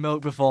Oreo in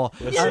milk before.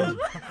 And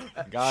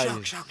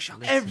Guys, shock.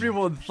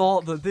 everyone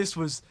thought that this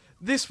was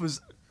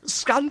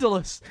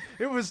scandalous.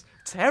 It was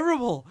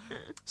terrible.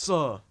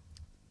 So,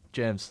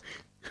 James,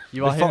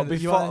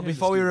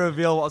 before we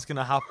reveal what's going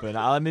to happen,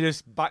 let me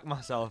just back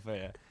myself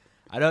here.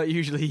 I don't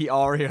usually eat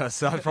Oreos,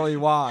 so that's probably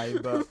why.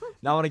 But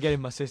now I want to get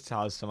in my sister's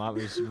house, so I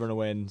might just run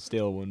away and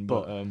steal one.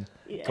 But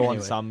go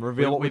on, Sam.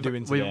 Reveal what we're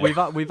doing today.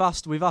 We've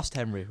asked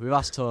Henry. We've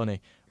asked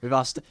Tony. We've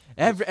asked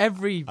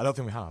every. I don't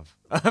think we have.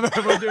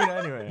 We're doing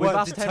it anyway.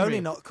 Well, did Tony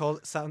not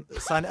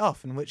sign it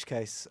off? In which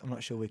case, I'm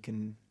not sure we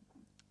can.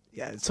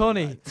 Yeah,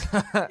 Tony,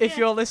 if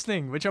you're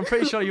listening, which I'm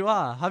pretty sure you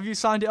are, have you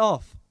signed it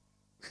off?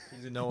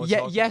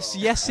 Yes,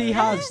 he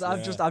has.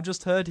 I've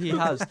just heard he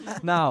has.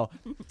 Now,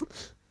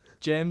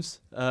 James,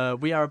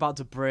 we are about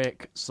to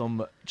break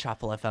some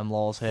Chapel FM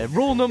laws here.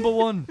 Rule number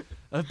 1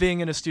 of being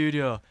in a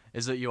studio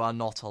is that you are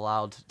not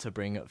allowed to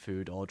bring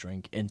food or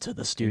drink into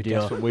the studio.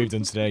 That's what we've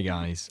done today,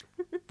 guys.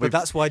 But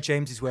that's why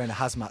James is wearing a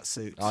hazmat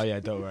suit. Oh yeah,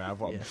 don't worry. I've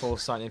got full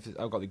scientific.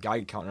 I've got the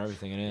Geiger counter and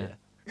everything in here. Yeah.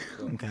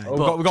 Okay.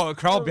 We've got a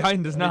crowd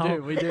behind us now.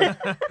 We do.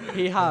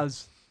 He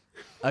has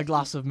a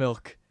glass of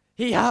milk.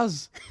 He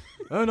has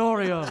an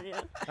Oreo.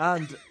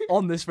 And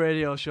on this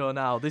radio show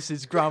now, this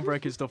is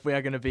groundbreaking stuff. We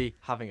are going to be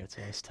having a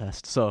taste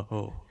test.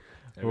 So,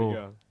 There we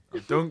go.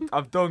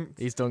 I've dunked.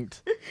 He's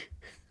dunked.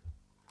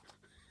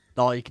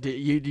 Oh,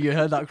 you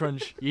heard that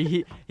crunch?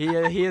 He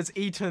has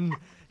eaten.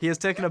 He has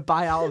taken a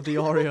bite out of the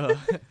Oreo.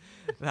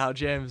 Now,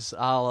 James,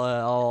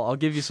 I'll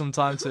give you some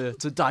time to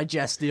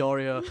digest the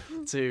Oreo,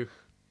 to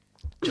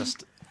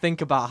just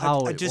think about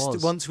how I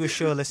just want to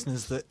assure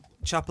listeners that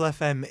Chapel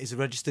FM is a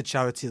registered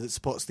charity that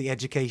supports the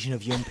education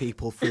of young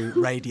people through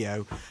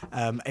radio,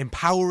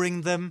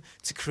 empowering them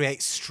to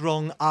create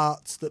strong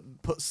art that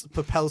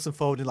propels them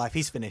forward in life.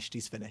 He's finished.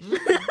 He's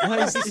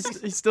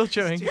still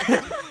chewing.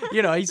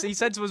 You know, he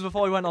said to us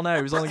before we went on air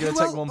he was only going to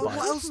take one bite.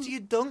 What else do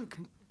you dunk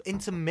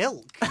into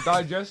milk?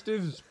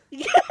 Digestives.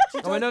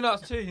 Oh, no,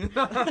 that's tea. We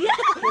can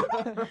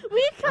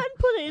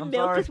put it in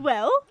milk as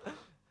well.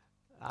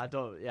 I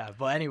don't. Yeah,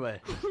 but anyway.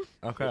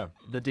 Okay.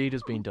 The deed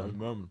has been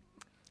done.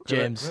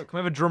 James, can we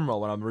have a drum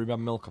roll when I'm removing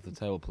my milk off the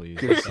table, please?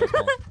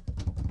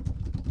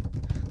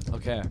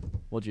 Okay.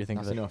 What do you think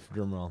That's of it? enough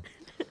drum roll.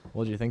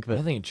 What do you think of it?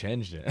 I think it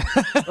changed it.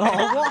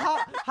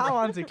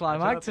 How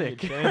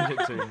anticlimactic? It changed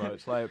it too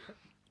much. Like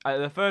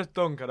the first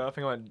dunk, I don't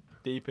think I went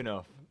deep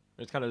enough.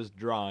 It's kind of just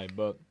dry,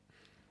 but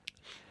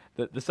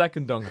the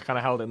second dunk, I kind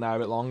of held it there a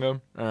bit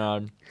longer.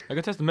 I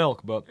could taste the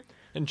milk, but it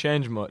didn't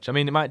change much. I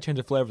mean, it might change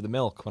the flavour of the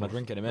milk when I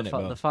drink it in a minute.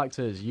 The fact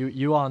is,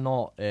 you are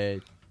not a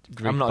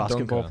Greek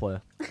basketball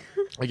player.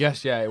 I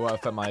guess, yeah, it will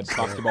affect my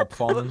basketball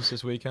performance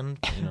this weekend,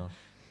 you know.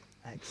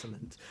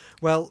 Excellent.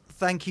 Well,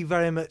 thank you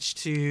very much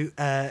to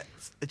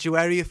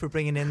Joeria for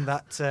bringing in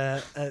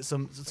that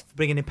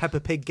bringing in Peppa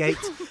Pig Gate.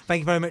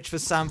 Thank you very much for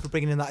Sam for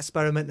bringing in that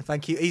experiment. And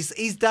thank you.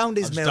 He's downed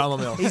his milk. Down my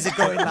milk. He's a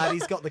going lad.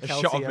 He's got the a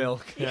Kelty. shot of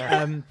milk.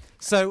 Yeah.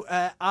 So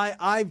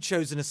I've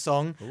chosen a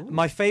song. Ooh.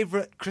 My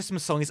favourite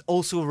Christmas song is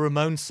also a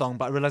Ramones song,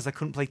 but I realised I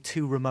couldn't play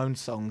 2 Ramones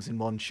songs in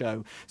one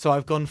show. So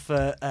I've gone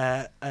for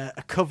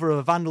a cover of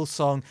a Vandal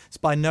song. It's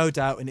by No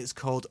Doubt, and it's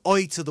called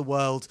Oi to the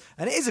World.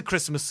 And it is a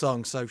Christmas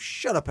song, so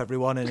shut up,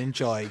 everyone, and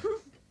enjoy.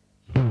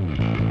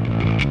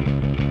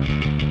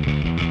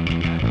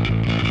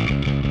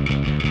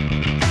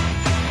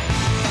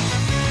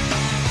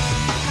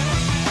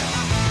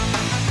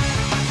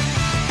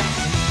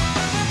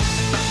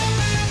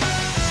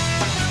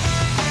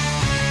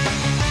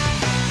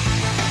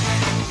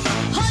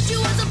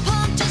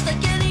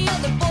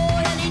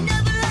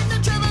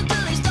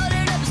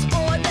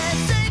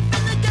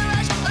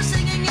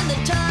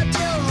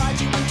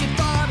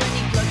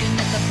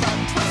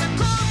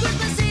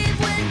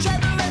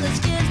 Trevor and the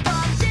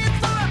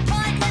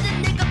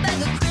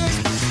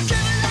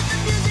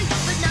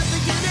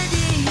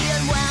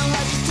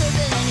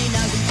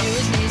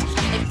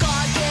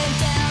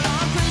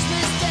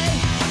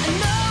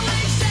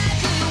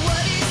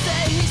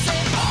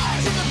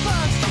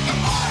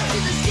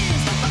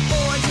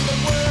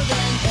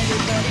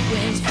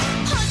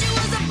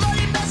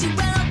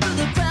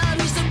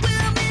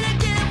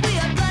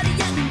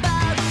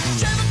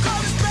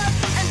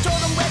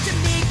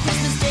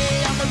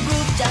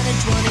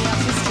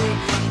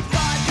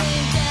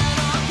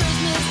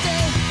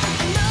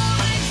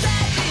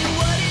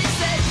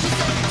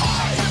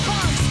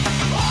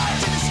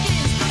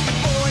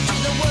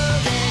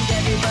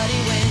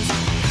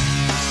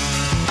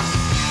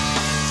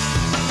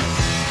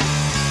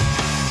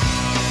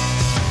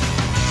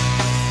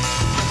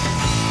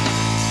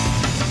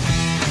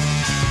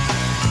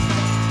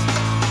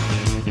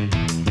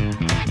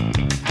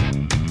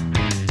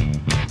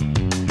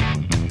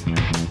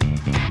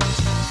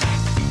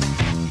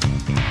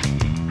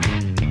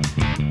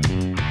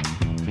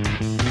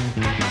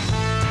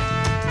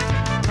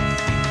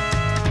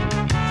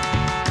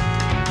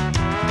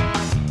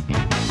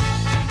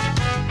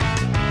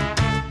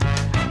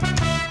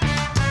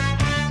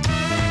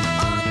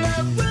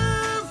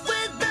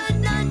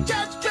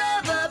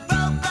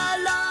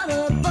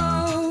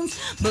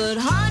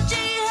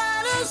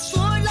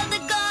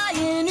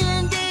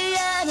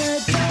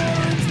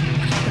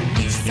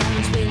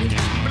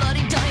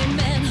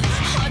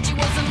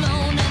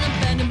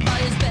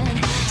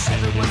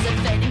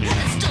devastating.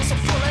 It's still so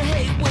full of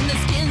hate when the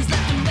skin's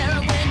left and bare.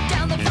 Went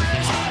down the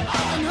fire's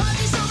and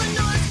Harvey saw the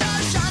North Star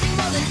shining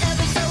more than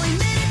ever. So he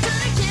made it to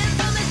the kid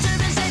from his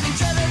turban, saving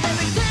Trevor. Then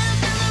we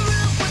climbed down the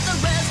roof with the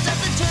rest of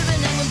the turban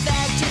and went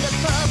back to the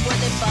pub where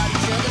they bought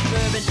each other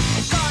bourbon.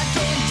 And God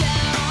came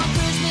down on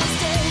Christmas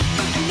Day.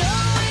 I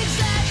know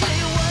exactly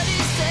what he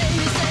said.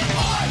 He said,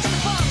 "Or to the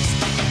punks,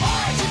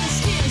 or to the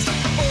skins,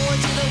 or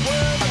to the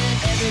world that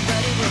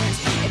everybody wins."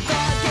 If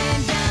God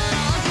came down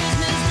on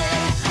Christmas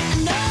Day, I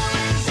know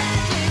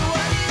exactly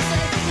what he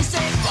said. He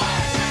said, "Or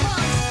to the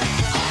punks,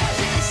 or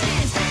to the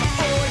skins,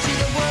 or to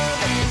the world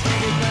that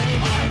everybody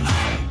wins."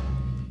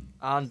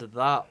 And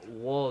that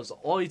was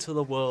Oi to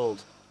the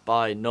World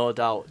by No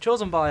Doubt,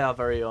 chosen by our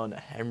very own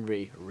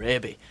Henry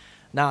Raby.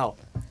 Now,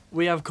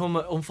 we have come,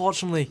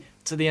 unfortunately,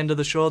 to the end of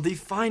the show, the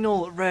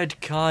final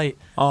red kite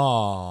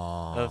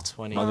of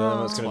 2020. I don't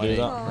know what's going to do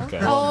that. Okay.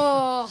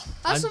 Oh,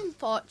 that's And-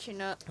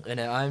 unfortunate. And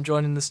I'm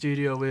joining the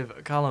studio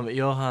with Callum,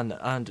 Johan,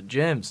 and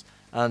James.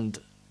 And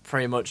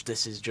pretty much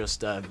this is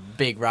just a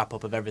big wrap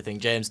up of everything.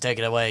 James, take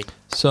it away.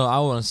 So I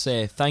want to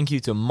say thank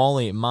you to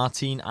Molly,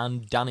 Martine,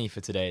 and Danny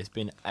for today. It's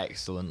been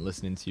excellent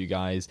listening to you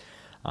guys.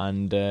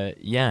 And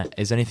yeah,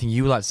 is there anything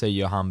you would like to say,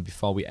 Johan,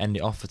 before we end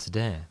it off for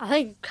today? I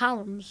think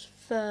Callum's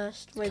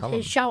first with Callum.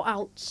 his shout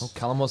outs. Oh,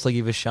 Callum wants to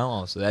give a shout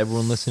out. So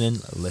everyone listening,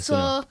 listen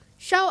up. So,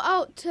 shout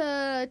out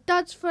to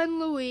Dad's friend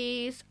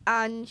Louise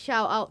and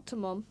shout out to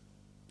Mum.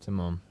 To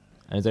Mum.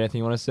 And is there anything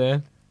you want to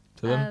say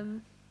to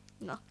them?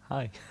 No.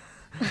 Hi.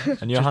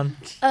 And Johan?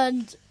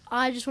 And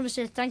I just want to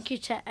say thank you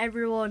to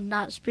everyone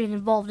that's been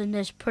involved in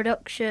this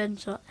production.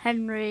 So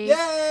Henry,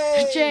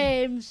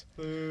 James,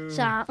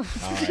 Sam,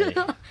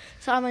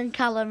 Sam and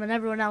Callum and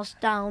everyone else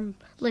down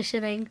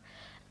listening.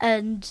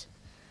 And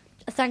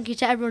thank you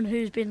to everyone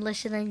who's been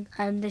listening.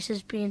 And this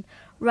has been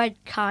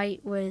Red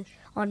Kite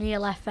on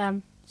EL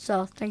FM.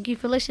 So thank you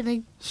for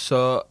listening.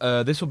 So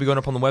this will be going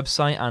up on the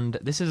website, and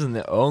this isn't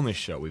the only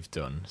show we've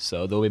done.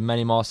 So there'll be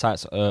many more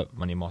shows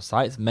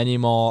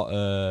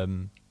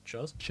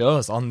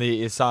on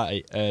the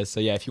site. So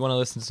yeah, if you want to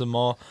listen to some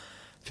more,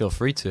 feel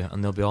free to,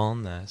 and they'll be all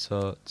on there.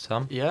 So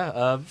Sam?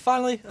 Yeah,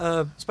 finally,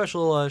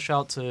 special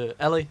shout to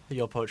Ellie.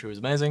 Your poetry was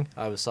amazing.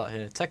 I was sat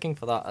here teching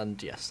for that,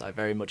 and yes, I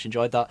very much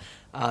enjoyed that.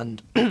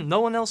 And no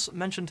one else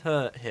mentioned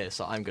her here,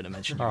 so I'm going to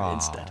mention her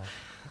instead.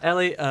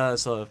 Ellie,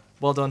 so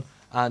well done.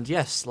 And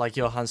yes, like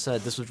Johan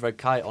said, this was Red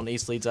Kite on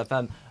East Leeds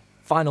FM.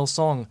 Final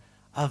song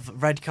of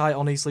Red Kite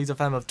on East Leeds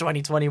FM of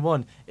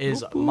 2021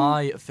 is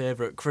my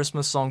favourite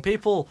Christmas song.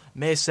 People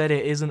may say it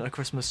isn't a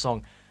Christmas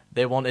song.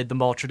 They wanted the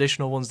more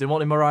traditional ones. They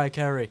wanted Mariah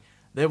Carey.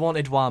 They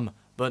wanted Wham.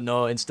 But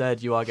no,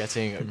 instead you are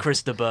getting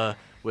Chris de Burgh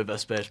with A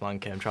Spaceman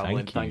Came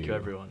Travelling. Thank you,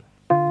 everyone.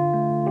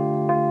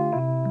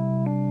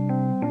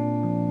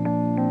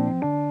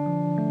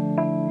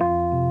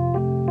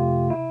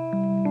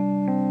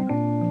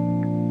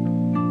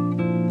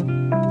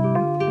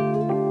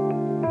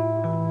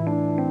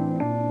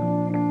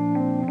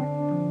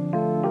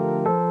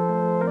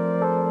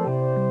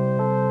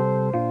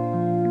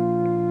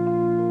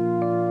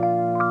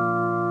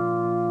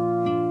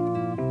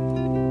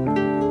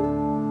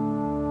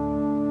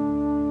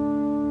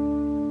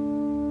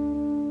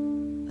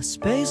 A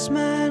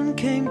spaceman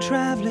came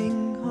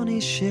travelling on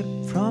his ship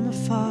from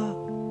afar.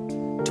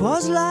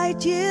 'Twas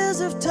light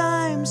years of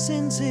time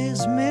since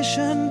his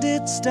mission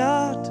did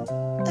start.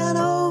 And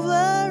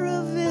over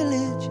a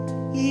village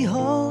he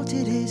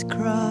halted his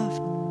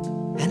craft,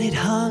 and it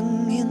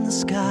hung in the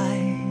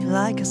sky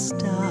like a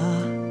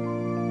star.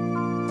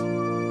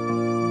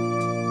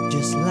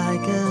 Just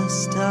like a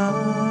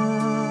star.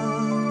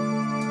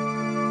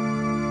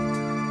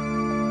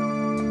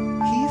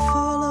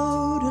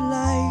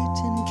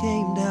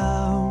 Came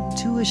down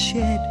to a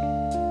shed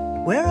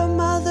where a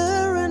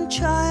mother and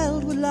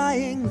child were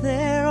lying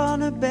there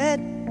on a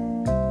bed.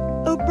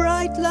 A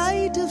bright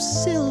light of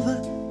silver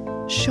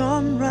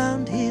shone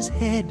round his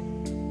head,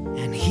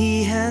 and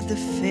he had the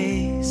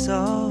face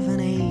of an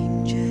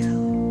angel.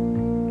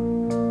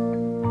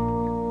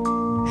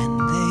 And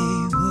they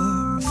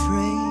were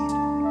afraid.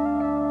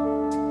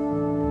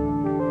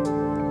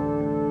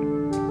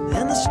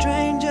 And the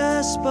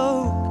stranger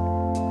spoke.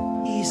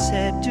 He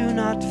said, "Do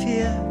not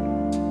fear.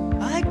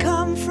 I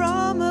come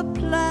from a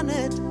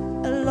planet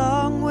a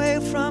long way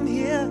from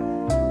here,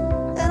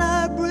 and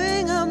I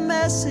bring a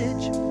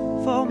message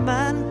for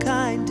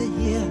mankind to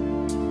hear."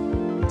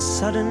 And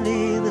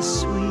suddenly the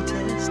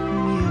sweetest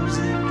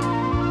music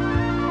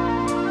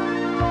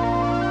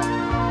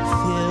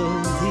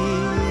filled the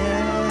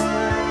air,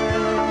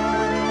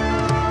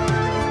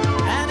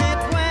 and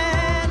it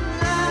went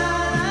la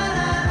la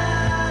la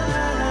la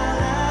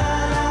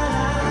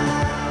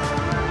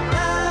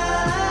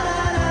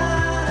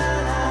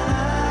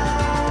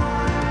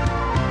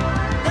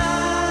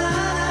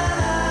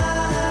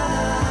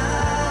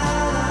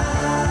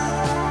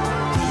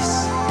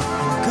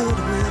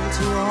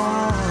to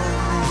all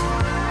men,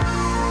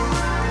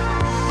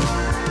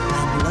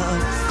 and love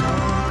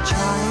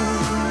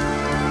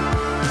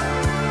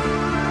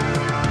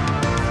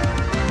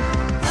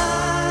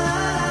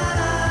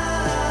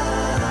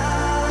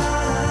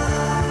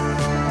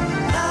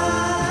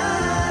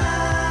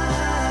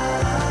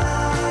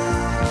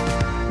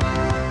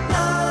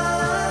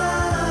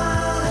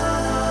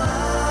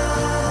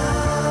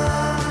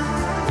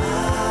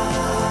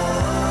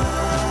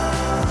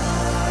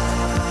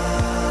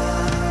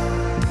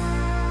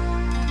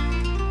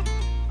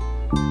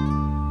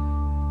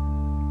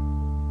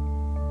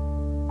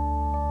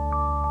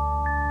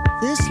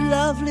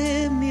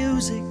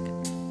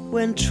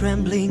went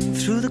trembling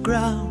through the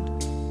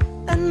ground,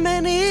 and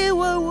many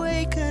were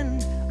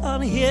wakened on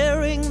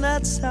hearing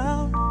that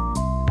sound.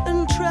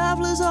 And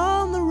travelers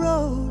on the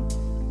road,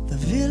 the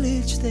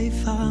village they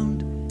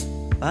found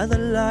by the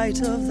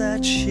light of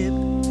that ship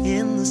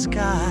in the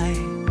sky,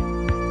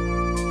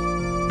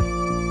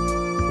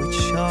 which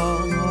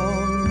shone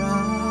all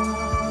around.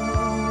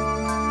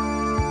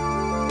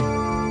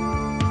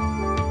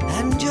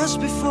 And just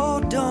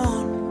before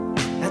dawn,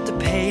 at the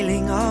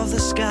paling of the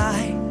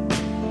sky,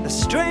 a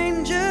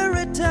stranger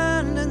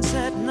returned and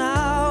said,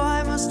 now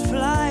I must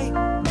fly.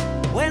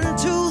 When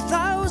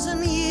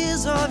 2,000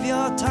 years of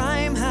your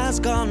time has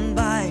gone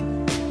by,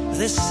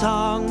 this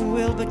song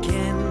will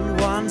begin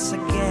once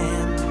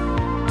again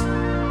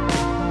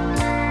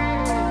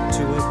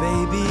to a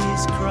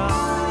baby's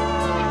cry.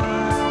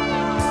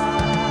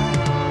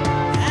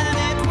 And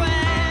it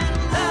went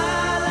la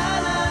la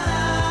la la la.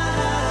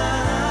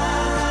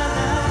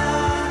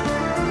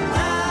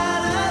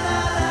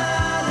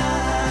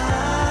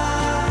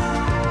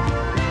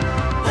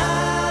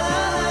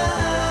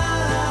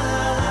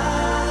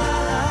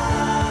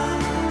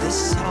 This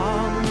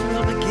song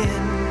will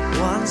begin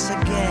once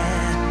again.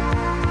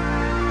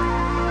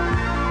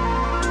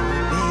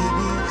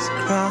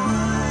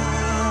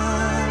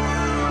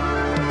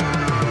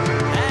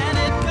 And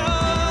it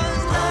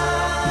goes la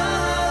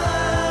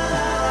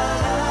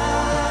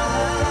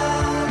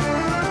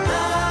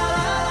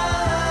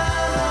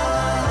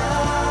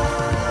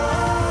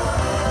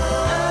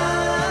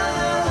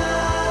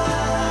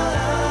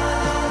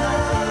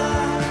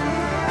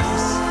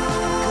peace,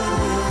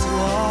 goodwill to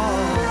all,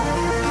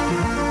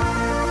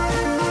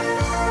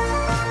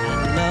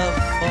 and love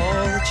for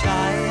the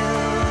child.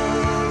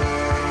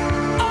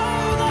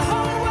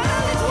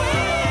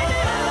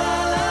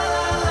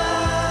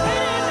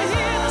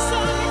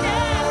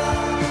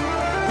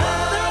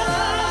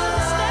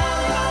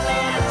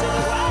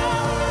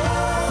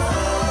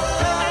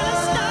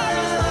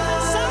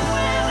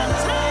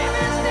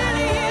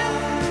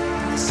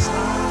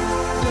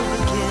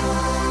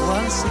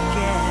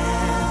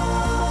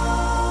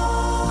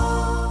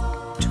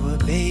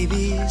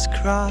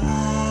 Cry.